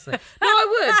 Personally, no,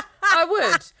 I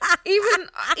would.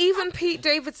 Even Pete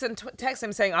Davidson texted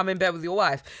him saying, "I'm in bed with your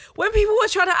wife." When people were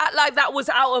trying to act like that was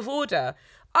out of order,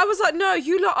 I was like, "No,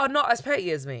 you lot are not as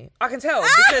petty as me. I can tell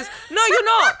because no, you're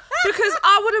not. Because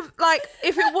I would have like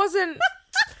if it wasn't."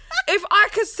 If I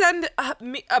could send a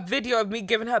video of me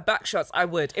giving her back shots, I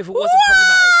would. If it wasn't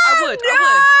problematic, I would.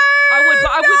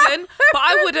 But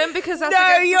I wouldn't because that's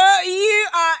that's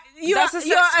a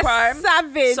sex crime.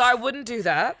 Savage. So I wouldn't do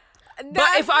that.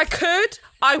 But if I could,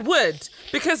 I would.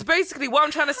 Because basically what I'm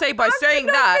trying to say by saying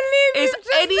that is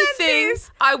anything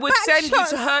I would send you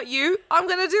to hurt you, I'm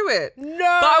going to do it. No.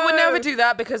 But I would never do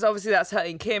that because obviously that's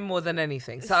hurting Kim more than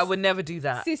anything. So I would never do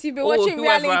that. Sis, you've been watching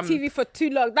reality TV for too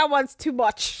long. That one's too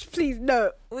much. Please,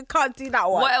 no. We can't do that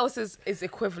one. What else is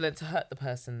equivalent to hurt the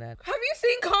person then? Have you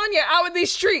seen Kanye out in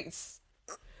these streets?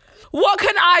 What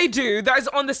can I do that is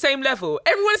on the same level?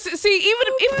 Everyone, see, even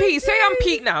if Pete, say I'm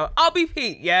Pete now, I'll be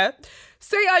Pete, yeah?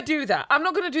 Say I do that. I'm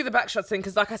not going to do the backshots thing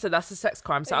because like I said, that's a sex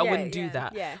crime, so I wouldn't do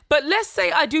that. Yeah. But let's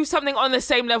say I do something on the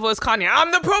same level as Kanye.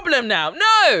 I'm the problem now.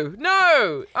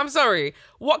 No, I'm sorry.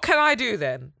 What can I do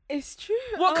then? It's true.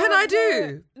 What can I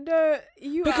do? No,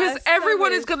 you because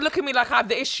everyone is going to look at me like I have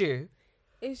the issue.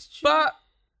 It's true. But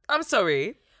I'm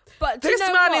sorry. But this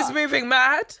man is moving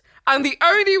mad. And the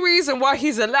only reason why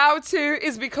he's allowed to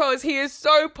is because he is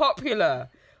so popular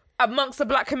amongst the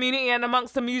black community and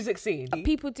amongst the music scene.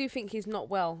 People do think he's not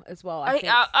well as well, I think.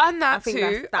 And that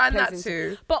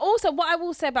too. But also, what I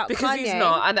will say about because Kanye... he's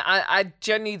not. And I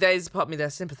genuinely, there's part of me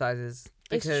that sympathises.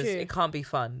 Because it can't be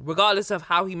fun. Regardless of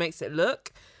how he makes it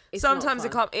look. Sometimes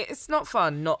it can't... It's not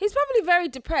fun. He's probably very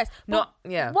depressed. One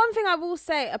thing I will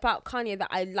say about Kanye that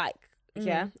I like,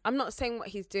 I'm not saying what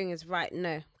he's doing is right,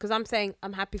 no. Because I'm saying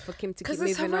I'm happy for Kim to keep moving on.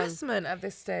 Because it's harassment at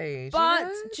this stage. But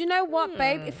do you know what,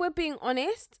 babe? If we're being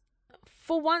honest,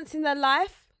 for once in their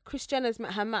life, Kris Jenner's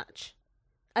met her match.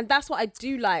 And that's what I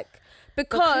do like.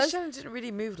 Because Kris Jenner didn't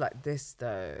really move like this,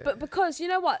 though. But because, you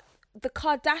know what? The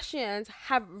Kardashians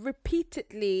have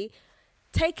repeatedly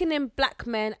taken in black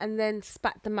men and then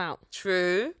spat them out.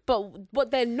 True. But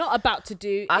what they're not about to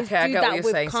do is do I get that what you're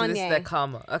with saying. Kanye. So this is their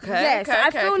karma. Okay. Yes,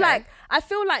 I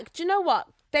feel like, do you know what?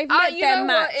 They've met their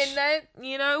match.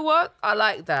 You know what? I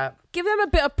like that. Give them a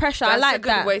bit of pressure. I like that.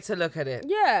 That's a good way to look at it.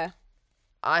 Yeah.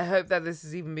 I hope that this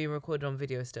is even being recorded on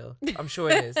video still. I'm sure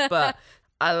it is. But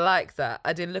I like that.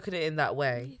 I didn't look at it in that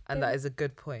way. And that is a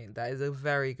good point. That is a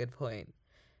very good point.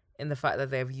 In the fact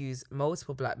that they've used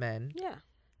multiple black men. Yeah.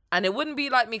 And it wouldn't be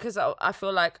like me because I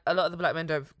feel like a lot of the black men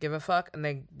don't give a fuck and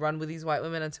they run with these white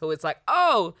women until it's like,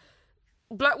 oh,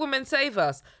 black women save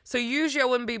us. So usually I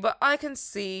wouldn't be, but I can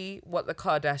see what the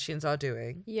Kardashians are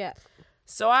doing. Yeah.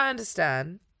 So I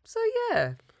understand. So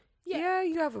yeah,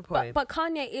 you have a point. But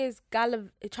Kanye is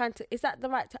is that the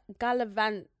right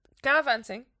gallivanting,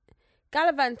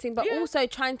 but also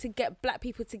trying to get black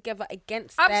people together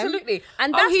against them. Absolutely.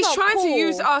 And that's he's not trying cool. to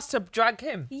use us to drag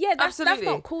him. Yeah, that's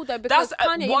not cool though, because that's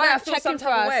Kanye, why I feel some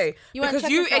type of way. Because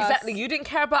you didn't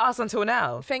care about us until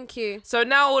now. Thank you. So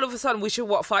now all of a sudden we should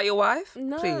fight your wife?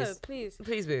 No, please,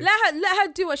 boo. Let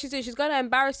her do what she's doing. She's gonna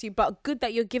embarrass you, but good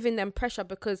that you're giving them pressure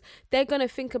because they're gonna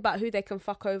think about who they can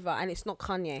fuck over, and it's not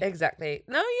Kanye. Exactly.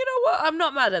 No, you know what? I'm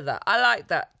not mad at that. I like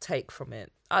that take from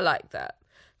it. I like that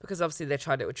because obviously they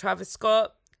tried it with Travis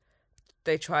Scott.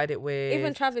 They tried it with...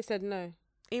 Even Travis said no.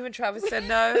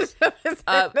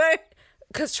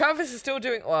 Because Travis is still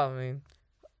doing... Well, I mean,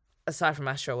 aside from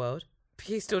Astroworld,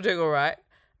 he's still doing all right.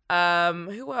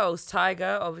 Who else?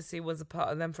 Tyga, obviously, was a part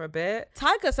of them for a bit.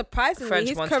 Tyga, surprisingly,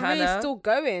 his career is still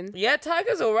going. Yeah,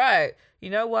 Tyga's all right.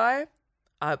 You know why?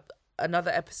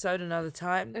 Another episode, another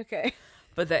time. Okay.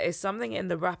 But there is something in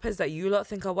the rappers that you lot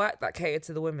think are whack that cater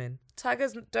to the women.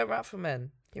 Tyga's don't rap for men.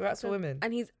 He raps for women.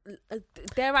 And he's,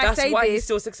 That's why he's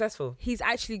still successful. He's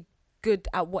actually good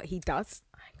at what he does.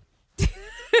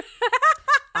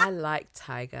 I like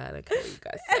Tyga. I don't care what you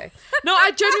guys say. No,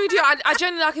 I genuinely do. I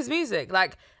genuinely like his music.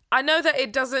 Like, I know that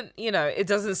it doesn't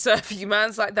serve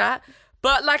humans like that.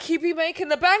 But, like, he be making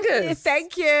the bangers.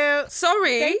 Thank you.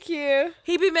 Sorry. Thank you.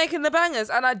 He be making the bangers.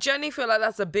 And I genuinely feel like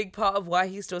that's a big part of why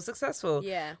he's still successful.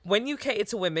 Yeah. When you cater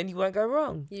to women, you won't go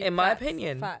wrong, in my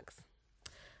opinion. Facts.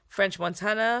 French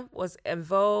Montana was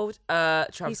involved.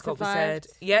 Travis Scott said,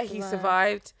 he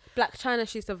survived. Black China,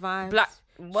 she survived.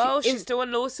 Well, she's still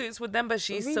in lawsuits with them, but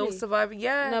she's still surviving.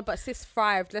 Yeah. No, but sis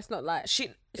thrived. Let's not lie. She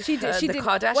did. The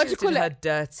Kardashians did her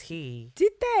dirty.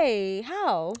 Did they?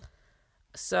 How?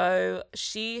 So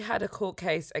she had a court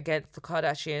case against the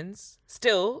Kardashians,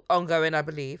 still ongoing, I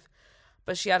believe.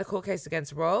 But she had a court case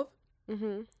against Rob.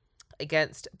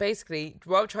 Against, basically,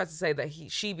 Rob tried to say that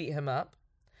she beat him up.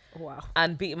 Wow.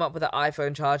 And beat him up with an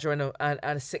iPhone charger and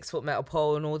a 6-foot metal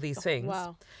pole and all these things.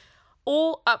 Wow.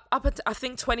 All up until, I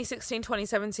think 2016,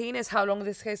 2017 is how long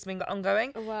this case has been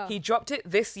ongoing. Oh, wow. He dropped it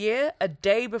this year, a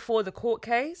day before the court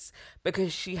case,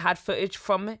 because she had footage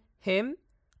from him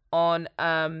on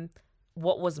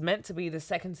what was meant to be the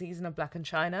second season of Black and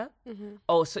China.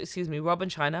 Oh, so excuse me, Rob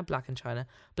and China, Black and China.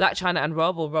 Black China and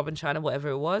Rob, or Rob and China, whatever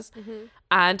it was.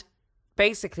 And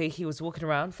basically he was walking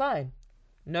around fine.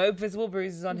 No visible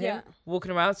bruises on him,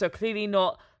 walking around. So clearly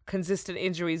not consistent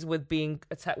injuries with being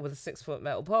attacked with a 6-foot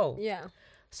metal pole. Yeah.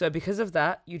 So because of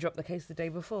that, you dropped the case the day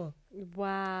before.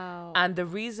 Wow. And the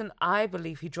reason I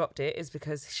believe he dropped it is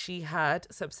because she had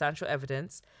substantial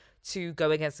evidence to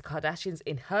go against the Kardashians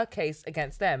in her case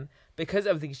against them. Because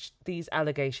of these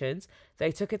allegations,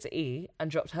 they took it to E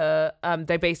and dropped her.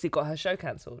 They basically got her show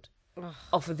cancelled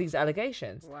off of these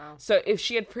allegations. Wow. So if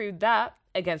she had proved that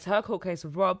against her court case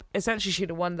with Rob, essentially she'd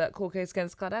have won that court case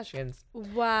against Kardashians.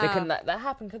 Wow. They couldn't let that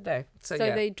happen, could they? So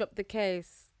they dropped the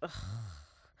case.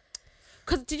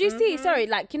 Because did you see, sorry,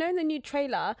 like, you know, in the new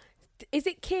trailer, is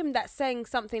it Kim that's saying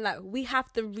something like, we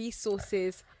have the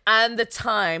resources and the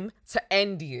time to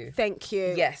end you? Thank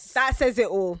you. Yes. That says it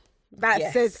all.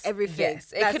 That says everything.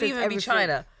 Yes. It could even be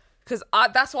China. Because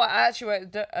that's why I actually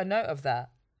wrote a note of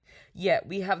that. Yeah,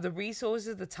 we have the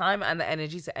resources, the time, and the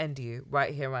energy to end you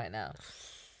right here, right now.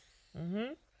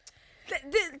 Sometimes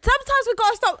we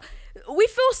gotta stop. We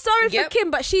feel sorry for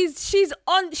Kim, but she's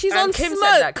on Kim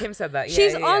smoke. Kim said that. Yeah,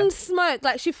 she's on smoke.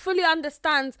 Like, she fully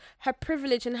understands her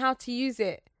privilege and how to use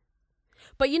it.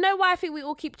 But you know why I think we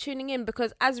all keep tuning in?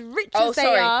 Because as rich as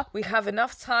they are, we have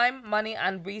enough time, money,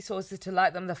 and resources to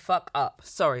light them the fuck up.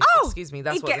 Sorry, excuse me.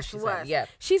 That's what she's saying. Yeah,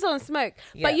 she's on smoke.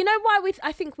 Yeah. But you know why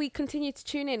I think we continue to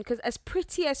tune in? Because as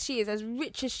pretty as she is, as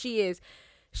rich as she is,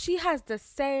 she has the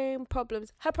same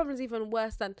problems. Her problems even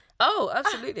worse than. Oh,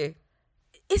 absolutely.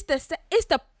 It's the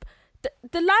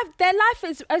life. Their life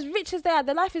is, as rich as they are,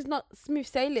 their life is not smooth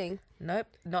sailing. Nope,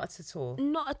 not at all.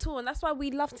 Not at all, and that's why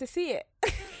we love to see it.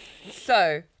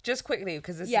 So, just quickly,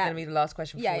 because this is going to be the last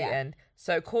question before we end.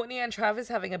 So, Courtney and Travis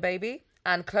having a baby,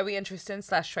 and Chloe and Tristan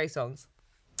 / Trey Songz.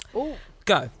 Oh,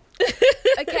 go.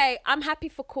 Okay, I'm happy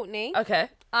for Courtney. Okay.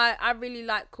 I really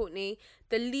like Courtney.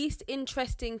 The least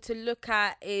interesting to look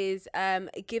at is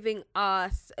giving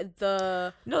us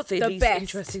the least best.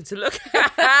 Interesting to look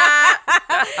at.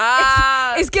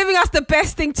 It's giving us the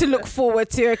best thing to look forward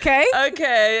to. Okay.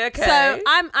 Okay. So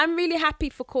I'm really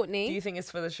happy for Courtney. Do you think it's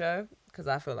for the show? Because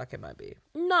I feel like it might be.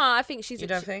 No, I think she's. You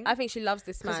don't think? I think she loves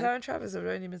this man. Because her and Travis have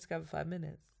only been together 5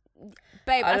 minutes.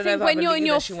 Babe, I think when you're in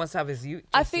your, she wants to have his youth.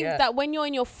 I think that when you're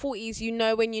in your 40s, you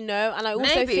know when you know, and I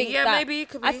also think that maybe it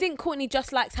could be. I think Courtney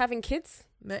just likes having kids.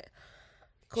 Courtney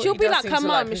she'll be like her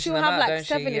mum. She'll have like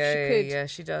 7 if she could. Yeah,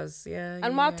 she does. Yeah.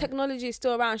 And while technology is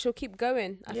still around, she'll keep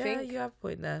going. I think. Yeah, you have a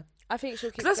point there. I think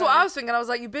she'll keep. That's going. what I was thinking. I was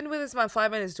like, you've been with this man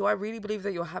 5 minutes. Do I really believe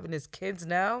that you're having his kids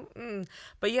now?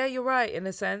 But yeah, you're right in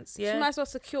a sense. Yeah. She might as well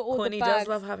secure all Courtney the bags. does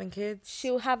love having kids.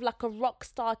 She'll have like a rock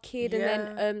star kid,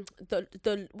 and then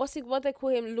the what they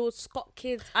call him, Lord Scott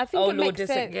kids. I think it makes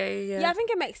sense. Yeah, I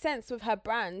think it makes sense with her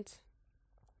brand.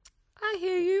 I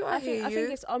hear you. I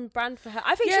think it's on brand for her.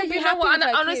 I think she'll be you know happy what? with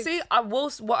her honestly,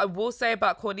 kids. What I will say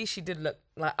about Courtney, she did look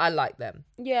like I like them.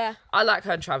 Yeah, I like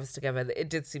her and Travis together. It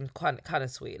did seem kind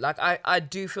of sweet. Like I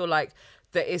do feel like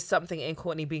there is something in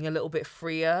Courtney being a little bit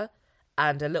freer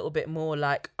and a little bit more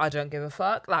like I don't give a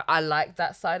fuck. Like I like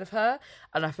that side of her,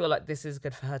 and I feel like this is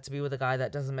good for her to be with a guy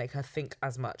that doesn't make her think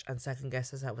as much and second guess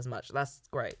herself as much. That's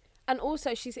great. And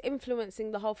also, she's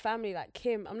influencing the whole family. Like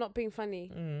Kim, I'm not being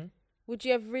funny. Would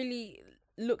you have really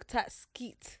looked at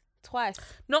Skeet twice?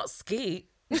 Not Skeet.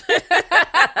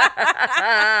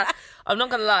 I'm not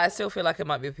gonna lie, I still feel like it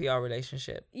might be a PR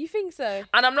relationship. You think so?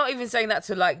 And I'm not even saying that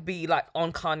to like be like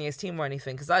on Kanye's team or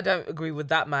anything, because I don't agree with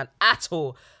that man at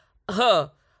all.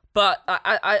 But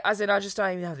I just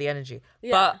don't even have the energy.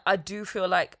 But I do feel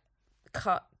like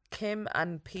Kim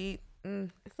and Pete.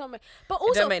 It's not. But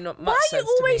also, why are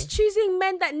you always choosing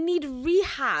men that need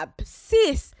rehab,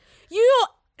 sis? You're.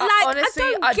 Like, honestly,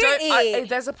 I don't get it.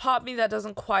 There's a part of me that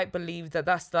doesn't quite believe that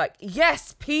that's like,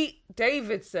 yes, Pete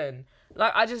Davidson.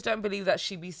 Like, I just don't believe that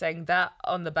she'd be saying that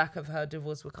on the back of her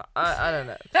divorce with I don't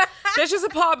know. There's just a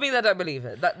part of me that don't believe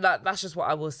it. That's just what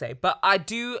I will say. But I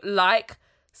do like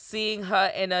seeing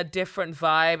her in a different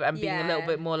vibe and being a little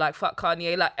bit more like, fuck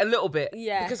Kanye, like a little bit.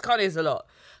 Yeah. Because Kanye's a lot.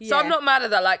 So I'm not mad at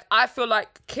that. Like, I feel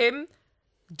like, Kim,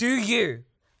 do you,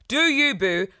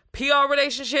 boo. PR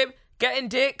relationship, getting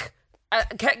dick,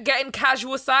 getting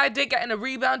casual side dick, getting a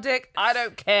rebound dick. I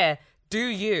don't care. Do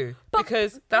you?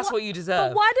 Because that's what you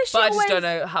deserve. But why does she I just don't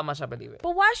know how much I believe it.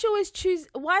 But why she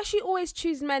always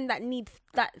choose men that need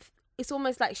that? It's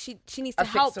almost like she needs to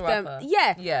help them.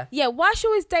 Yeah. Why is she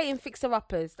always dating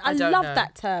fixer-uppers? I love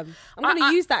that term. I'm going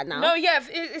to use that now. No, yeah,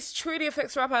 it's truly a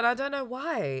fixer-upper, and I don't know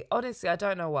why. Honestly, I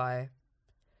don't know why.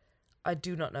 I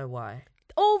do not know why.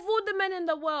 Of all the men in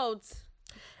the world.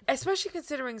 Especially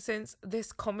considering since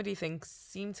this comedy thing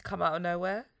seemed to come out of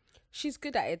nowhere. She's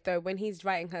good at it though when he's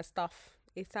writing her stuff.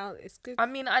 It's good. I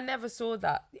mean, I never saw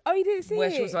that. Oh, you didn't see where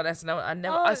it? she was on SNL.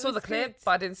 I saw the clip,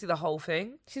 but I didn't see the whole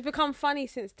thing. She's become funny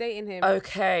since dating him.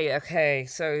 Okay.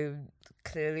 So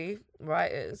clearly,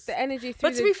 writers. The energy through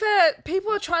But to be fair,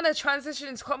 people are trying to transition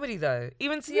into comedy though.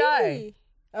 Even T.I. Really?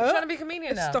 He's trying to be a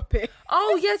comedian now. Stop it.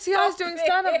 Oh yeah, T.I.'s doing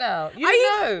stand-up now. You Are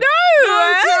didn't know?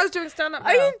 No, T.I.'s doing stand-up now.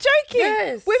 Are you joking?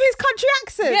 Yes. With his country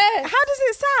accent? Yes. How does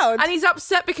it sound? And he's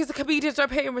upset because the comedians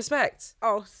don't pay him respect.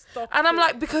 Oh, stop And I'm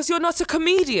like, because you're not a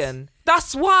comedian.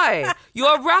 That's why.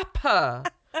 You're a rapper.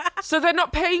 So they're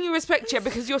not paying you respect yet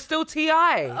because you're still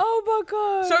T.I. Oh my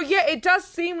God. So yeah, it does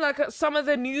seem like some of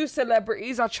the new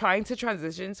celebrities are trying to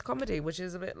transition into comedy, which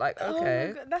is a bit like, okay. Oh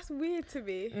my God, that's weird to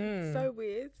me. So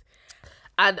weird.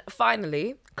 And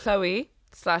finally,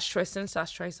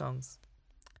 Chloe/Tristan/Trey Songz.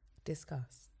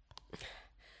 Discuss.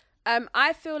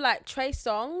 I feel like Trey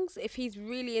Songz, if he's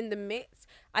really in the mix,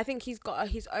 I think he's got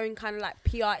his own kind of like PR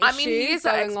issue. I mean, he is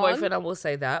an going ex-boyfriend, on. I will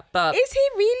say that. But Is he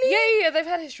really? Yeah, they've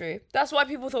had history. That's why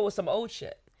people thought it was some old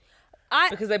shit.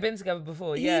 Because they've been together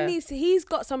before, He's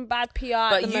got some bad PR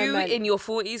But at the you, moment. in your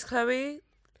 40s, Chloe...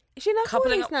 Is she in her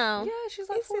coupling 40s up now? Yeah, she's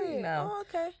like 40 now. Oh,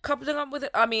 okay. Coupling up with it.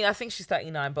 I mean, I think she's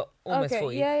 39, but almost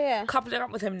 40. Yeah. Coupling up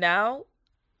with him now,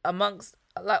 amongst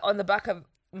like on the back of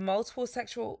multiple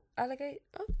sexual allegations.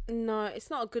 Oh, No, it's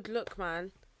not a good look,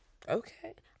 man.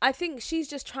 okay. I think she's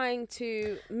just trying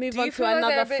to move Do on you to feel like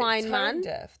they're another a bit fine tone man.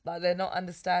 deaf? Like they're not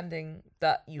understanding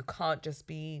that you can't just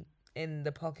be in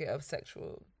the pocket of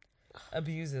sexual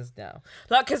abusers now.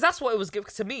 Like, because that's what it was given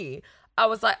to me. I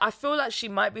was like, I feel like she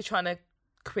might be trying to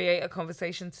create a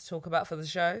conversation to talk about for the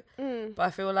show. But I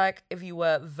feel like if you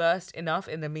were versed enough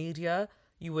in the media,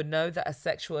 you would know that a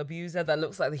sexual abuser that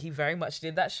looks like he very much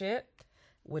did that shit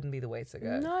wouldn't be the way to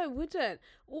go. No, it wouldn't.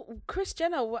 Kris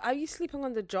Jenner, are you sleeping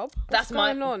on the job? That's What's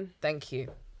going on? Thank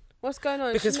you. What's going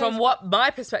on? Because from what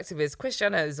my perspective is, Kris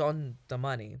Jenner is on the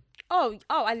money. I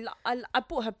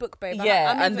bought her book, babe.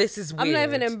 This is weird. I'm not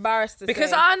even embarrassed to because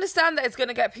say. I understand that it's going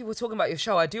to get people talking about your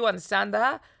show. I do understand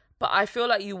that. But I feel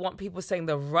like you want people saying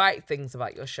the right things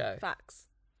about your show. Facts.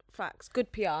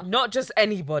 Good PR. Not just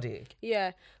anybody.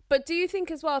 Yeah. But do you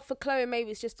think as well for Chloe, maybe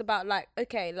it's just about like,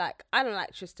 okay, like I don't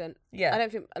like Tristan. Yeah. I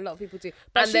don't think a lot of people do.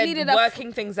 But And she then needed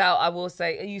working things out, I will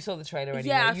say, you saw the trailer anyway.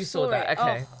 Yeah, I you saw saw that. it.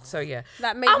 Okay. Oh. So yeah.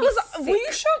 That made me sick. Were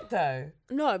you shocked though?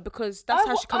 No, because that's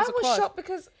how she comes across. I was shocked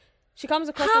because She comes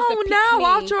across how as a now pick-me.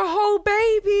 after a whole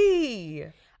baby?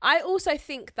 I also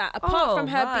think that apart from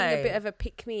her being a my. bit of a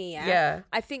pick-me, Yeah.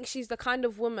 I think she's the kind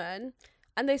of woman,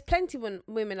 and there's plenty of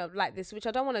women of like this, which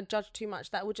I don't want to judge too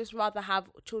much, that would just rather have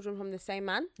children from the same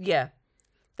man. Yeah.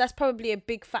 That's probably a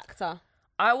big factor.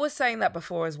 I was saying that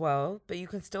before as well, but you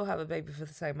can still have a baby for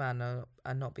the same man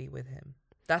and not be with him.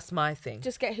 That's my thing.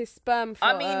 Just get his sperm for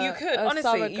I mean, you could. Honestly,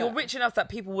 surrogate. you're rich enough that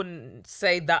people wouldn't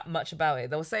say that much about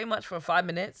it. They'll say much for 5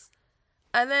 minutes.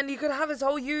 And then you could have his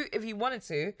whole if you wanted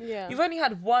to. Yeah. You've only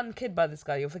had one kid by this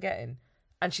guy, you're forgetting.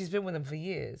 And she's been with him for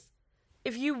years.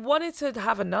 If you wanted to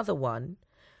have another one,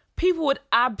 people would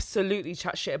absolutely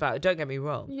chat shit about it. Don't get me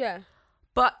wrong. Yeah.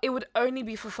 But it would only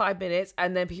be for 5 minutes.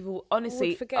 And then people, honestly,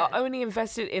 Would forget. are only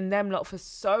invested in them lot for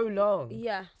so long.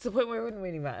 Yeah. To the point where it wouldn't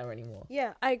really matter anymore.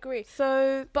 Yeah, I agree.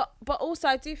 So, But also,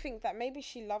 I do think that maybe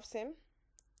she loves him.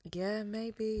 yeah,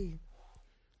 maybe.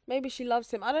 Maybe she loves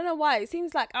him. I don't know why. It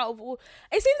seems like it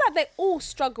seems like they all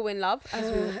struggle in love.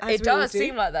 It does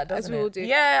seem like that, doesn't as we all it? do.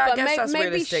 Yeah, I But guess that's maybe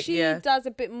realistic. she Yeah. does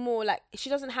a bit more. Like she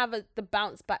doesn't have the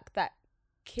bounce back that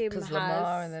Kim has. Because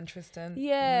Lamar and then Tristan.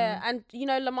 Yeah, and you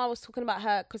know Lamar was talking about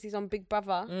her because he's on Big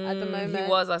Brother at the moment. He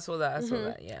was. I saw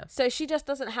that. Yeah. So she just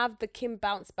doesn't have the Kim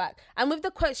bounce back. And with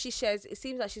the quotes she shares, it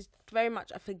seems like she's very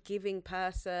much a forgiving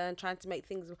person, trying to make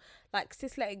things like,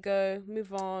 sis, let it go,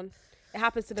 move on. It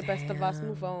happens to the best of us,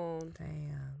 move on.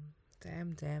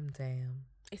 Damn.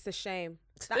 It's a shame.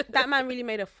 That man really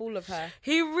made a fool of her.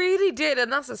 He really did, and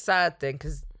that's a sad thing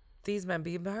because these men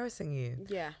be embarrassing you.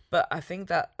 Yeah. But I think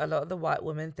that a lot of the white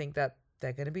women think that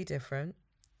they're going to be different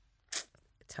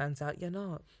Turns out you're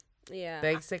not. Yeah.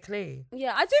 Basically.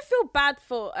 Yeah, I do feel bad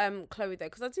for Chloe though,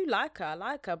 because I do like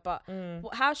her, but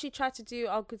how she tried to do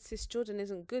our good sis Jordan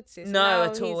isn't good, sis.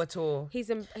 No, Now at all. He's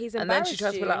embarrassed. And then she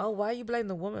tries to be like, oh, why you blame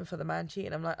the woman for the man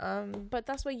cheating? I'm like, But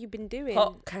that's what you've been doing.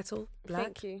 Pot, kettle,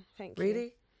 black. Thank you.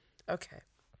 Really? Okay.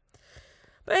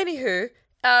 But anywho,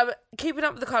 Keeping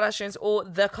Up with the Kardashians, or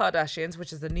The Kardashians,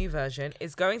 which is the new version,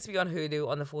 is going to be on Hulu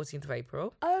on the 14th of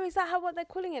April. Oh, is that what they're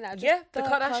calling it now? Just The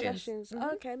Kardashians.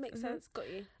 Oh, okay, makes sense. Got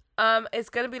you. It's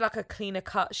going to be like a cleaner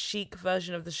cut, chic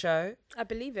version of the show. I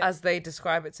believe it. As they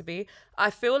describe it to be.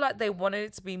 I feel like they wanted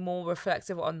it to be more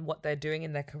reflective on what they're doing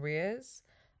in their careers.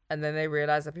 And then they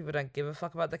realize that people don't give a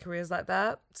fuck about their careers like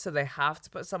that. So they have to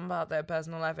put some about their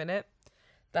personal life in it.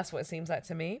 That's what it seems like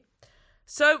to me.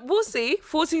 So we'll see.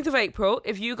 14th of April.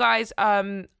 If you guys are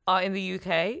in the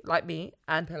UK, like me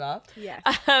and Pilar, yes.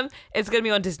 It's going to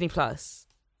be on Disney Plus.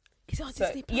 Is it on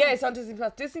Disney Plus? Yeah, it's on Disney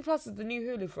Plus. Disney Plus is the new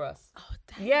Hulu for us. Oh,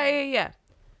 damn. Yeah.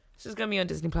 So it's going to be on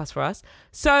Disney Plus for us.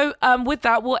 So with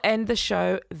that, we'll end the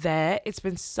show there. It's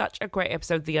been such a great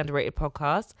episode of The Underrated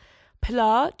Podcast.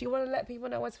 Pilar, do you want to let people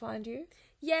know where to find you?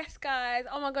 Yes, guys.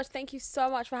 Oh my gosh, thank you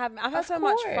so much for having me. I've had so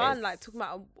much fun, like talking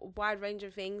about a wide range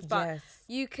of things. But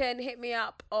you can hit me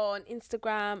up on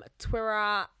Instagram,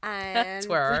 Twitter, and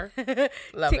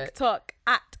TikTok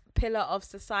at Pillar of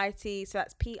Society. So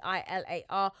that's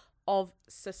PILAR of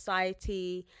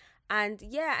Society. And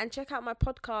check out my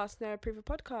podcast, No Approval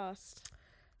Podcast.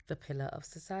 The Pillar of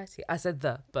Society. I said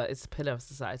but it's the Pillar of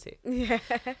Society. Yeah.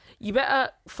 You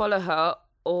better follow her,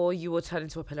 or you will turn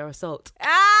into a pillar of salt.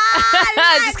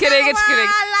 Just kidding.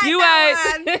 You won't.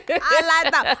 I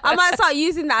like that. I might start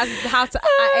using that as how to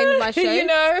end my show. You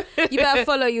know. You better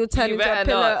follow, you'll turn into a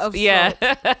pillar of salt. Yeah.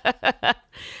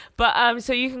 But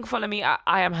so you can follow me at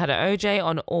I am Hannah OJ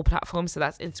on all platforms. So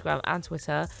that's Instagram and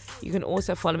Twitter. You can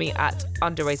also follow me at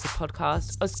Underrated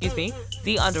Podcast.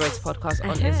 The Underrated Podcast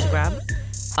on Instagram.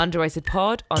 Underrated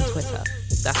Pod on Twitter.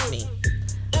 That's me.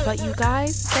 But you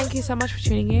guys, thank you so much for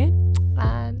tuning in.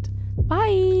 And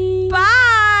bye. Bye.